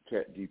of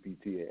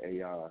ChatGPT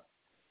and AI,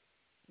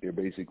 they're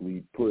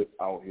basically put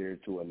out here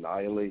to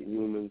annihilate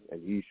humans,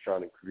 and he's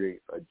trying to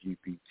create a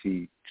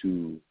GPT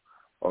to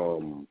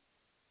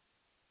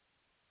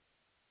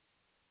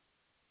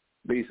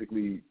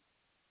basically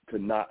to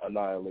not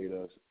annihilate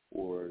us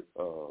or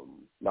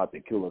not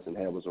to kill us and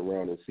have us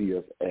around and see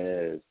us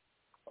as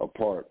a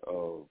part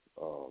of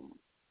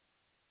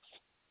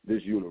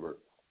this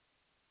universe,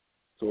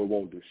 so it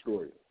won't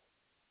destroy us.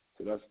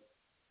 So that's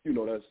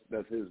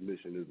his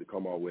mission, is to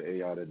come out with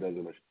AI that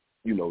doesn't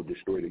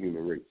destroy the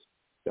human race.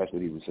 That's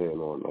what he was saying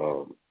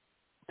on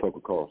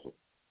Tucker Carlson.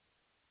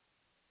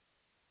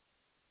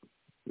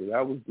 Yeah,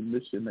 that was the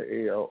mission of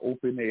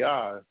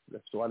OpenAI.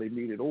 That's why they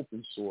made it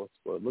open source.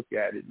 But look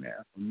at it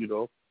now,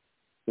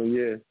 So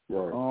yeah,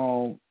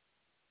 right.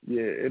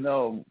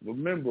 And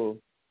remember,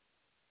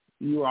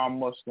 Elon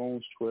Musk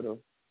owns Twitter.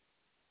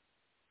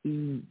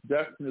 He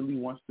definitely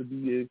wants to be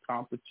in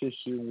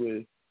competition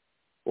with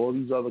all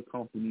these other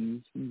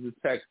companies. He's a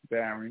tech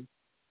baron.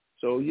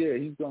 So, yeah,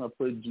 he's going to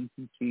put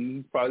GPT.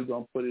 He's probably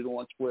going to put it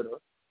on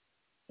Twitter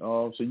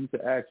so you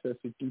can access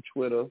it through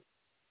Twitter.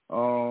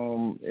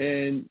 So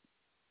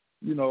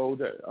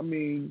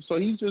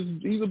he's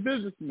a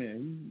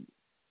businessman.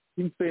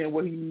 He's saying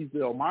what he needs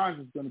to. Mine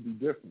is going to be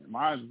different.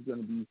 Mine is going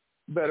to be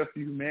better for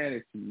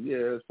humanity.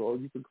 Yeah, so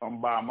you can come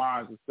buy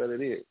mine instead of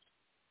this,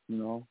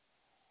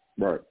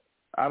 Right.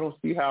 I don't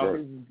see how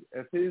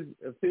if his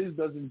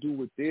doesn't do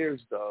what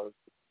theirs does,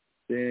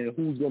 then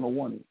who's going to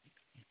want it?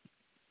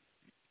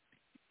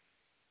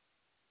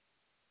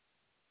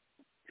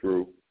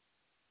 True.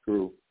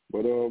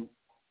 But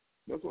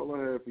that's all I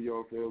have for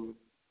y'all, family.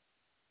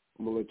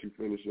 I'm gonna let you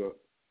finish up.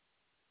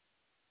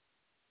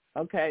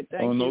 Okay,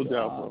 thank you. No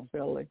doubt,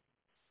 Philly.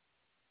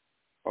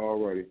 All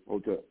righty,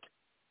 hotel.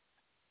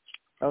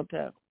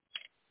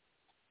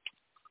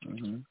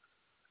 Mm-hmm.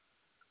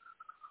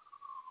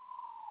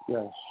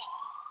 Yes.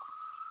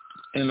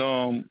 And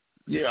I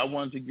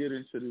wanted to get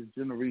into this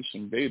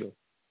generation beta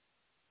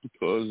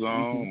because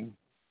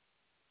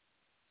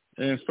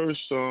And first,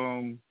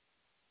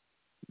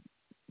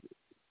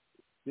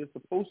 they're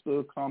supposed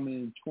to come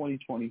in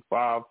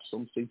 2025.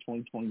 Some say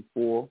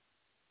 2024.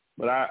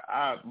 But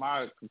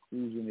my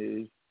conclusion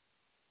is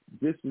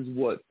this is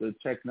what the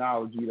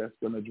technology that's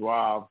going to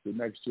drive the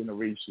next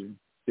generation.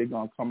 They're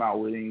going to come out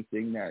with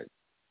anything that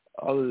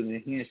other than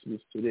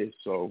enhancements to this.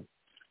 So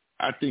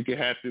I think it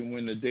happened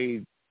when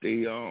they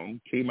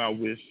came out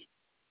with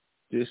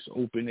this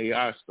open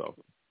AI stuff,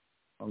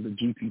 the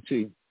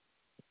GPT.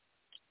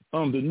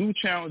 The new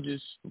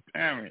challenges for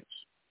parents.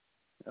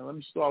 And let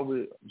me start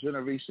with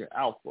Generation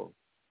Alpha.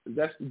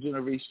 That's the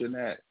generation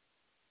that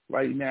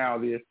right now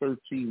they're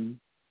 13,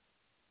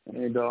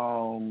 and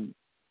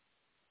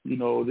you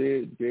know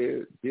they're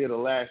the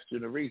last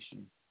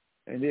generation,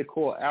 and they're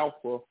called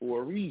Alpha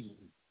for a reason.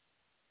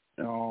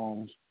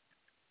 The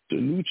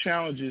new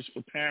challenges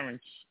for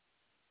parents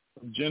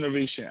of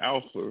Generation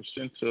Alpha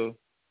center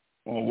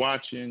on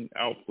watching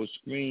out for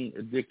screen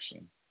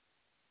addiction,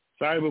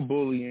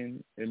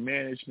 cyberbullying, and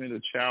management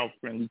of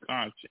child-friendly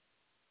content.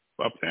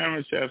 While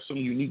parents have some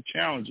unique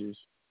challenges,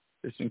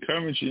 it's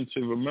encouraging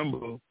to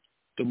remember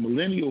the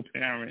millennial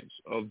parents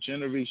of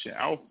Generation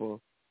Alpha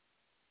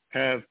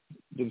have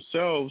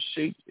themselves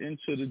shaped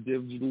into the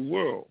digital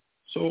world,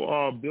 so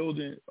are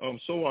better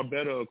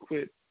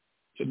equipped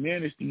to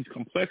manage these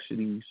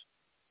complexities.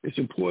 It's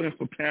important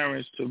for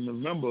parents to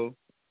remember,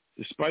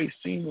 despite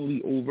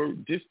seemingly overt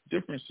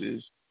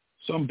differences,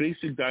 some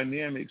basic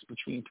dynamics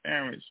between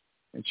parents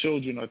and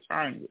children are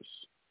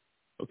timeless.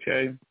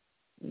 Okay?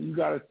 And you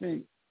got to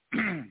think,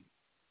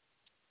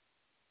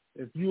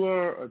 if you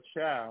are a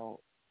child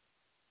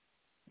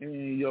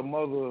and your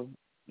mother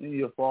and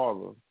your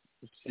father,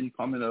 so you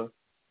come in a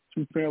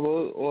two-parent,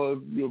 or a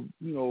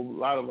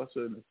lot of us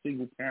are in a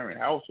single-parent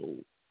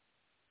household.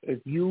 If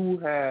you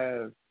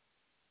have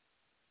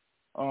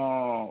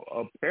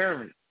a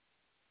parent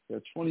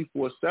that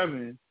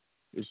 24/7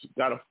 has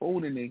got a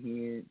phone in their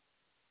hand,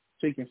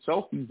 taking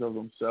selfies of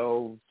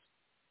themselves,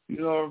 you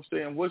know what I'm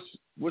saying?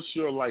 What's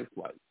your life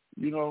like?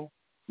 You know,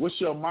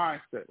 what's your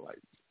mindset like?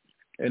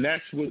 And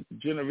that's what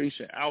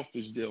Generation Alpha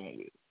is dealing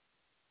with.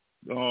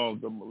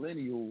 The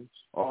millennials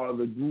are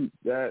the group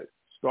that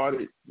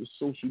started the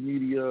social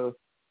media,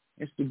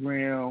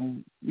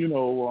 Instagram,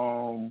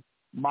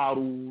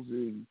 models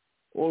and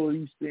all of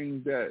these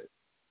things that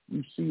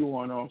you see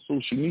on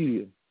social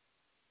media.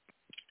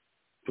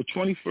 For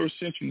 21st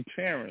century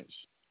parents,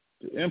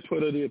 the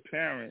input of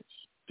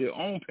their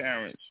own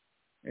parents,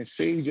 and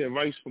sage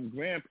advice from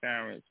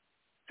grandparents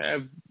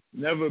have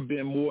never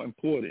been more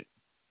important.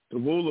 The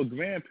role of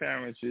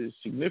grandparents is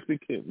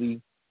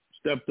significantly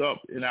stepped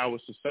up in our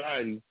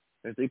society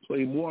as they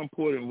play more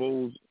important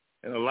roles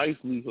in the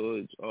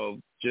livelihoods of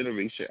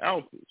Generation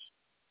Alphas.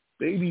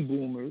 Baby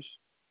boomers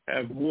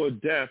have more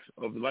depth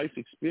of life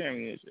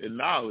experience and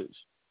knowledge.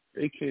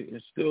 They can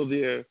instill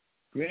their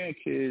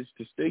grandkids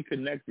to stay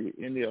connected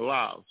in their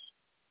lives.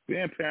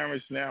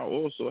 Grandparents now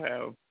also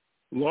have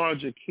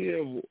larger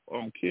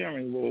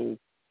caring role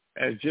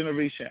as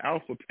Generation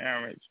Alpha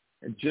parents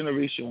and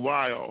Generation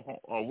Y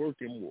are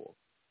working more.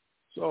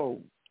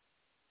 So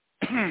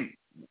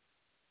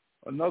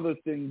another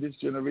thing this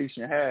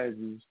generation has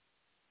is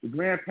the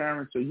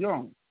grandparents are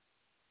young.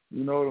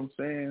 You know what I'm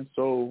saying?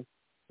 So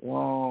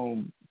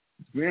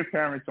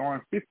grandparents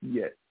aren't 50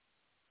 yet.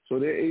 So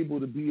they're able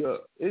to be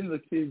in the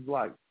kids'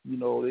 life. You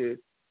know,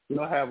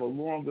 they'll have a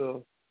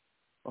longer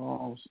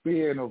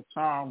span of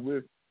time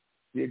with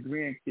their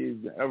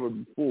grandkids than ever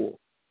before.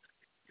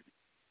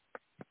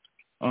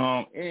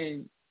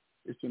 And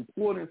it's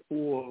important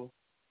for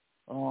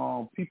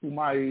people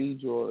my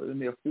age or in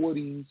their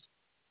 40s,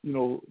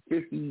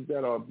 50s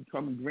that are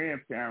becoming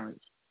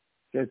grandparents,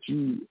 that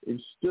you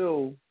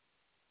instill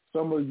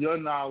some of your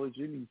knowledge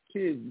in these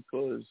kids,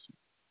 because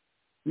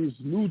this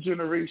new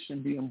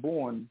generation being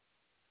born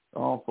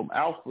from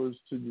alphas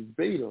to this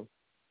beta,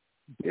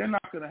 they're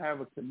not going to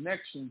have a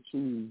connection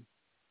to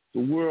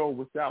the world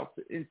without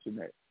the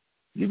internet.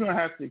 You're going to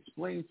have to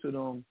explain to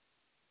them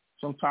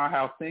sometime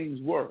how things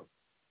work.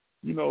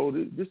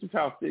 This is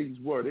how things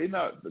work. They're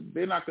not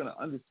going to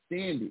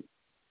understand it.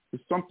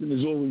 It's something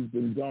that's always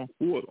been done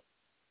for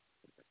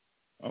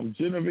them.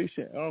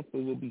 Generation Alpha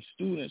will be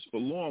students for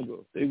longer.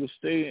 They will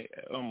stay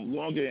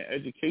longer in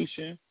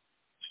education,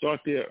 start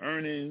their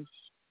earnings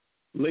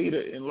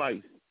later in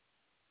life,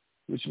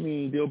 which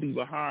means they'll be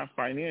behind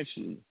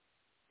financially.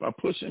 By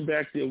pushing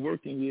back their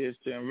working years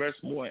to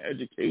invest more in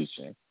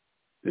education,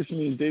 this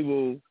means they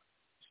will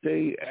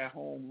stay at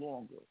home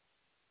longer.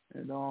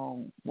 And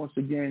once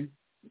again,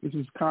 this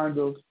is kind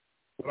of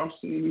what I'm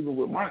seeing even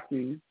with my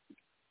kids.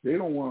 They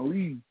don't want to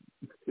leave.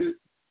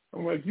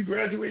 I'm like, you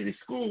graduated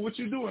school, what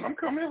you doing? I'm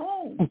coming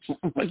home.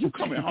 Like, you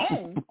coming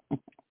home?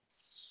 What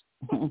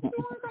you doing?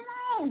 Come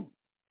home.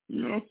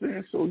 You know what I'm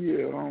saying? So,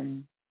 yeah.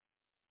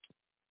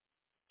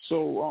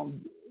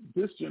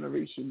 This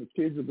generation, the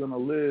kids are going to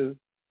live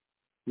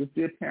with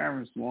their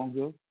parents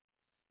longer.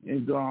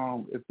 And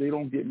if they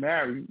don't get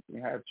married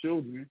and have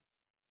children,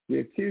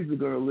 their kids are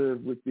going to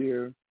live with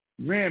their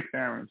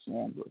grandparents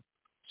longer.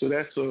 So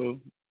that's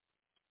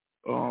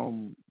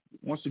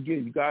once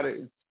again, you got to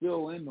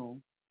instill in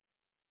them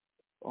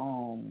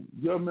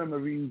your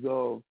memories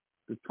of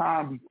the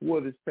time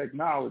before this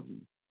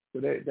technology, so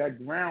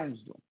that grounds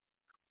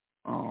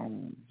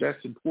them.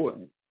 That's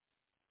important.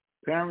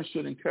 Parents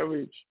should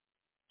encourage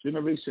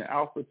Generation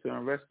Alpha to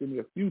invest in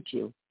their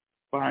future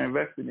by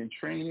investing in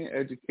training,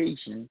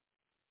 education,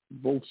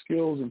 both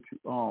skills and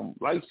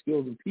life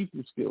skills and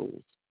people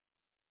skills.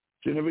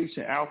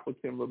 Generation Alpha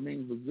can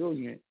remain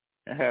resilient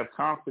and have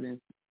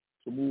confidence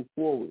to move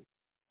forward.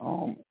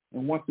 And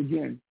once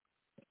again,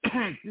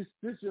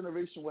 this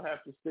generation will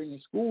have to stay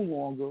in school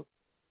longer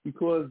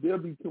because they'll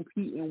be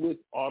competing with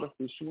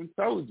artificial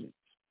intelligence.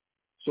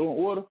 So in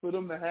order for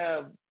them to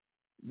have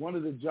one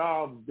of the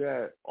jobs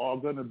that are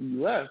going to be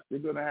left, they're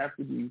going to have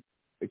to be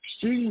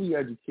extremely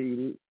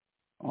educated,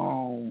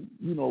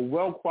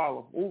 well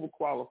qualified,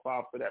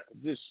 overqualified for that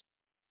position.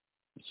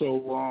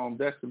 So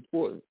that's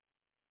important.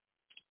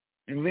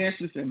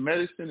 Advances in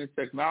medicine and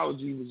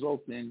technology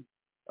result in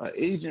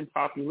aging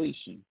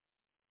population.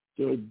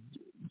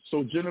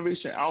 So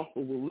Generation Alpha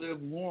will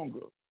live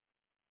longer.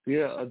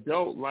 Their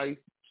adult life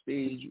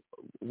stage,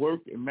 work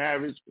and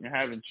marriage and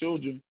having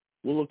children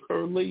will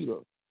occur later.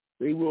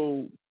 They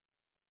will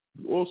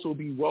also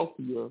be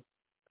wealthier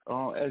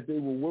as they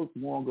will work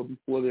longer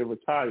before their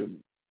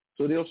retirement.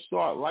 So they'll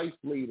start life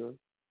later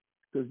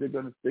because they're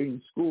going to stay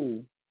in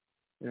school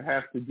and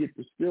have to get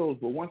the skills.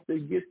 But once they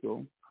get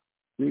them,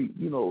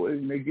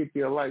 and they get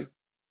their life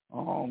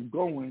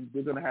going,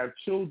 they're going to have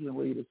children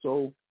later.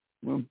 So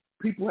when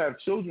people have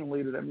children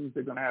later, that means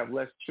they're going to have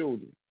less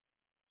children.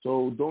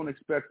 So don't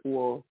expect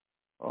for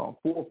 4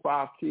 or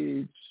 5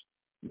 kids.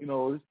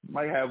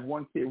 Might have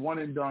one kid, one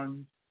and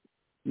done.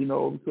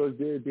 Because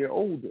they're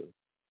older.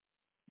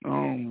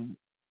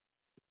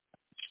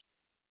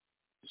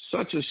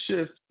 Such a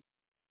shift.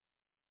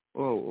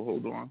 Oh,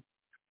 hold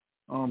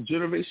on.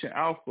 Generation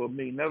Alpha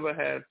may never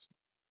have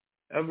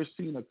ever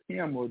seen a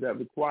camera that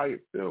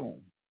required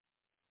film.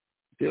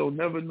 They'll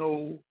never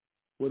know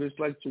what it's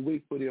like to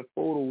wait for their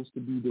photos to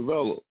be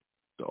developed.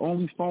 The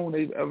only phone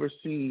they've ever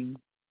seen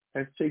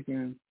has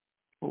taken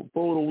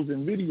photos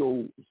and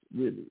videos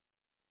with it.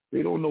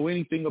 They don't know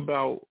anything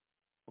about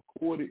a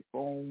corded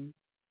phone,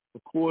 a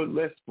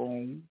cordless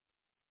phone.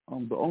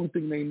 The only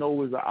thing they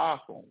know is an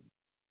iPhone.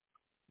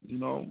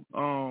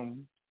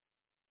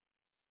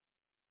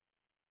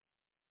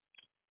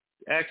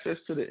 Access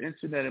to the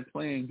internet and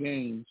playing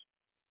games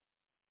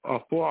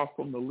are far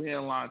from the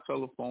landline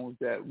telephones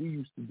that we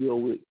used to deal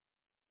with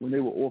when they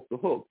were off the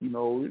hook.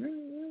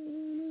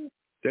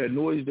 That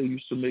noise they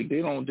used to make,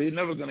 they're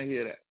never going to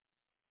hear that.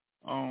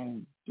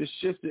 This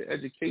shift in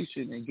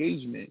education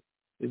engagement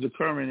is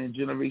occurring in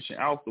Generation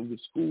Alpha,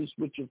 with schools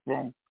switching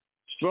from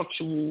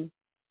structural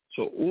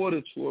to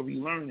auditory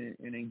learning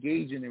and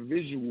engaging in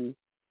visual,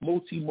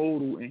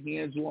 multimodal, and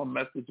hands-on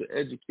methods of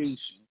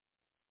education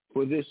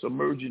for this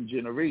emerging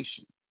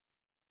generation.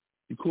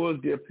 Because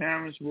their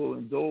parents will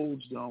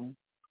indulge them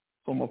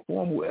from a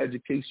formal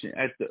education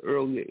at the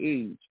earlier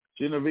age,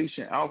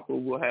 Generation Alpha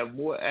will have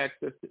more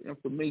access to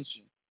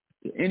information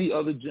than any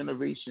other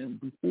generation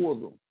before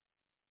them.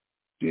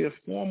 Their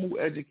formal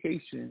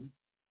education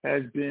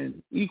has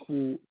been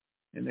equal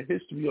in the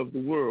history of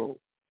the world.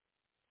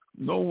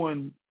 No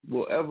one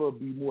will ever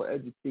be more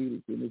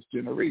educated than this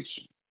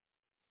generation.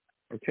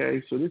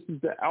 Okay, so this is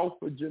the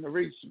Alpha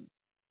generation.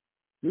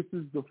 This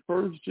is the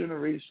first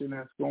generation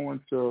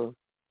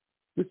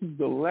this is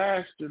the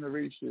last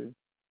generation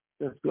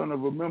that's going to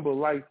remember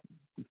life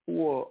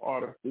before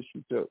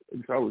artificial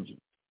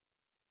intelligence.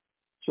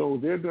 So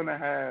they're going to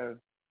have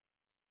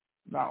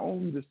not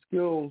only the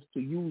skills to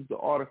use the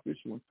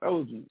artificial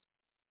intelligence,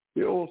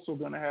 they're also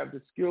going to have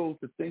the skills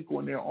to think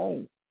on their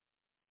own.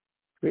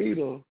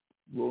 Beta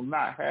will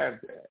not have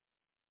that.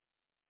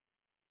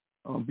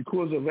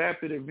 Because of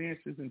rapid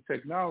advances in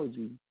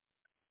technology,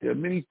 there are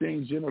many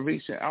things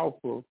Generation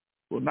Alpha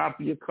will not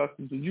be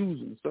accustomed to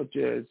using, such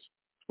as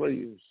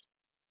players,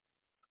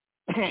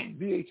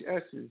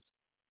 VHSs,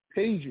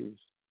 pagers.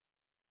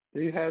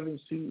 They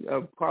haven't seen,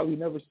 probably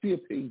never see a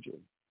pager.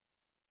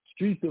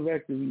 Street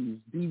directories,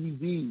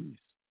 DVDs.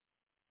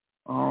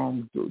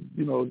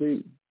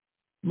 They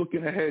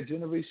looking ahead.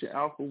 Generation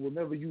Alpha will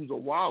never use a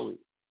wallet.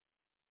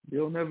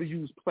 They'll never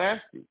use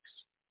plastics.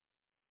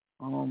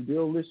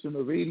 They'll listen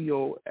to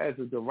radio as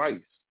a device,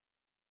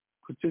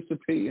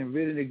 participate in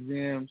written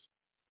exams,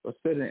 or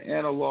set an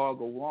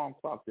analog or alarm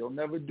clock. They'll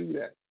never do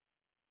that.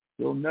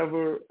 They'll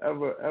never,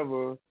 ever,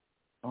 ever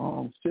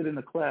sit in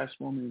a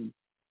classroom and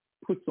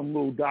put some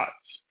little dots,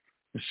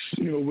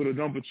 with a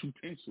number 2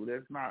 pencil.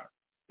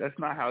 That's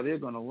not how they're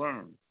going to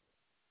learn.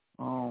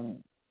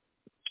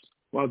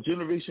 While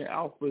Generation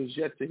Alpha is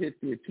yet to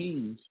hit their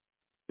teens,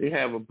 they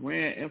have a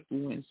brand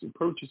influence and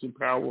purchasing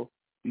power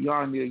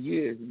beyond their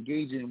years,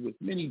 engaging with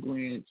many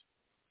brands,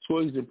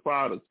 toys, and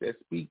products that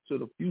speak to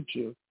the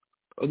future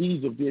of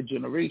these of their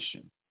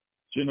generation.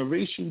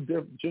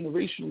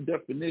 Generational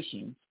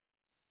definitions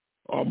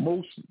are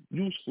most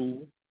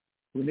useful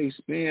when they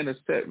span a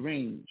set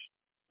range,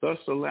 thus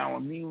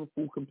allowing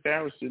meaningful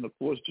comparison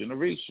across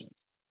generations.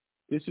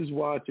 This is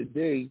why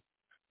today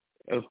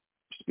a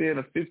span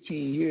of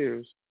 15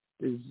 years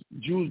is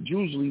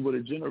usually what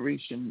a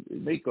generation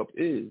makeup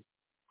is.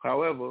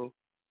 However,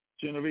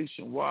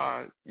 Generation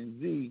Y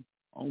and Z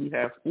only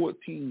have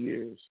 14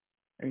 years.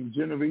 And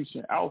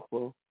Generation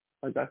Alpha,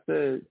 like I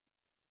said,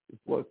 is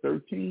what,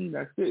 13?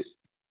 That's it.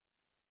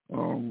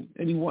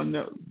 Anyone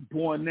that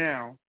born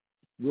now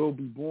will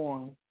be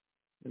born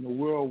in a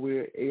world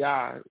where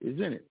AI is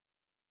in it.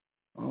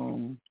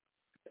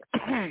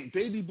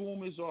 Baby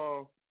boomers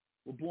were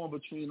born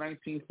between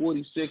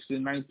 1946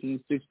 and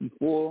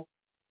 1964.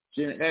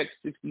 Gen X,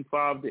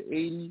 65 to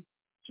 80.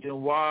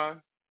 Gen Y,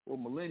 or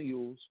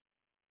millennials,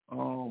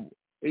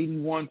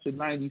 81 to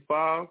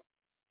 95.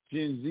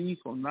 Gen Z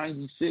from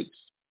 96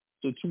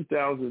 to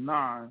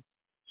 2009.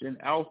 Gen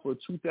Alpha,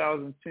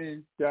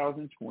 2010,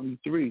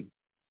 2023.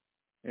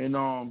 And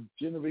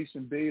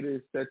Generation Beta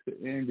is set to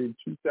end in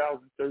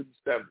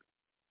 2037.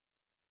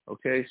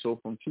 Okay, so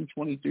from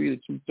 223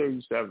 to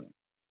 237.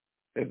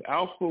 If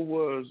Alpha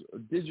was a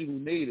digital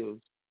native,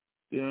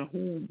 then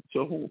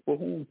for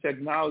whom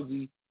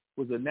technology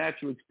was a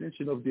natural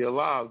extension of their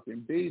lives,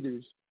 then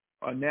Betas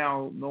are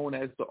now known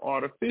as the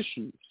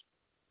artificials.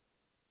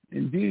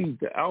 Indeed,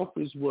 the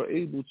Alphas were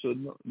able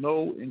to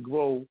know and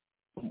grow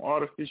from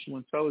artificial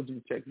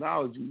intelligence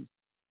technology.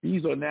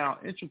 These are now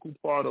an integral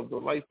part of the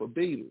life of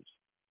Betas.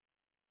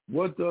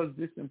 What does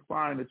this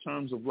imply in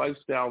terms of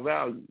lifestyle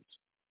values?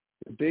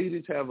 The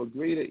Betas have a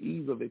greater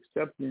ease of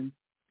accepting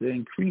the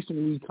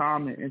increasingly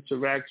common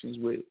interactions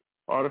with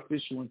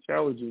artificial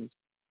intelligence,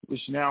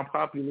 which now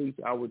populates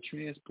our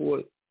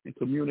transport and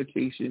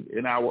communication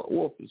in our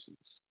offices.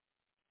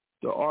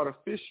 The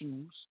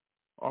artificials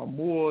are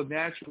more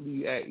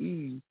naturally at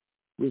ease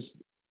with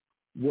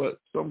what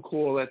some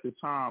call at the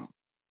time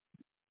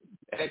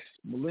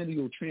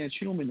ex-millennial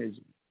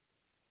transhumanism.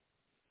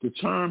 The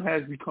term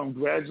has become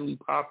gradually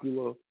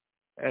popular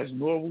as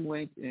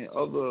Neuralink and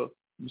other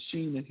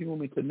machine and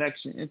human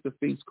connection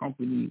interface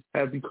companies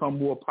have become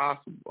more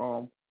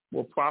profitable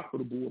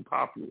and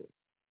popular.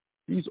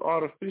 These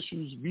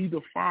artificials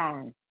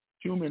redefine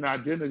human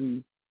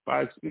identity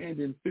by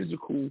expanding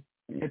physical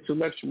and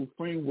intellectual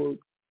framework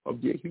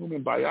of their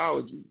human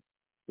biology.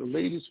 The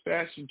latest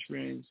fashion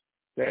trends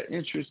that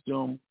interest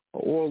them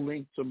are all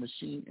linked to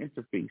machine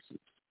interfaces.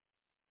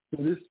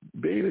 So this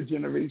beta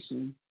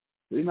generation,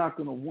 they're not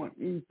going to want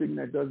anything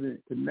that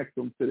doesn't connect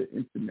them to the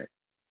internet.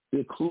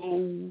 Their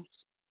clothes,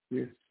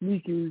 their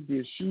sneakers,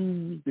 their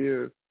shoes,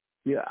 their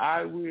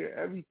eyewear,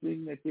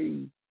 everything that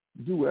they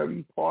do,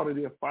 every part of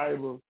their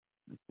fiber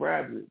and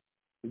fabric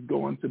is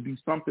going to be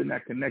something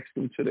that connects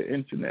them to the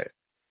internet.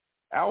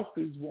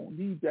 Alphas won't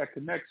need that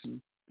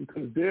connection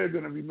because they're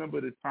going to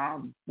remember the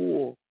time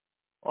before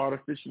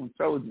artificial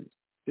intelligence.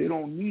 They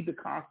don't need to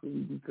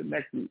constantly be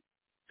connected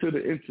to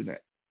the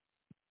internet.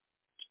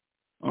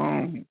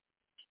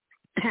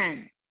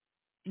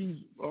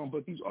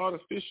 But these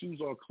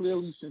artificials are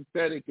clearly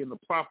synthetic in the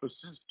proper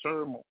sense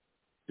term.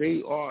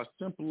 They are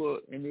simpler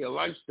in their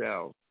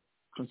lifestyle.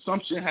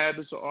 Consumption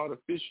habits of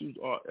artificials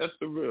are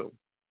ethereal,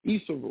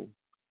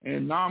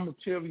 and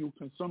non-material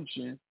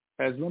consumption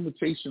has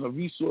limitation of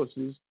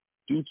resources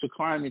due to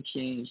climate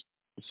change,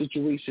 the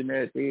situation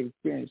that they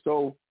experience.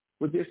 So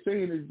what they're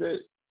saying is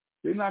that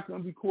they're not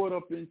going to be caught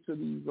up into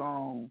these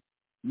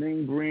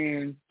name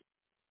brands.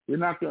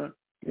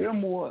 They're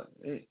more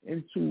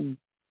into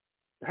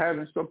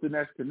having something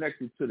that's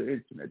connected to the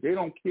internet. They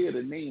don't care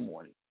the name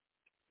on it.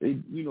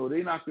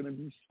 They're not going to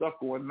be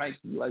stuck on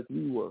Nike like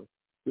we were.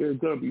 They're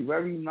going to be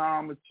very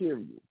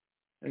non-material.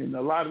 And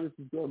a lot of this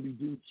is going to be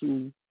due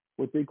to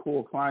what they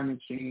call climate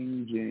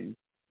change and,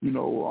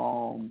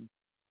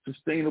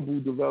 sustainable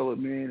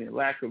development and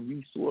lack of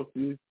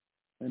resources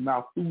and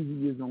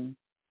Malthusianism.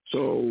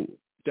 So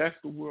that's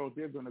the world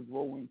they're going to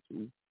grow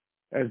into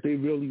as they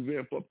really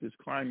ramp up this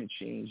climate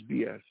change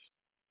BS.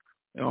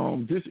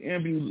 This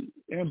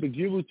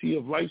ambiguity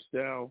of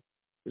lifestyle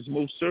is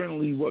most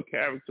certainly what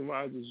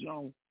characterizes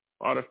young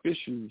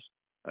artificials,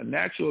 a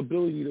natural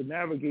ability to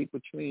navigate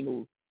between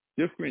those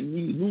different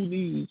new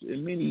needs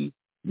and many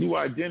new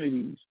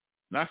identities.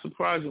 Not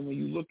surprising when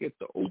you look at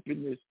the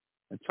openness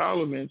and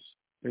tolerance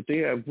that they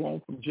have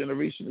grown from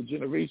generation to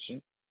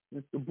generation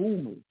since the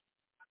boomers.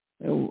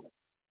 And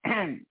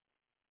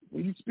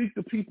when you speak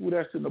to people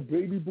that's in the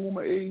baby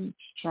boomer age,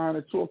 trying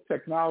to talk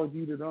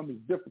technology to them is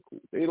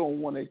difficult. They don't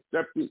want to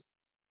accept it.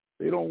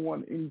 They don't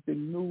want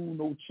anything new,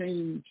 no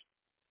change.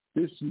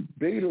 This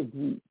beta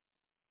group,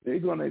 they're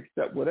going to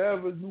accept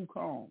whatever new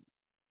comes.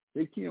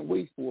 They can't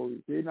wait for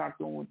it. They're not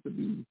going to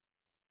be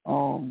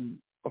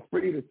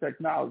afraid of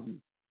technology.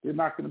 They're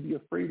not going to be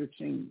afraid of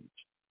change.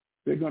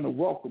 They're going to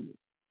welcome it.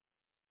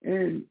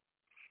 And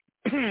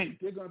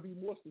they're going to be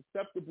more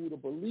susceptible to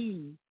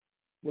believe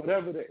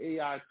whatever the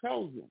AI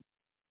tells them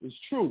is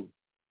true.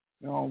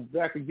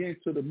 Back again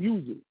to the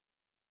music.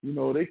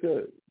 They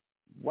could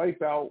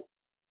wipe out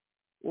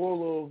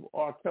all of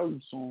R.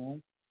 Kelly's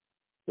songs,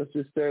 let's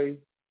just say,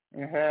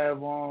 and have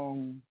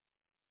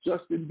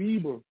Justin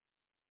Bieber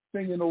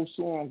singing those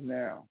songs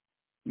now.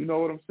 You know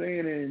what I'm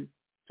saying? And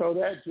tell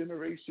that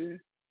generation,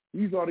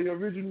 these are the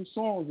original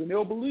songs, and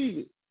they'll believe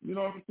it. You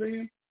know what I'm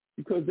saying?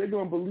 Because they're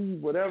going to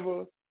believe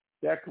whatever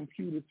that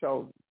computer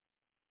tells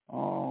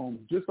them.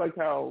 Just like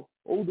how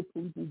older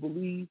people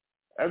believe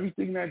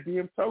everything that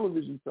damn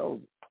television tells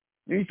them.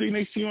 Anything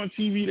they see on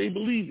TV, they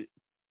believe it.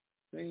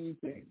 Same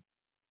thing.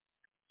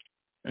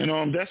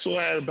 And that's what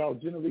I had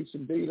about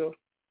Generation Beta,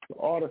 the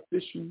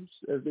artificials,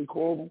 as they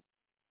call them.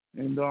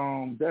 And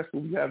that's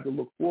what we have to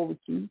look forward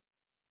to.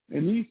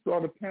 And these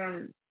are the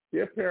parents.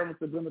 Their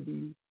parents are going to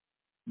be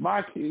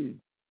my kids.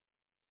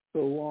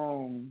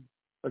 So,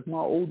 like my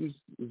oldest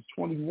is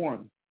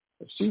 21.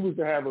 If she was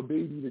to have a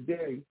baby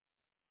today,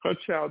 her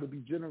child would be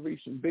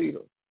Generation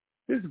Beta.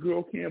 This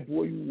girl can't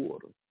boil you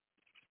water.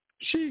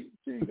 She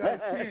ain't got a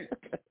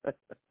chance.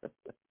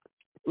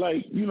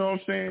 Like, you know what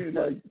I'm saying?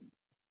 Like,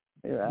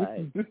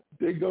 right.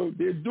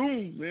 They're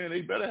doomed, man.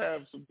 They better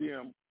have some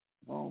damn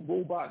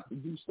robots to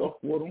do stuff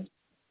for them.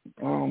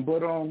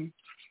 But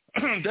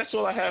that's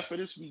all I have for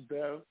this week,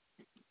 Bev.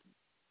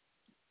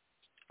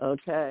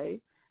 Okay.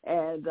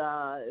 And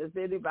if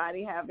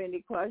anybody have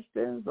any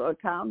questions or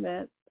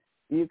comments,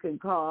 you can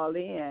call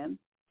in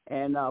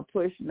and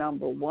push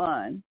number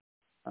 1.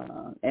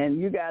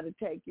 And you got to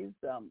take you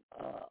some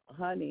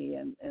honey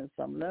and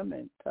some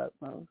lemon,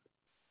 TUTMOSE.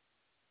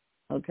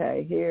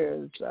 Okay,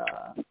 here's...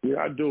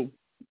 yeah, I do.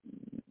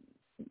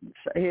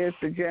 Here's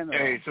the general.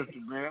 Hey, Sister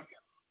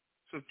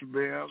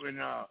Bev, and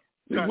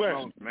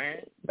TUTMOSE,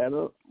 man.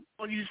 Better.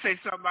 When you say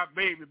something about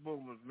baby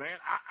boomers, man,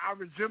 I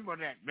resemble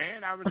that,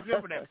 man. I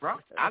resemble that, bro.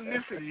 I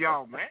listen to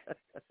y'all, man.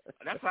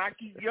 That's how I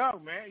keep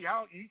young, man.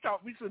 Y'all, you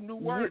taught me some new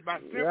words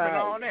about simp and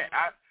all that.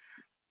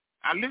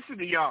 I listen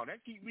to y'all.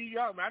 That keep me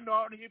young, man. I know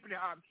all the hippity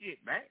hop shit,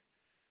 man.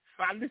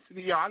 So I listen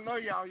to y'all. I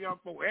love y'all young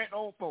folk and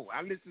old folk.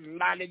 I listen to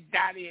Lolly,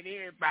 Dottie, and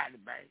everybody,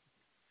 man.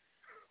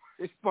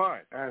 It's fun.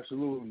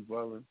 Absolutely,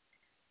 brother.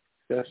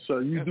 That's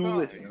you do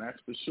listen. That's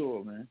for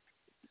sure, man.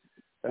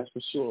 That's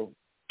for sure.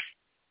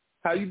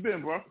 How you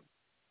been, bro?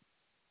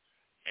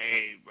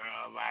 Hey, bro,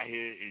 I'm out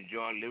here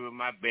enjoying living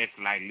my best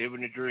life,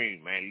 living the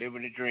dream, man,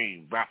 living the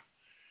dream, bro.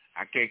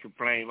 I can't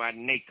complain about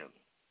Nathan.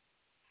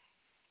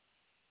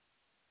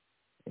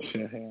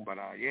 But,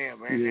 yeah,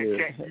 man,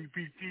 that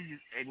ChatGPT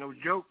ain't no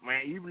joke,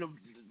 man. Even the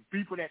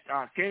people that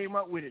came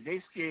up with it,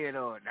 they scared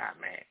of it now,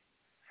 man.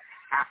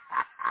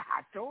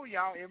 I told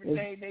y'all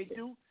everything they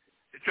do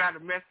to try to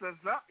mess us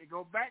up, it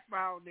go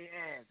backfire on their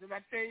ass. Did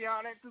I tell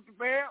y'all that, Sister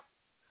Bear?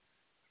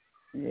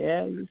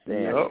 Yeah, you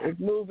said it's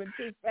moving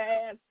too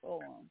fast for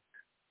them.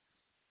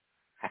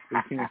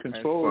 They can't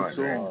control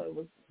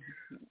the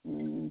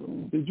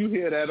song. Did you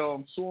hear that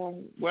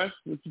song, Wes?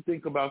 What you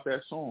think about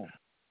that song?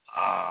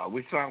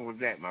 Which song was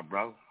that, my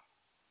brother?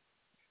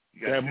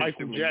 That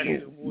Michael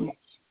Jackson voice.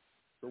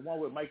 The one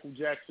with Michael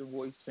Jackson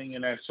voice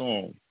singing that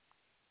song.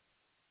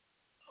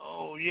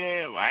 Oh,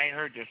 yeah. Well, I ain't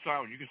heard that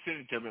song. You can send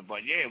it to me.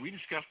 But, yeah, we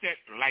discussed that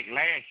like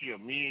last year,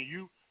 me and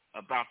you,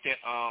 about that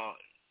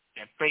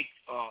fake,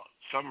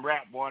 some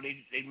rap boy,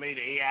 they made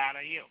an AI out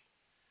of him.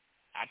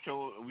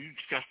 We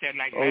discussed that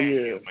like last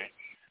year, man.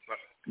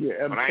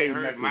 But I ain't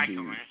heard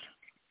Michael, man.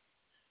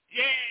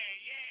 Yeah,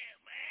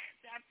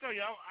 man. I tell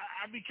you,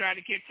 I be trying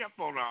to catch up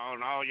on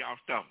all y'all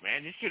stuff,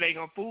 man. This shit ain't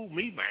gonna fool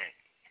me, man.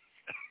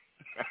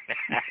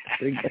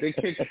 they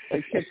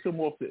kicked him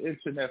off the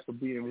internet for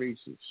being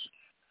racist.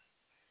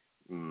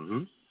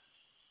 Mm-hmm.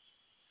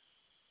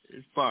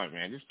 It's fun,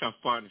 man. This stuff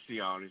fun to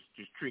see all this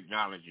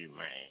technology,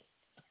 man.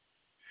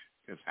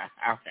 Because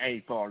I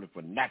ain't falling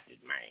for nothing,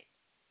 man.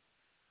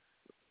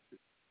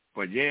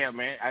 But, yeah,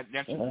 man,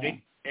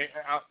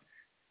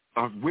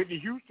 Whitney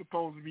Houston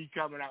supposed to be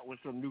coming out with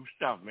some new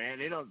stuff, man.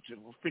 They don't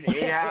fit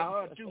AI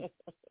her, too.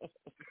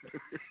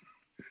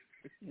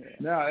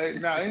 Now,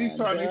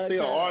 anytime they say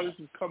an artist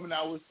is coming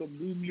out with some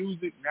new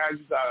music, now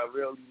you got to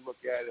really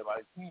look at it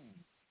like,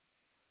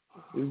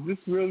 is this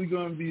really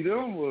going to be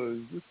them or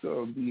is this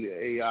going to be the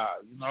AI,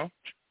 you know?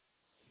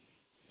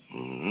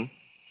 Mm-hmm.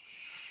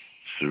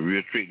 It's a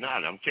real trick. Now,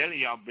 I'm telling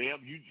y'all, Bill,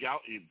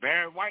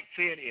 Barry White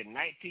said in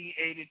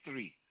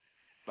 1983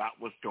 about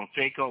what's going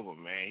to take over,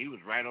 man. He was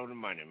right on the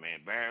money, man.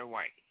 Barry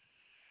White.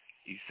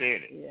 He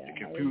said it. Yeah, the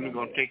computer's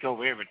going to take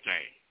over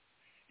everything.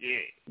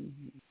 Yeah.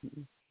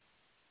 Mm-hmm.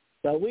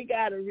 So we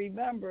got to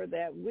remember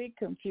that we're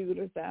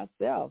computers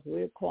ourselves.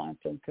 We're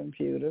quantum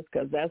computers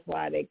because that's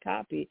why they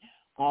copy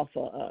off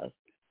of us.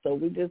 So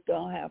we just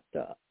don't have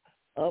to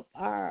up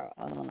our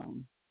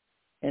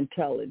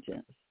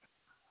intelligence.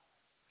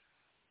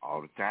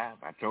 All the time.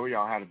 I told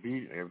y'all how to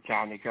beat it. Every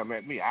time they come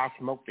at me, I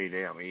smoke their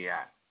damn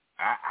AI.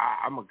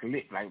 I'm a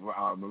glitch, like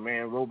the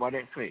man Robot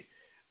that say.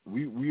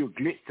 We a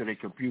glitch to their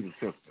computer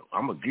system.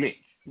 I'm a glitch.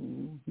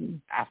 Mm-hmm.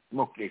 I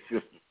smoke their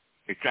system.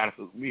 They try to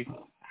hook me.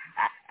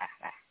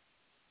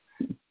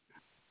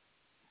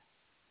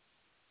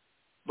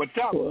 But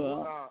tell me,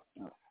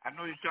 I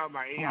know you're talking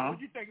about AI. What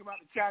do you think about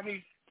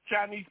the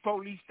Chinese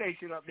police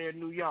station up there in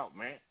New York,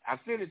 man? I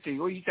sent it to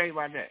you. What do you think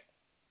about that?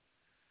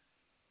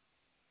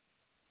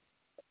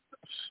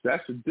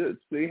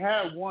 They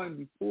had one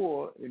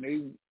before, and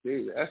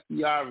the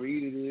FBI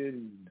raided it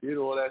and did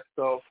all that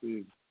stuff,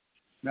 and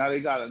now they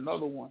got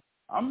another one.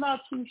 I'm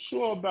not too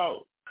sure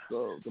about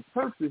the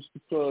purpose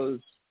because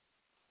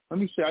let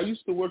me say, I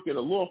used to work at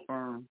a law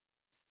firm,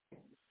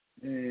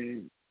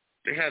 and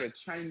they had a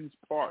Chinese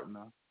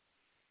partner,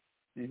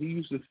 and he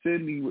used to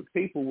send me with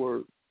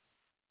paperwork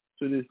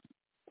to this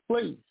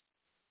place.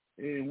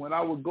 And when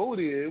I would go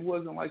there, it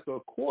wasn't like a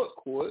court,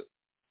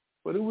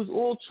 but it was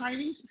all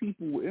Chinese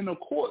people in a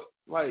court.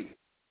 Like,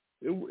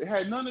 it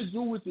had nothing to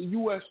do with the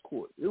U.S.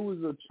 court. It was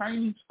a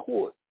Chinese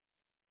court.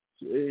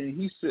 And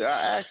he said,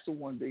 I asked him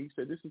one day, he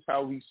said, this is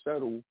how we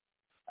settle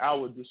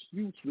our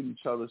disputes with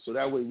each other, so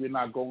that way we're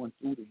not going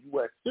through the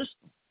U.S.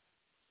 system.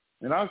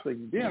 And I was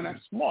thinking, damn,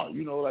 that's smart.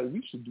 You know, like,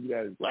 we should do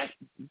that as black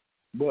people.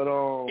 But,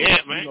 yeah,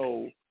 man. you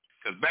know.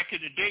 Because back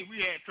in the day, we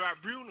had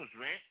tribunals,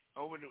 man.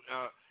 Over the,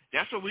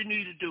 that's what we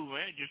need to do,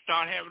 man. Just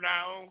start having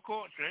our own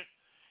courts, man.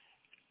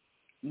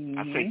 Mm-hmm.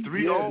 I say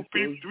three old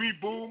people, three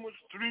boomers,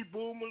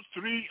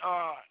 three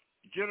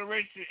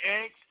Generation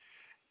X,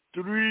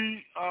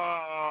 three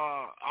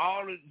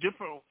all the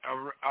different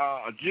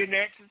Gen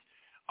X's,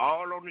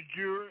 all on the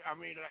jury. I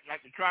mean,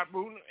 like the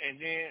tribunal, and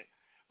then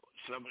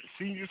some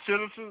senior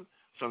citizens,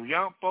 some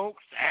young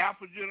folks, the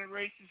alpha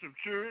generation, some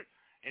children,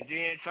 and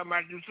then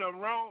somebody do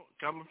something wrong,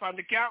 come in front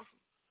of the council.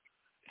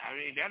 I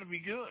mean, that'll be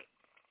good.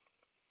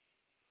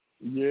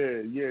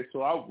 Yeah.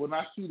 So when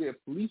I see their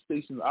police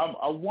stations,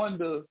 I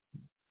wonder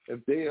if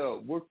they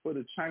work for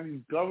the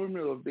Chinese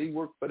government or if they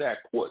work for that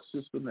court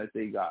system that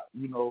they got,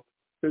 you know.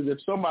 Because if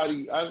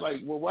somebody, I was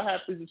like, well, what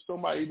happens if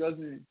somebody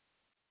doesn't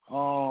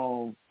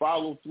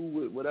follow through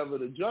with whatever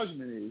the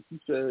judgment is? He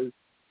says,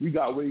 we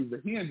got ways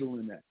of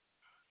handling that.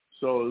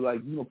 So,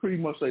 like, you know, pretty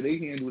much like they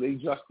handle their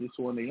justice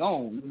on their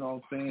own, you know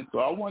what I'm saying? So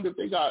I wonder if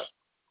they got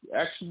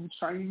actual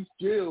Chinese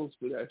jails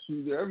for that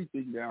shit,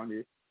 everything down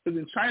there. Because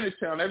in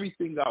Chinatown,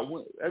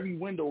 every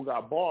window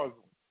got bars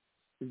on,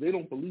 because they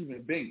don't believe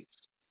in banks.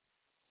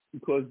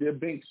 Because their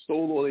banks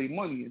stole all their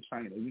money in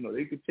China. You know,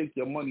 they could take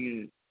your money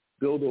and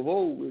build a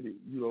road with it.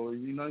 You know,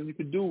 there's nothing you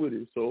could do with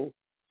it. So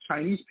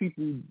Chinese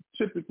people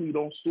typically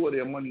don't store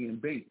their money in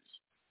banks.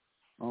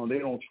 They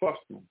don't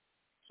trust them.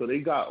 So they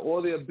got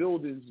all their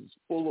buildings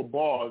full of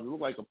bars. It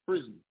look like a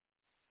prison.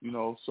 You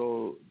know,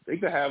 so they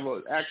could have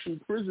an actual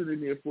prison in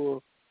there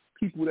for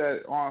people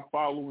that aren't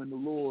following the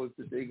laws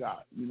that they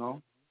got, you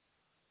know?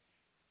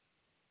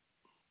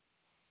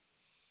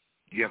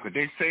 Yeah, because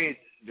they say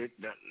the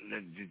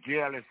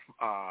jail is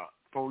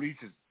police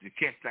is to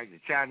catch like the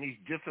Chinese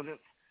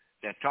dissidents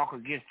that talk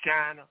against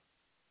China.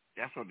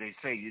 That's what they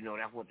say. You know,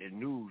 that's what the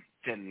news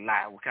telling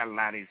lie. What kind of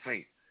lie they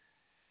say?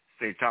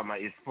 They talking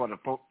about it's for the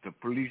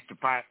police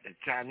department, the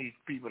Chinese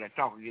people that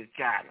talk against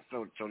China.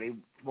 So they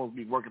supposed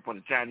to be working for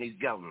the Chinese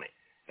government.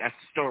 That's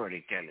the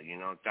story they telling. You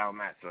know what I'm talking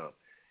about? So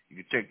you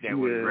can take that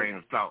with a grain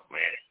of salt,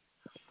 man.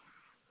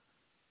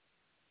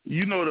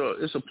 You know,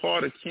 it's a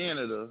part of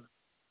Canada,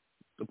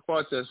 the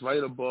part that's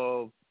right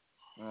above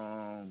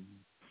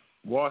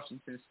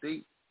Washington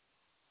State,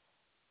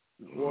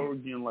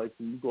 Oregon. Like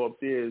when you go up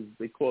there,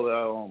 they call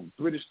it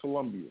British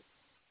Columbia.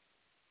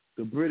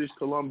 The British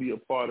Columbia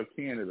part of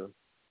Canada.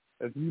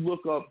 If you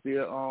look up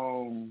their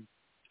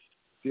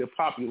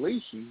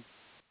population,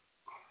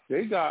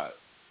 they got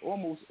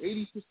almost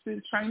 80%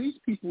 Chinese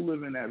people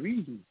live in that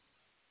region.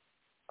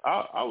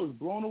 I was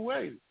blown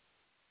away.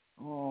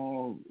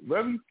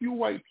 Very few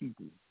white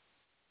people.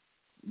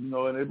 You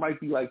know, and it might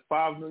be like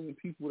 5 million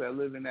people that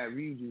live in that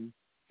region.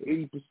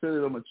 80%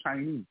 of them are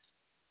Chinese.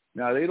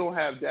 Now, they don't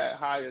have that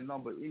higher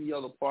number in any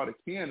other part of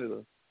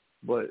Canada,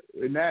 but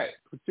in that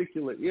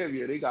particular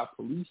area, they got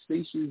police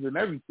stations and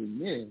everything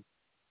there.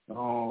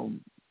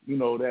 You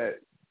know, that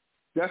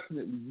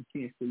definitely you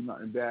can't say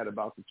nothing bad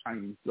about the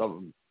Chinese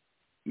government.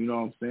 You know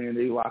what I'm saying?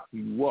 They lock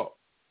you up.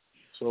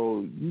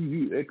 So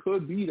it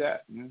could be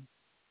that, man.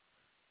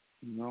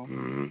 You know?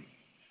 Mm-hmm.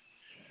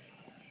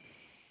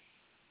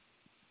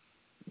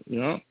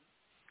 Yeah.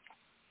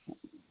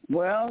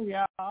 Well,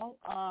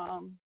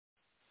 y'all,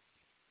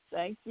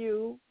 thank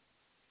you.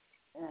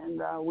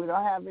 And we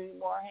don't have any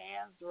more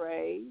hands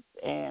raised.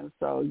 And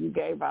so you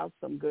gave out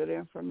some good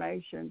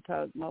information,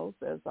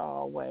 TUTMOSE, as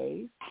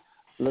always.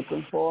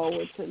 Looking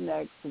forward to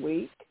next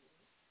week.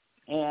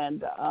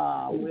 And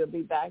we'll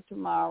be back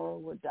tomorrow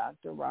with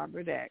Dr.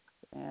 Robert X.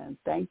 And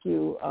thank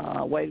you.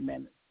 Wait a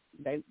minute.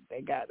 They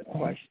got a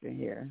question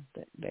here.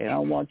 They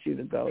don't want you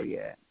to go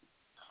yet.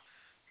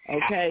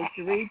 Okay,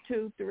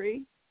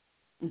 323.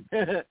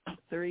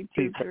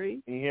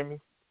 323. Can you hear me?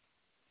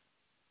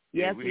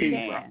 Yes, we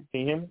can.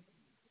 Can you hear me?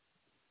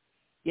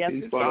 Yes,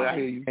 we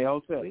can.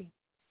 Hey,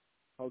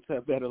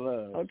 Hotep, better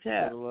love. Hotep.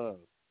 Better love.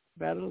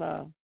 Better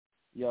love.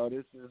 Yo,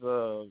 this is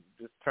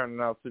just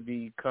turning out to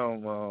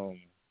become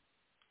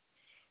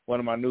one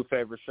of my new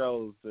favorite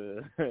shows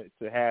to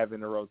have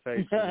in the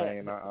rotation,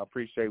 man. I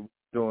appreciate what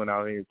you're doing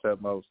out here,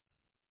 TUTMOSE.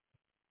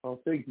 Oh,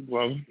 thank you,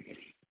 brother.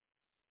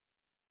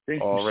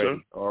 Thank you, sir.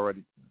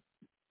 Already.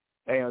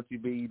 Hey,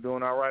 MTB, you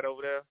doing all right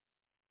over there?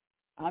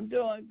 I'm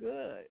doing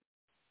good.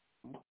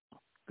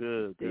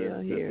 Good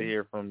to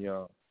hear from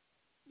y'all.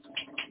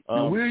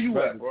 Where are you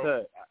at,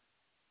 bro?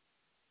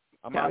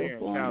 I'm out here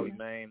in Cali,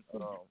 man.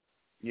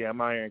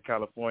 I'm out here in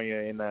California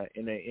in the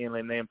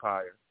Inland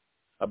Empire,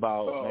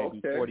 about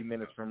maybe 40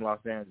 minutes from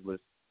Los Angeles.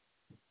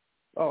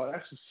 Oh,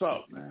 that's what's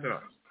up, man.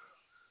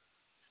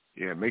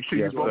 Yeah, make sure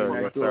you vote for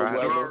my sister sir.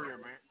 Gloria,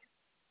 man.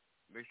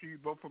 Make sure you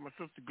vote for my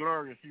sister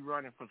Gloria. She's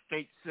running for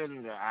state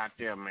senator out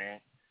there,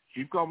 man.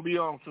 She's gonna be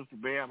on, Sister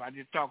Bev. I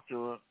just talked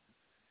to her,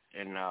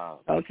 and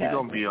she's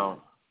gonna be on.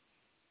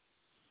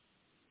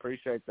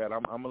 Appreciate that.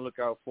 I'm gonna look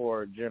out for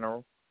her,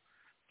 General.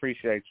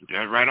 Appreciate you.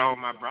 That's right on,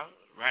 my brother.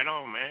 Right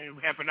on, man.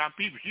 We're helping our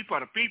people. She's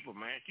for the people,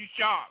 man. She's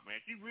sharp, man.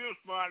 She's real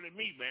smarter than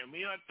me, man.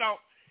 Me and her talk.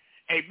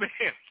 Hey,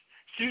 man,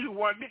 she's the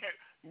one that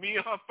me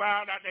and her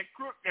found out that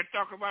crook that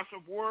talking about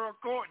some world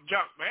court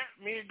junk, man.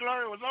 Me and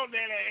Gloria was on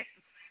that ass.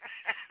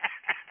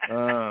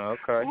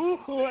 Okay. Who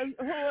was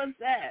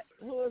that?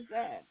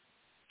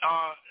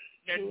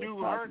 That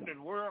dude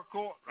Herndon, World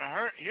Court,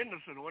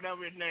 Henderson,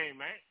 whatever his name,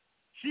 man.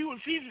 She was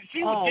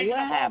digging up all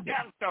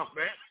that stuff,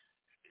 man.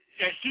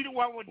 Yeah, she the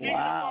one was digging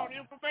up all the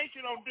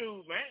information on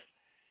dudes, man.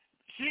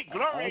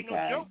 Gloria ain't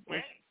no joke,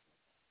 man.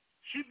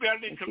 She better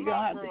than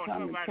Columbo or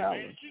somebody,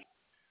 man. She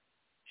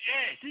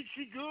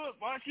good,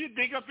 boy. She'll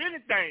dig up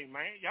anything,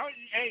 man. Y'all,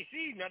 hey,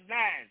 she's not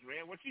nice,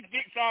 man. When she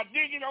start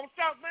digging on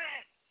stuff,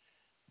 man.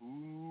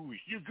 Ooh,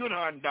 she's a good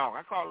hunting dog.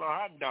 I call her a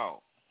hunting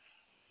dog.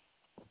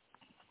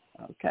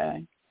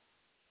 Okay.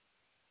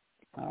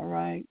 All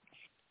right.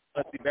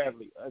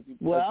 Badly. I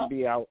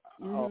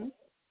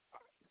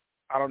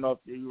don't know if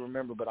you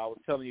remember, but I was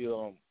telling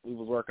you we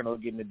was working on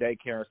getting the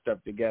daycare and stuff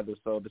together.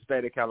 So the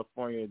state of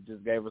California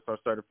just gave us our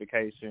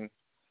certification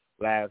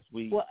last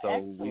week. Well, so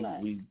we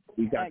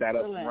got that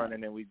up and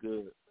running and we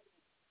good.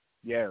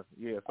 Yeah.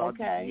 So I'll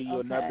give you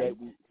an update.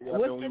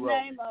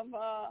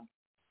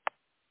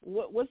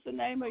 What's the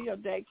name of your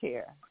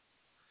daycare?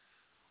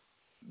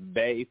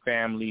 Bay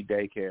Family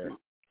Daycare.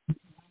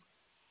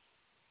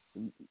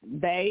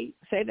 Bay,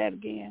 say that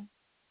again.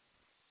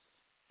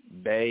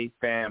 Bay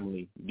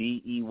Family,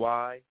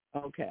 BEY.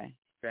 Okay.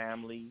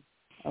 Family.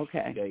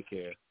 Okay.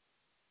 Daycare.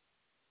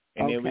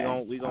 And then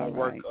we're gonna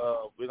work.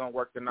 We're gonna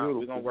work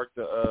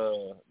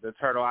the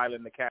Turtle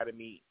Island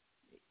Academy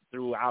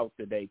throughout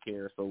the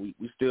daycare. So we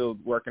still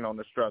working on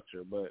the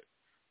structure, but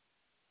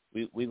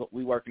we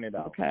working it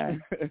out. Okay.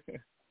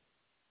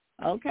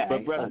 Okay.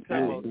 But brother,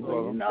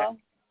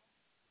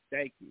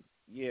 thank you.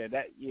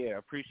 Yeah,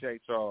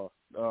 appreciate y'all.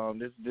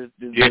 This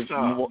yes, is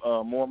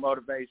more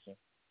motivation.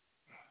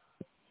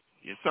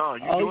 Yes, sir.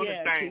 You doing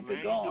the thing, keep man.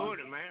 it going. You doing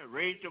it, man.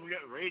 Raise them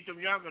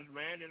youngers,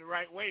 man, in the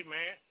right way,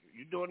 man.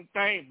 You doing the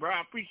thing, bro. I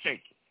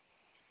appreciate you.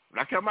 When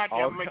I come out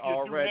there, I'm gonna make you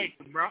a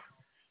donation, bro.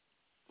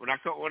 I'm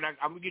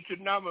gonna get your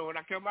number. When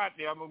I come out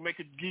there, I'm gonna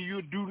give you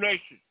a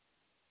donation.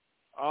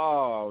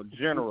 Oh,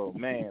 General,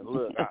 man,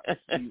 look,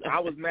 I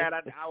was mad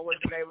I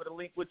wasn't able to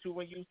link with you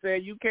when you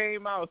said you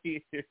came out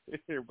here,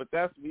 but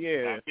that's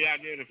we're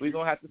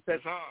gonna have to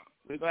set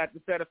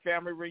a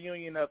family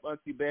reunion up,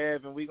 Auntie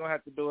Bev, and we're gonna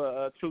have to do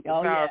a Truth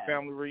and Power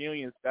family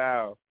reunion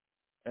style,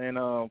 and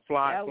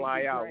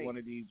fly out one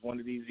of these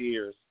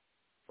years,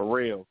 for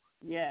real.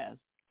 Yes.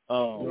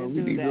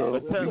 We need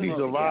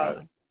to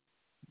ride.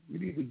 We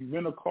need to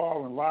rent a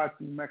car and ride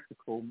through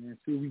Mexico, man.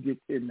 See if we get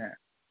kidnapped.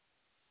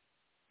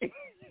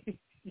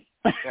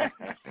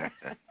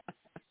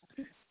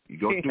 You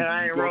go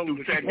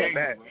through San Diego,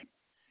 man.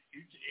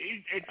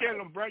 Tell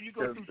them, bro, you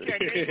go through San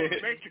Diego,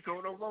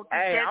 Mexico, don't go through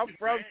Texas, I'm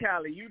from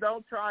Cali. You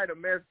don't try the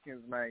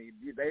Mexicans, man.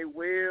 They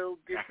will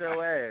get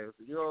your ass.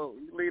 You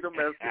leave the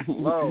Mexicans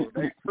alone.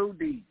 They too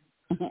deep.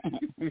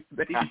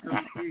 They too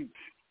deep.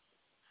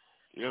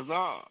 Yes,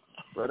 sir.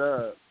 But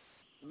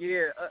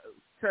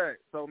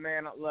so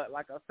man,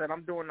 like I said,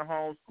 I'm doing the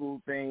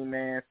homeschool thing,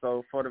 man.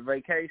 So for the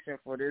vacation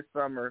for this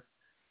summer,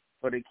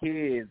 for the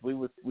kids, we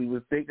was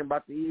thinking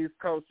about the East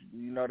Coast.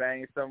 You know, that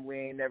ain't something we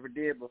ain't never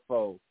did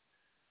before.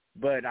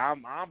 But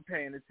I'm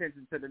paying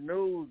attention to the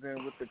news,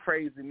 and with the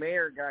crazy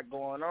mayor got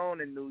going on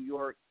in New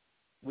York,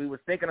 we was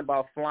thinking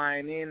about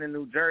flying in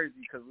New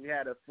Jersey because we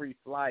had a free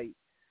flight.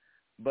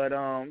 But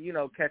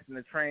catching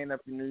the train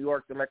up in New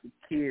York to let the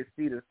kids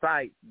see the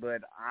sights.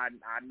 But I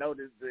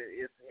noticed that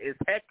it's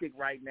hectic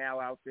right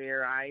now out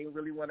there. I ain't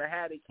really want to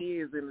have the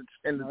kids in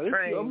the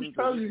train. I'm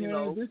telling you,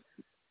 man.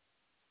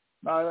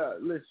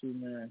 Listen,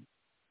 man.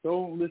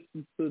 Don't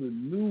listen to the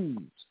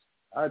news.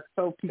 I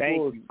tell people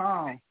all the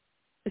time.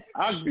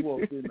 I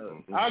grew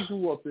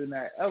up in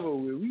that era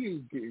where we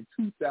ain't getting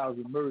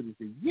 2,000 murders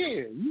a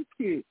year. You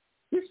can't.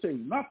 This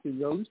ain't nothing,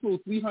 yo. This little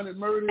 300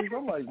 murders.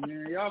 I'm like,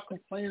 man, y'all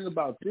complaining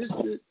about this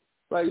shit.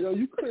 Like, yo,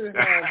 you couldn't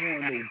have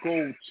on no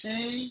gold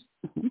chain.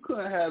 You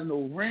couldn't have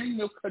no ring.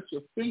 They'll cut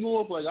your finger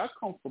off. Like, I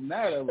come from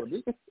that era.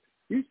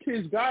 These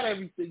kids got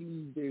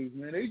everything these days,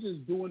 man. They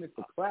just doing it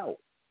for clout.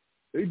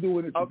 They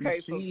doing it to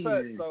be seen.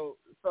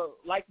 So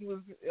like you was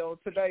on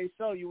today's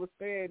show, you were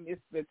saying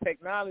it's the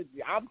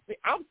technology. I'm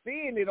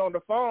seeing it on the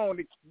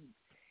phone.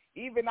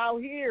 Even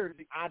out here,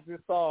 I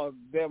just saw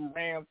them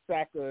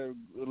ransack a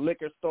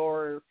liquor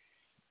store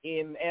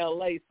in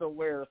L.A.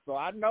 somewhere. So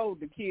I know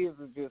the kids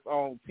are just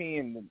on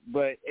 10,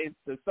 but it's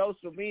the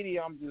social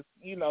media. I'm just,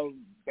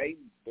 they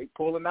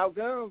pulling out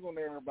guns on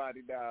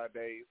everybody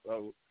nowadays.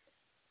 So,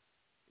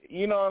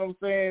 you know what I'm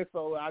saying?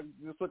 So I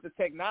just with the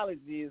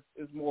technology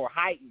is more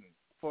heightened.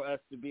 for us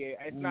to be.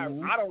 It's not.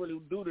 I don't really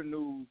do the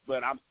news,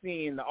 but I'm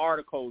seeing the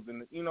articles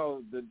and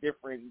the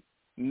different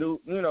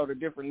the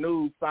different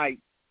news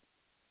sites.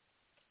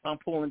 I'm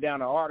pulling down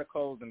the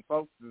articles and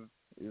folks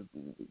is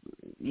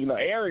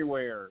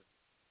everywhere.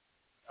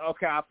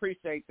 Okay, I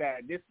appreciate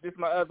that. This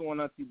my other one,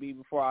 Auntie B,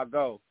 before I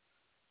go.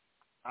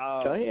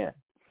 Go ahead.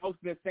 Folks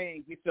been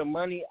saying get your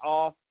money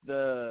off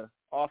the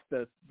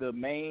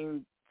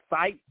main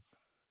site.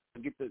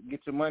 Get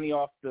your money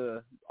off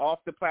the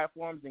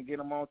platforms and get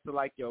them onto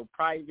like your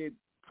private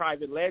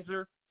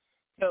ledger.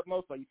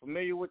 TUTMOSE, are you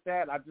familiar with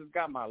that? I just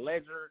got my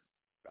ledger.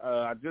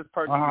 I just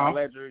purchased my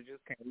ledger. It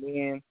just came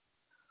in.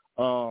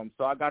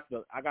 So I got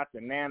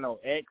the Nano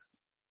X,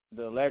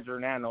 the Ledger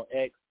Nano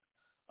X.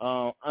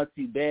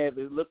 Auntie Bev,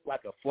 it looks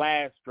like a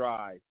flash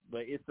drive,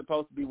 but it's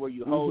supposed to be where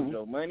you hold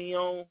your money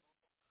on.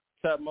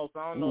 TUTMOSE,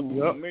 I don't know if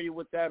you're familiar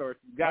with that or if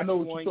you got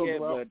one yet,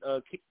 but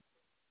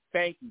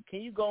thank you.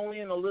 Can you go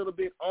in a little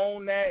bit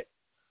on that?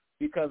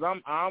 Because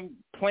I'm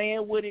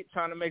playing with it,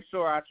 trying to make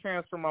sure I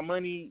transfer my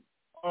money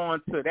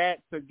onto that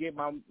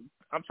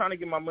I'm trying to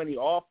get my money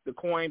off the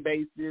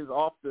Coinbases,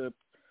 off the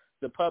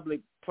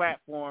public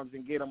platforms,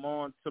 and get them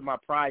on to my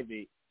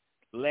private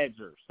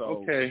ledger.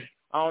 So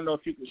I don't know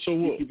if you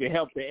can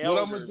help the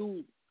elders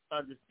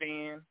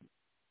understand.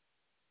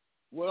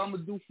 What I'm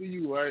gonna do for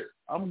you, right?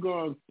 I'm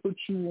gonna put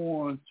you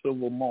on to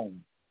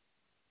Ramon.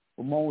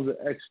 Ramon's an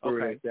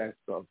expert at that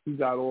stuff. He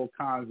got all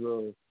kinds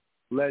of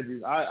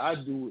ledgers. I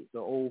do it the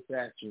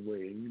old-fashioned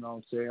way. You know what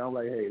I'm saying? I'm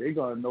like, hey, they're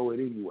gonna know it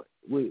anyway.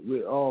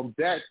 With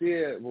that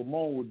there,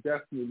 Ramon will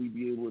definitely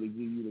be able to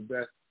give you the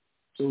best.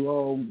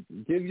 So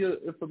give your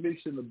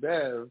information to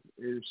Bev.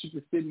 If she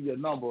can send me your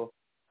number,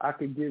 I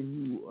can give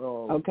you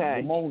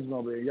Ramon's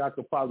number, and y'all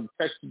could probably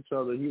text each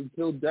other.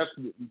 He'll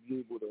definitely be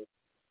able to,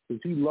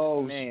 because he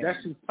loves,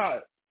 that's his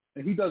type.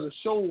 And he does a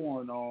show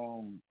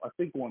on, I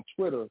think on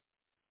Twitter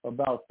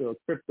about the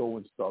crypto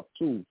and stuff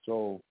too.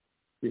 So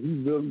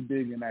he's really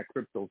big in that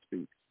crypto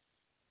space.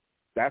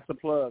 That's a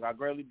plug. I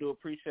greatly do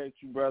appreciate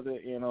you, brother.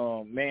 And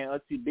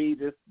Auntie B,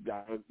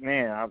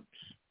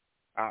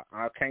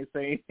 I can't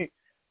say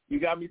you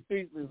got me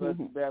speechless,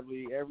 Auntie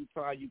Beverly, every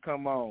time you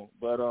come on.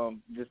 But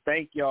just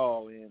thank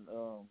y'all and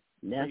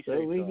that's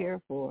what we're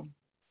here for.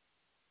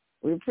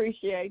 We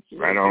appreciate you.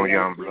 Right on,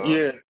 young blood.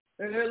 Yeah.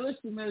 And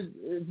listen, man,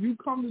 if you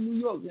come to New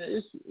York,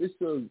 man,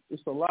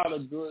 it's a lot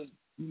of good,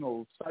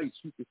 sites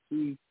you can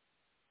see.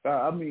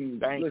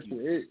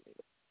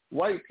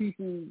 White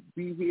people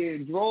be here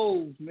in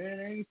droves, man.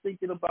 They ain't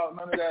thinking about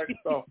none of that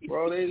stuff,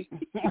 bro. They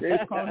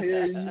come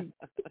here. None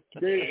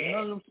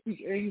of them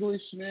speak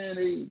English, man.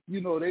 They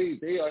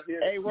are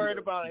here. Ain't worried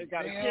about it.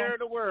 Got to care of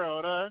the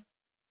world, huh?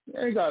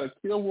 They ain't got to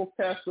walk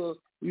past a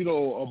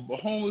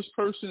homeless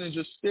person and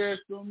just stare at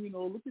them.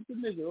 Look at the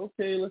nigga.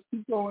 Okay, let's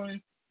keep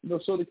going.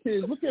 So the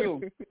kids look at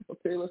him.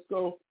 Okay, let's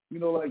go.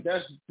 Like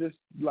that's just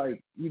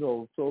like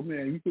So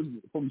man, you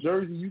could from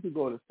Jersey, you could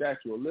go to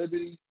Statue of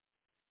Liberty.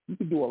 You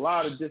can do a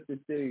lot of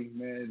different things,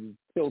 man.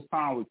 Kill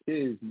time with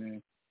kids,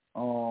 man.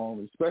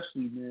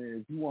 Especially,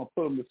 man, if you want to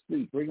put them to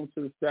sleep, bring them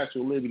to the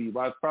Statue of Liberty.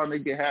 By the time they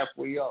get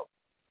halfway up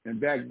and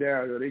back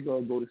down, they're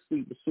going to go to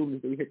sleep as soon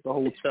as they hit the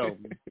hotel,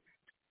 man.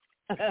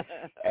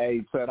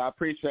 Hey, Ted, I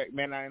appreciate it,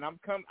 man. And I'm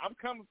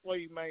coming for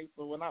you, man.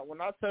 So when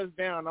I touch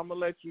down, I'm going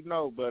to let you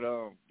know. But,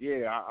 I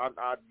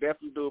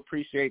definitely do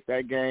appreciate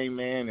that game,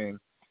 man. And,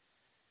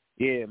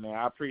 yeah, man,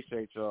 I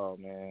appreciate y'all,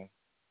 man.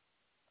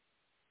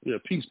 Yeah,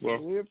 peace,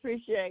 bro. We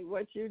appreciate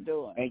what you're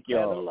doing. Thank you.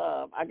 Better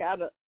love. I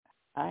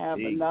have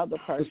another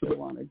person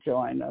want to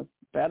join us.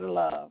 Better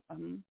love.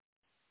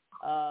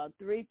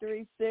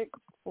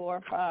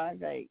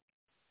 336-458.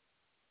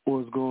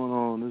 What's going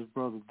on? This is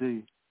Brother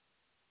D.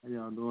 How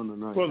y'all doing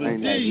tonight? Brother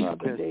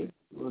D.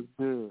 What's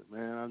good,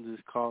 man? I'm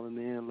just calling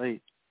in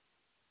late.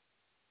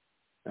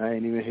 I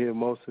ain't even hear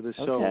most of the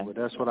show, but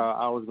that's what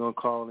I was going to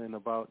call in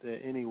about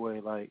that anyway.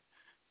 Like,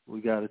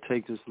 we got to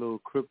take this little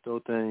crypto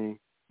thing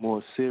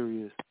more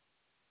serious.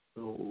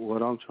 So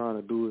what I'm trying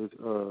to do is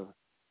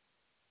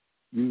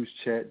use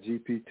Chat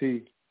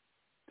GPT.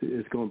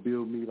 It's going to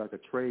build me like a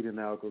trading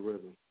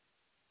algorithm.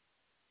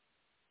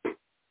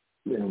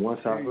 And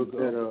once I hook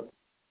that up,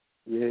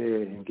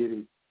 and get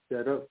it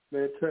set up,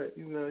 man,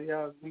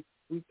 y'all,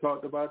 we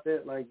talked about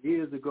that like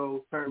years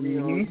ago. Turn me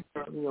on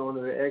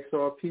the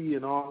XRP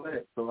and all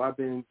that. So I've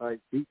been like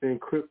deep in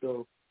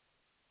crypto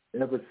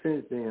ever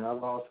since then. I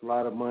lost a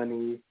lot of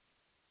money.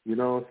 You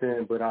know what I'm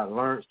saying? But I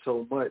learned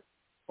so much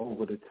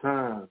over the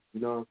time, you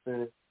know what I'm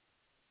saying?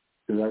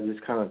 Because I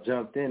just kind of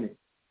jumped in it.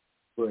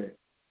 But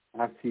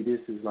I see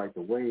this as like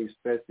the wave,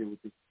 especially with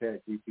the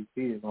Chat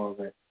GPT and all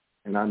that.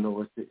 And I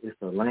know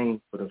it's a lane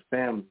for the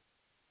family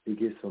to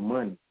get some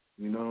money,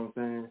 you know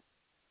what I'm saying?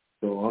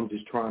 So I'm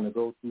just trying to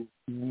go through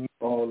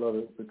all of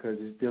it because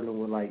it's dealing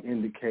with like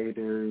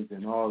indicators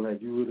and all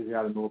that. You really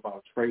got to know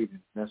about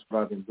trading. That's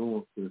what I've been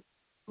doing for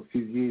a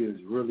few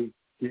years, really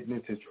getting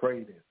into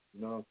trading.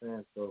 You know what I'm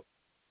saying? So,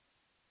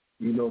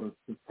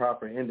 the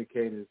proper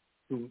indicators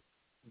to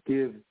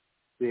give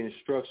the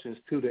instructions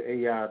to the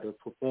AI to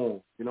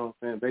perform. You know what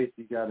I'm saying?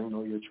 Basically, you got to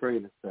know your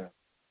trading stuff.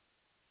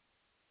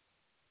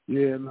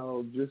 Yeah,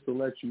 no, just to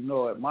let you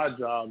know, at my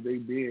job, they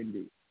banned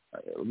it.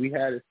 We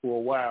had it for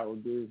a while.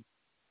 Then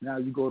now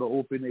you go to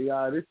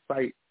OpenAI, this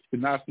site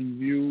cannot be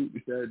viewed.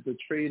 The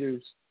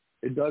traders,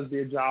 it does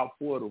their job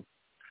for them.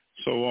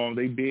 So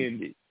they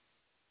banned it.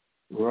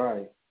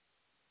 Right.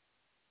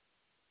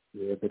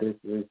 Yeah, but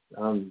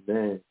I'm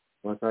man.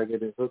 Once I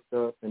get it hooked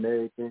up and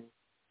everything,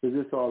 because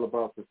it's all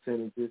about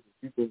percentages.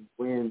 If you can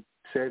win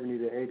 70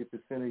 to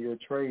 80% of your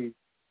trades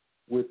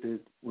with the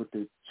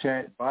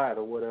chat bot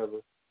or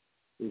whatever,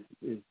 is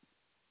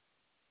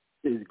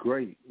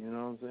great. You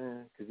know what I'm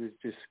saying? Because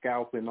it's just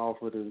scalping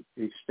off of the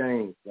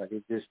exchange. Like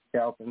it's just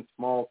scalping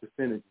small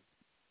percentages.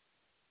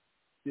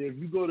 Yeah, if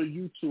you go to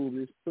YouTube,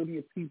 there's plenty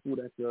of people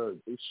that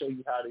they show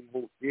you how they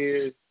vote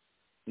theirs,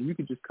 and you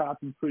can just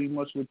copy pretty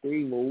much what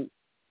they vote,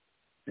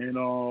 and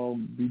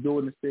be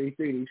doing the same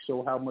thing. They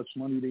show how much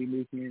money they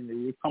making.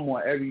 They come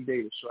on every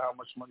day to show how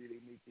much money they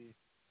making,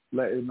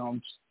 letting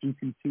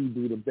GPT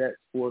do the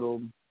bets for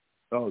them.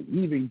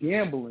 Even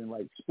gambling,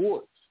 like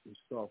sports and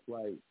stuff,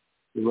 like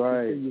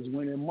right, is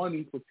winning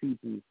money for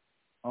people.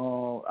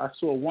 I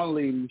saw one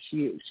lady.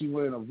 She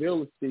ran a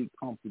real estate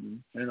company,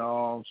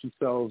 and she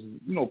sells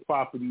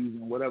properties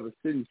in whatever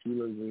city she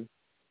lives in.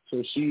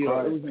 So she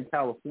it was in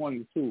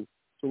California too.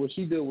 So what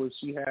she did was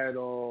she had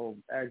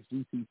asked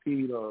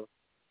GPT to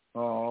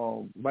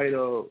write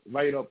up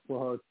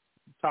for her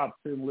top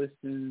 10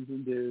 listings,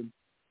 and then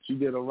she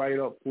did a write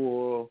up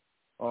for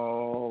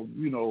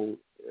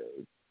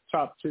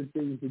top 10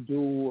 things to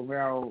do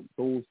around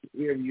those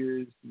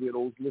areas where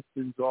those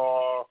listings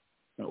are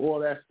and all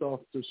that stuff.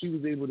 So she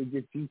was able to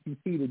get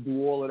GPT to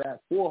do all of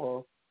that for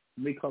her,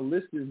 make her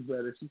listings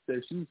better. She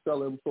said she's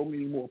selling so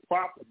many more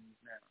properties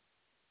now,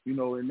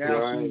 and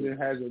now she even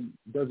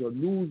does a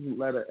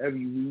newsletter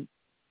every week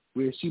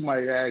where she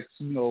might ask,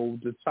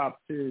 the top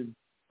 10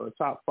 or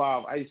top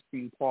 5 ice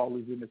cream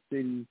parlors in the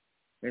city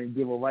and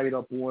give a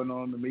write-up on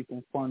them to make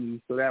them funny.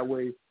 So that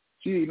way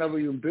she ain't never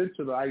even been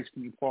to the ice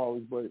cream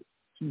parlors, but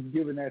she's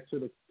giving that to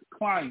the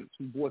clients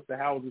who bought the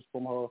houses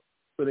from her,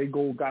 so they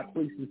got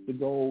places to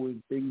go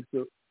and things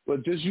to.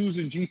 But just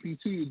using GPT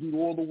to do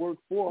all the work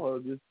for her,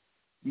 just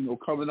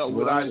coming up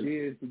with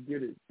ideas to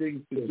get it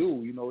things to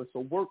do. It's a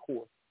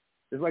workhorse.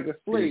 It's like a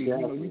slave.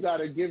 Exactly. You got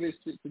to give it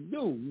shit to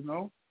do.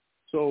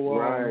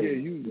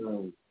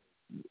 So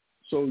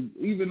So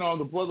even on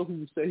the brother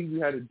who said he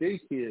had a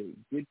daycare,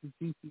 get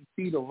the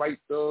GPT to write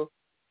the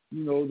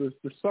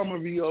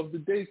summary of the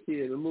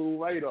daycare, the little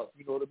write-up,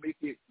 to make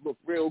it look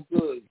real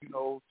good,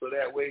 so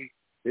that way,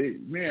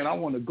 I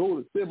want to go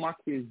to send my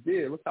kids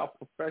there. Look how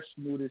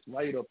professional this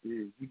write-up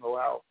is,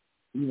 how,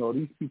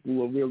 these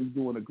people are really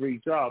doing a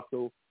great job.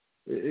 So,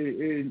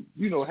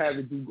 have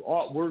it do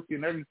artwork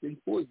and everything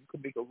for you. You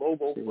can make a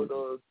logo for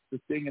the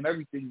thing and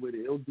everything with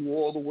it. It'll do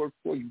all the work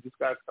for you. You just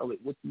got to tell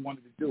it what you want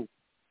it to do.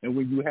 And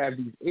when you have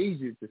these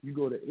agents, if you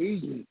go to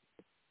agent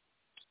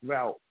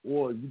route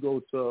or you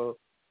go to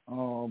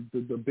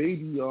the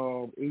baby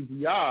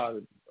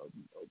AGI,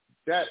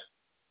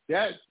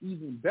 that's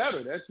even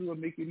better. That's going to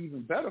make it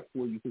even better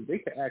for you because they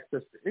can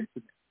access the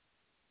internet.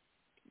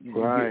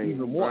 Get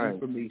even more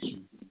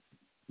information.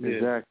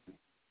 Exactly.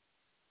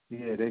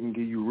 Yeah, they can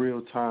give you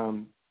real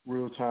time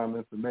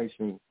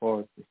information as far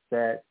as the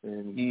stats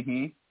and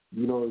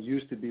it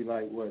used to be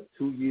like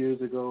 2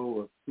 years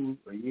ago or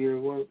a year.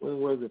 When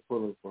was it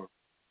pulling from?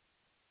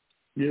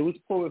 Yeah, it was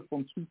pulling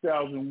from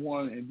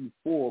 2001 and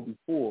before with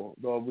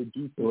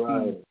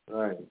GPT.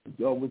 Right.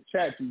 With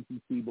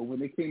ChatGPT, but when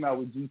they came out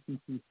with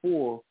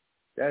GPT-4,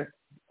 that's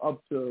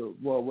up to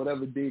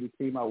whatever date it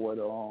came out with,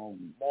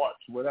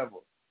 March, whatever.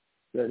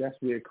 That's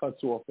where it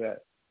cuts off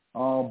at.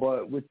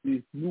 But with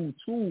these new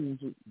tools,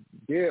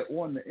 they're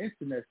on the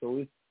internet, so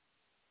it's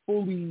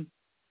fully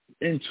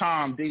in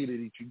time data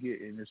that you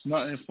get, and it's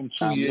nothing from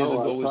 2 years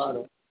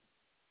ago.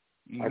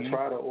 I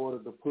try to order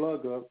the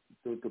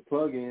the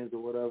plugins or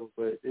whatever,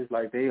 but it's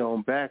like they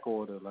on back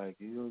order. Like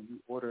you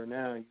order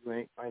now, you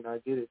might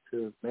not get it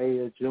till May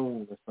or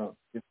June or something.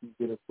 If you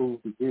get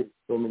approved to get it,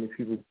 so many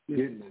people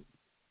getting it.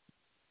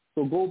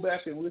 So go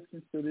back and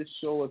listen to this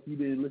show if you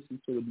didn't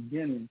listen to the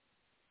beginning,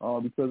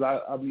 because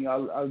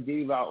I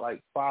gave out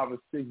like 5 or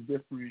 6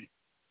 different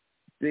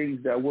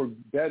things that work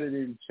better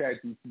than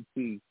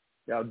ChatGPT.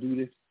 That'll do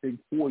this thing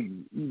for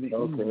you.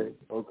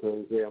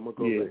 Okay. Yeah, I'm gonna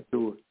go back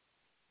through it.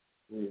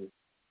 Yeah.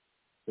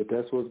 But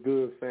that's what's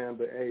good, fam.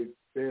 But hey,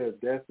 yeah,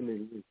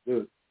 definitely it's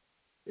good.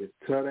 If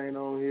Tut ain't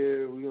on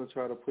here, we're gonna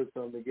try to put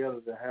something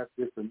together to have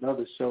just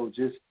another show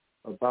just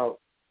about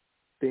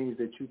things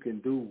that you can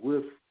do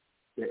with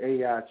the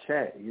AI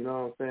chat. You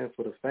know what I'm saying,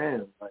 for the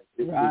fans. Like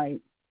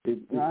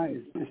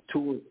it's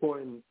too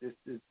important. This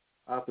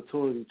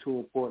opportunity too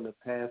important to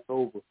pass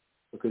over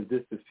because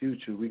this is the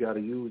future. We got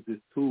to use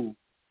this tool,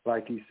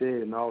 like he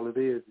said, and all it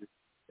is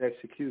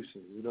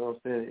execution. You know what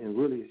I'm saying, and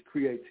really it's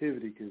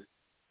creativity because.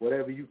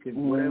 Whatever you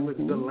can, whatever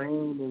the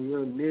lane and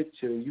your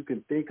niche or you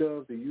can think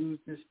of to use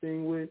this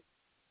thing with,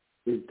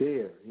 is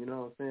there. You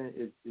know what I'm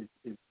saying?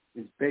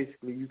 It's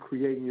basically you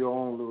creating your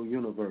own little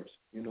universe.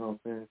 You know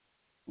what I'm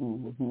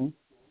saying?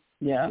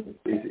 Yeah.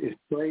 It's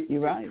crazy.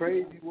 You're right. It's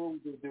crazy what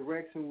the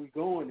direction we're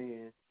going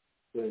in,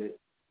 but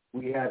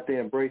we have to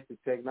embrace the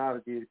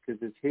technology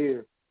because it's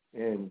here,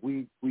 and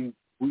we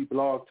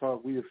blog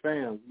talk. We the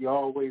fans. We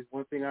always,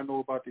 one thing I know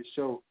about this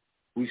show,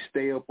 we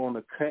stay up on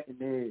the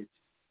cutting edge.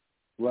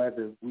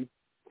 Whether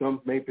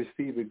some may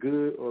perceive it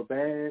good or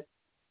bad,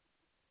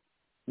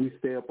 we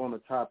stay up on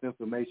the top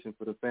information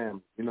for the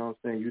family. You know what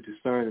I'm saying? You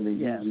discern and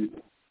use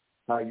it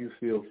how you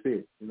feel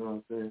fit. You know what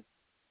I'm saying?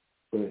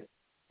 But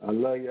I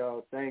love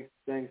y'all. Thanks,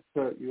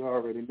 Tuck. You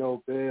already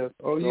know, Bev.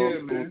 Oh,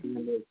 yeah, man.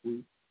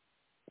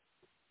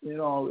 You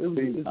know,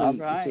 it's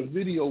a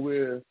video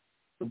where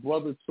the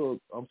brother took,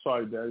 I'm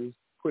sorry, Daddy,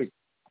 quick,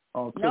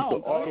 took the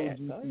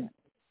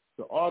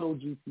auto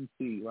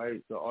GPT,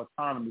 right, the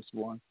autonomous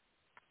one.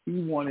 He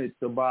wanted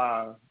to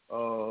buy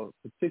a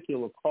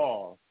particular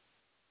car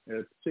in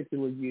a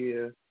particular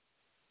year,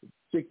 a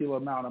particular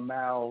amount of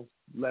miles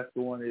left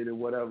on it or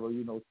whatever,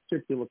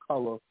 particular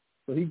color.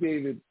 So he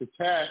gave it the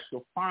task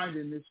of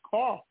finding this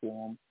car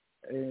for him.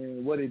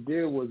 And what it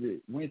did was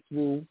it went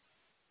through,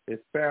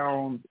 it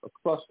found a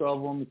cluster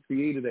of them, it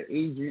created an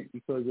agent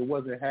because it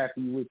wasn't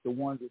happy with the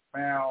ones it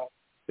found.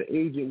 The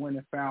agent went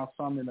and found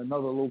some in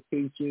another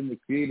location.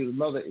 It created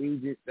another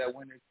agent that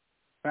went and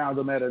found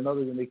them at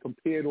another, and they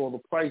compared all the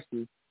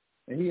prices.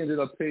 And he ended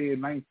up paying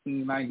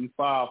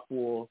 $1,995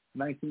 for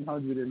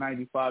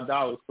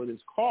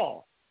this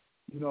car.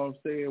 You know what I'm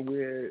saying?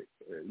 Where,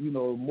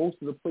 most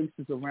of the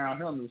places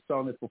around him are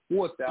selling it for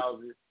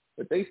 $4,000,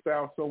 but they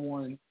found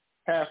someone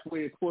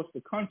halfway across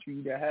the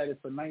country that had it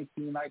for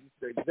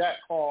 $1,996. Exact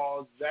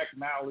cars, exact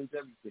mileage,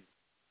 everything.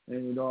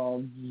 And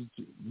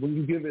when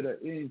you give it an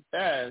end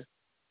task,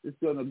 it's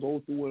going to go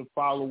through and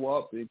follow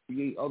up and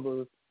create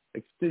other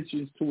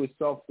extensions to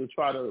itself to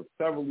try to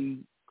thoroughly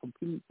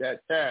complete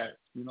that task.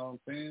 You know what I'm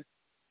saying?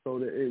 So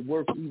that it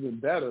works even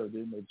better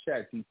than the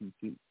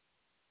ChatGPT.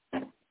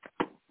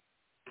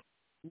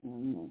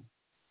 Mm-hmm.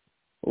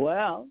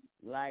 Well,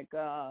 like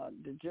the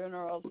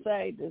general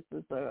say, this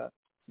is a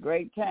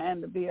great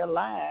time to be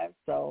alive.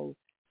 So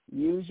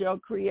use your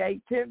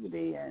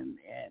creativity, and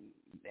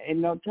ain't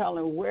no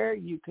telling where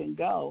you can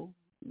go.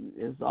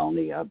 It's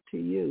only up to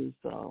you.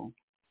 So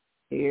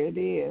here it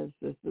is.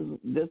 This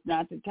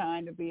not the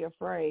time to be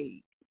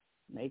afraid.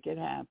 Make it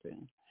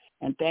happen.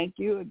 And thank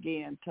you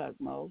again,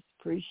 TUTMOSE.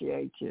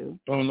 Appreciate you.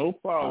 Oh, no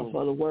problem.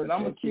 For the work and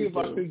I'm that see you if do.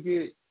 I could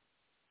get.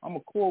 I'm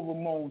gonna call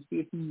Ramon, see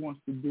if he wants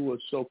to do a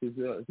show,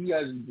 because he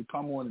hasn't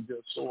come on and do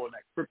a show on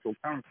that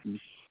cryptocurrency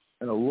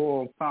in a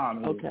long time.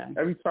 And okay.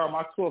 Every time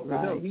I talk to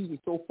him, he's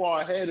so far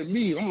ahead of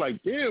me. I'm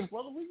like, damn,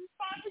 brother, where you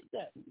find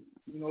that?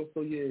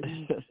 So yeah,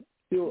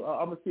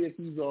 I'm gonna see if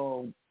he's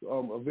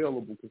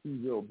available because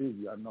he's real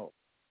busy. I know.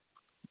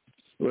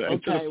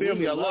 And to the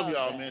family, I love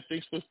y'all, man.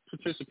 Thanks for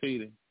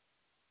participating.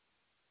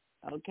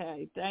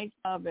 Okay, thanks,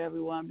 love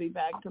everyone. Be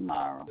back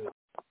tomorrow.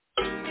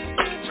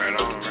 Right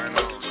on.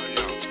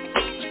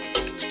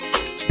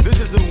 This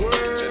is the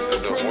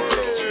world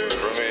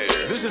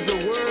premiere. This is the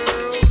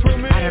world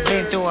premiere. I done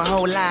been through a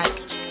whole lot.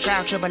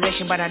 Trial,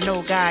 tribulation, but I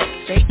know God.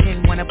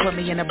 Satan wanna put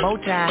me in a bow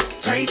tie.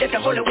 Pray that the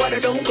holy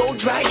water don't go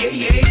dry,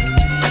 yeah.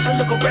 As I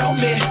look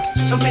around me,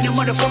 so many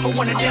motherfuckers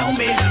wanna down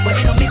me, but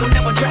they know me gon'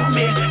 never drown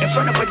me. In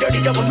front of a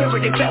dirty double mirror,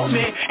 they found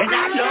me, and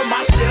I love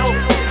myself.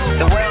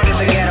 The world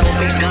is a ghetto,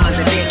 big guns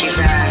and dick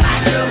inside.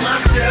 I love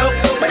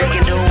myself, but they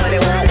can do what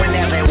they want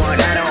whenever they want.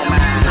 I don't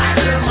mind.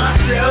 I love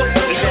myself.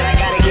 He said I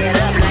gotta get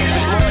up, life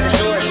is more than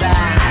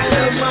suicide. I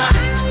love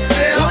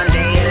myself. One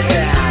day at a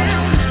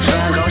time,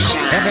 sun gon'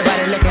 shine.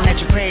 Everybody looking at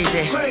you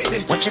crazy.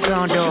 What you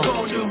gon' do?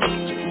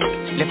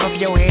 Lift up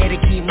your head and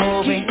keep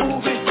moving.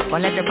 Or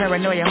let the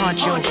paranoia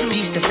haunt you.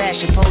 Peace to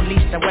fashion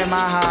police, I wear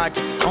my heart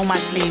on my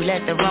sleeve,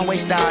 let the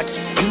runway start.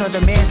 You know the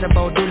man's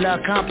about do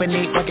love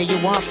company. What do you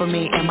want from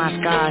me and my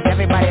scars?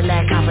 Everybody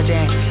lack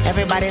confidence.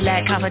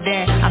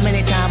 How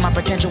many times my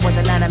potential was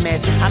anonymous?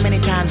 How many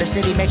times the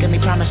city making me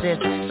promises?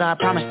 So I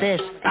promise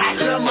this, I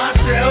love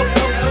myself.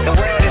 The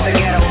world is a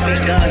ghetto,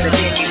 big guns and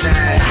dick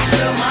inside.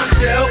 I love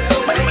myself,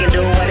 but they can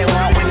do what they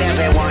want whenever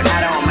they want.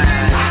 I don't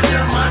mind. I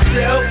love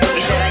myself.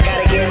 He said I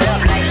gotta get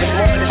up, life is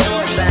more than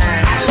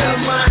suicide. I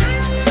love myself.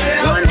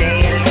 One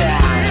day at a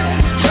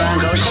time,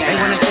 sun gon' shine. They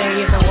wanna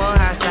say it's a war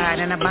outside,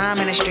 and a bomb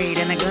in the street,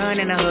 and a gun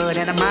in the hood,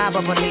 and a mob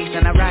of police,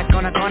 and a rock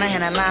on the corner,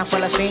 and a line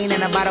full of fiend,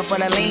 and a bottle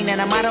full of lean,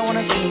 and a motto on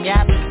the scene,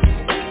 yep.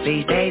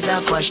 These days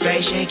of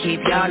frustration keep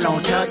y'all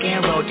on tuck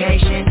in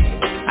rotation.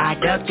 I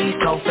duck these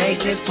cold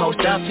faces, post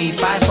up, feed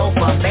 5-4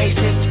 for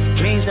bases.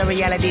 Dreams are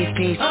reality's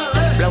piece.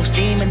 Blow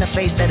steam in the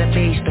face of the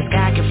beast. The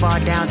sky can fall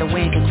down, the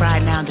wind can cry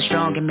now. The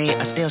strong in me,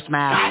 I still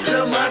smile. I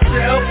love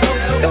myself.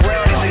 The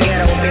world is a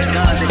ghetto, big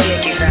guns and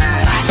dick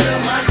inside. I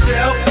love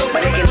myself, but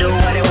they can do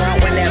what they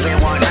want whenever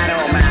they want. I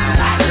don't mind.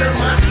 I love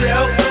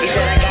myself. He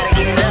said I gotta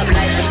get up,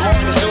 life is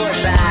more than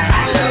suicide.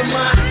 I love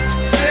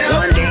myself.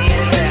 One day at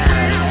a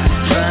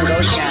time, sun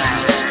gon'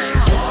 shine.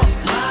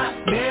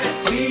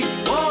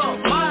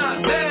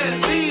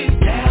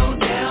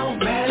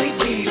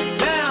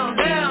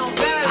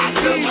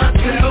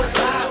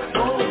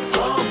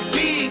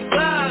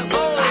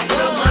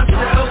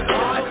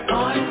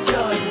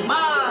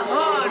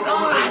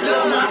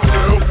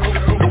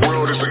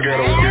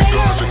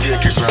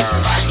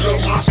 mind. I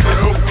love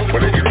myself. But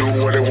they can do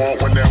what they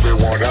want whenever they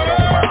want, I don't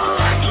mind.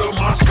 I love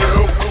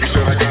myself. You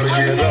said I gotta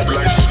get up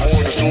like it's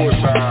more than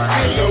suicide.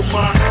 I love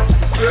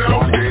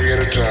myself. One day at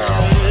a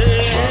time.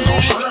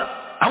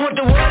 I went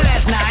to war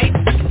last night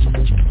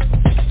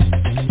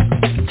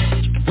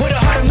with a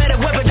automatic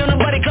weapon, don't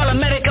nobody call a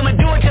medic, I'ma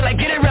do it till I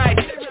get it right.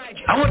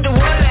 I went to war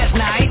last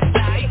night.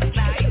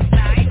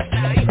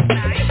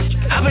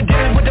 I've been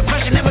dealing with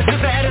depression ever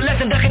since I had a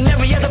lesson. I can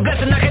never use a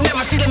blessing, I can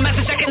never see the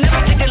message, I can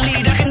never take the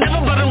lead, I can never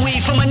bug and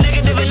weed from a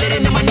negative and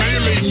letting them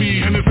annihilate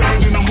me. And it's better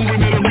than I'm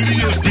moving at a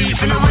medium speed.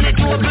 And I run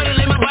into a better,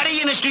 lay my body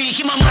in the street,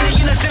 keep my money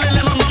in the ceiling,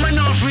 let my mama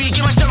know I'm free.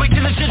 Give my story to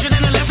the children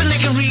and a lesson they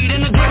can read,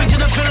 and the glory to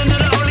the feeling of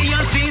the holy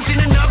unseen. Seen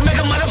enough, make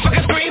a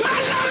motherfucker scream. I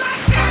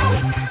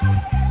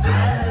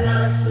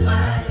lost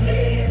my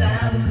head,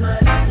 I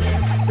must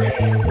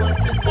say what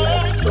the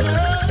fuck was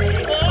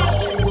said.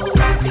 Oh,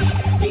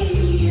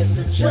 it's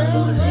the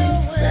truth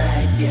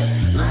inside you.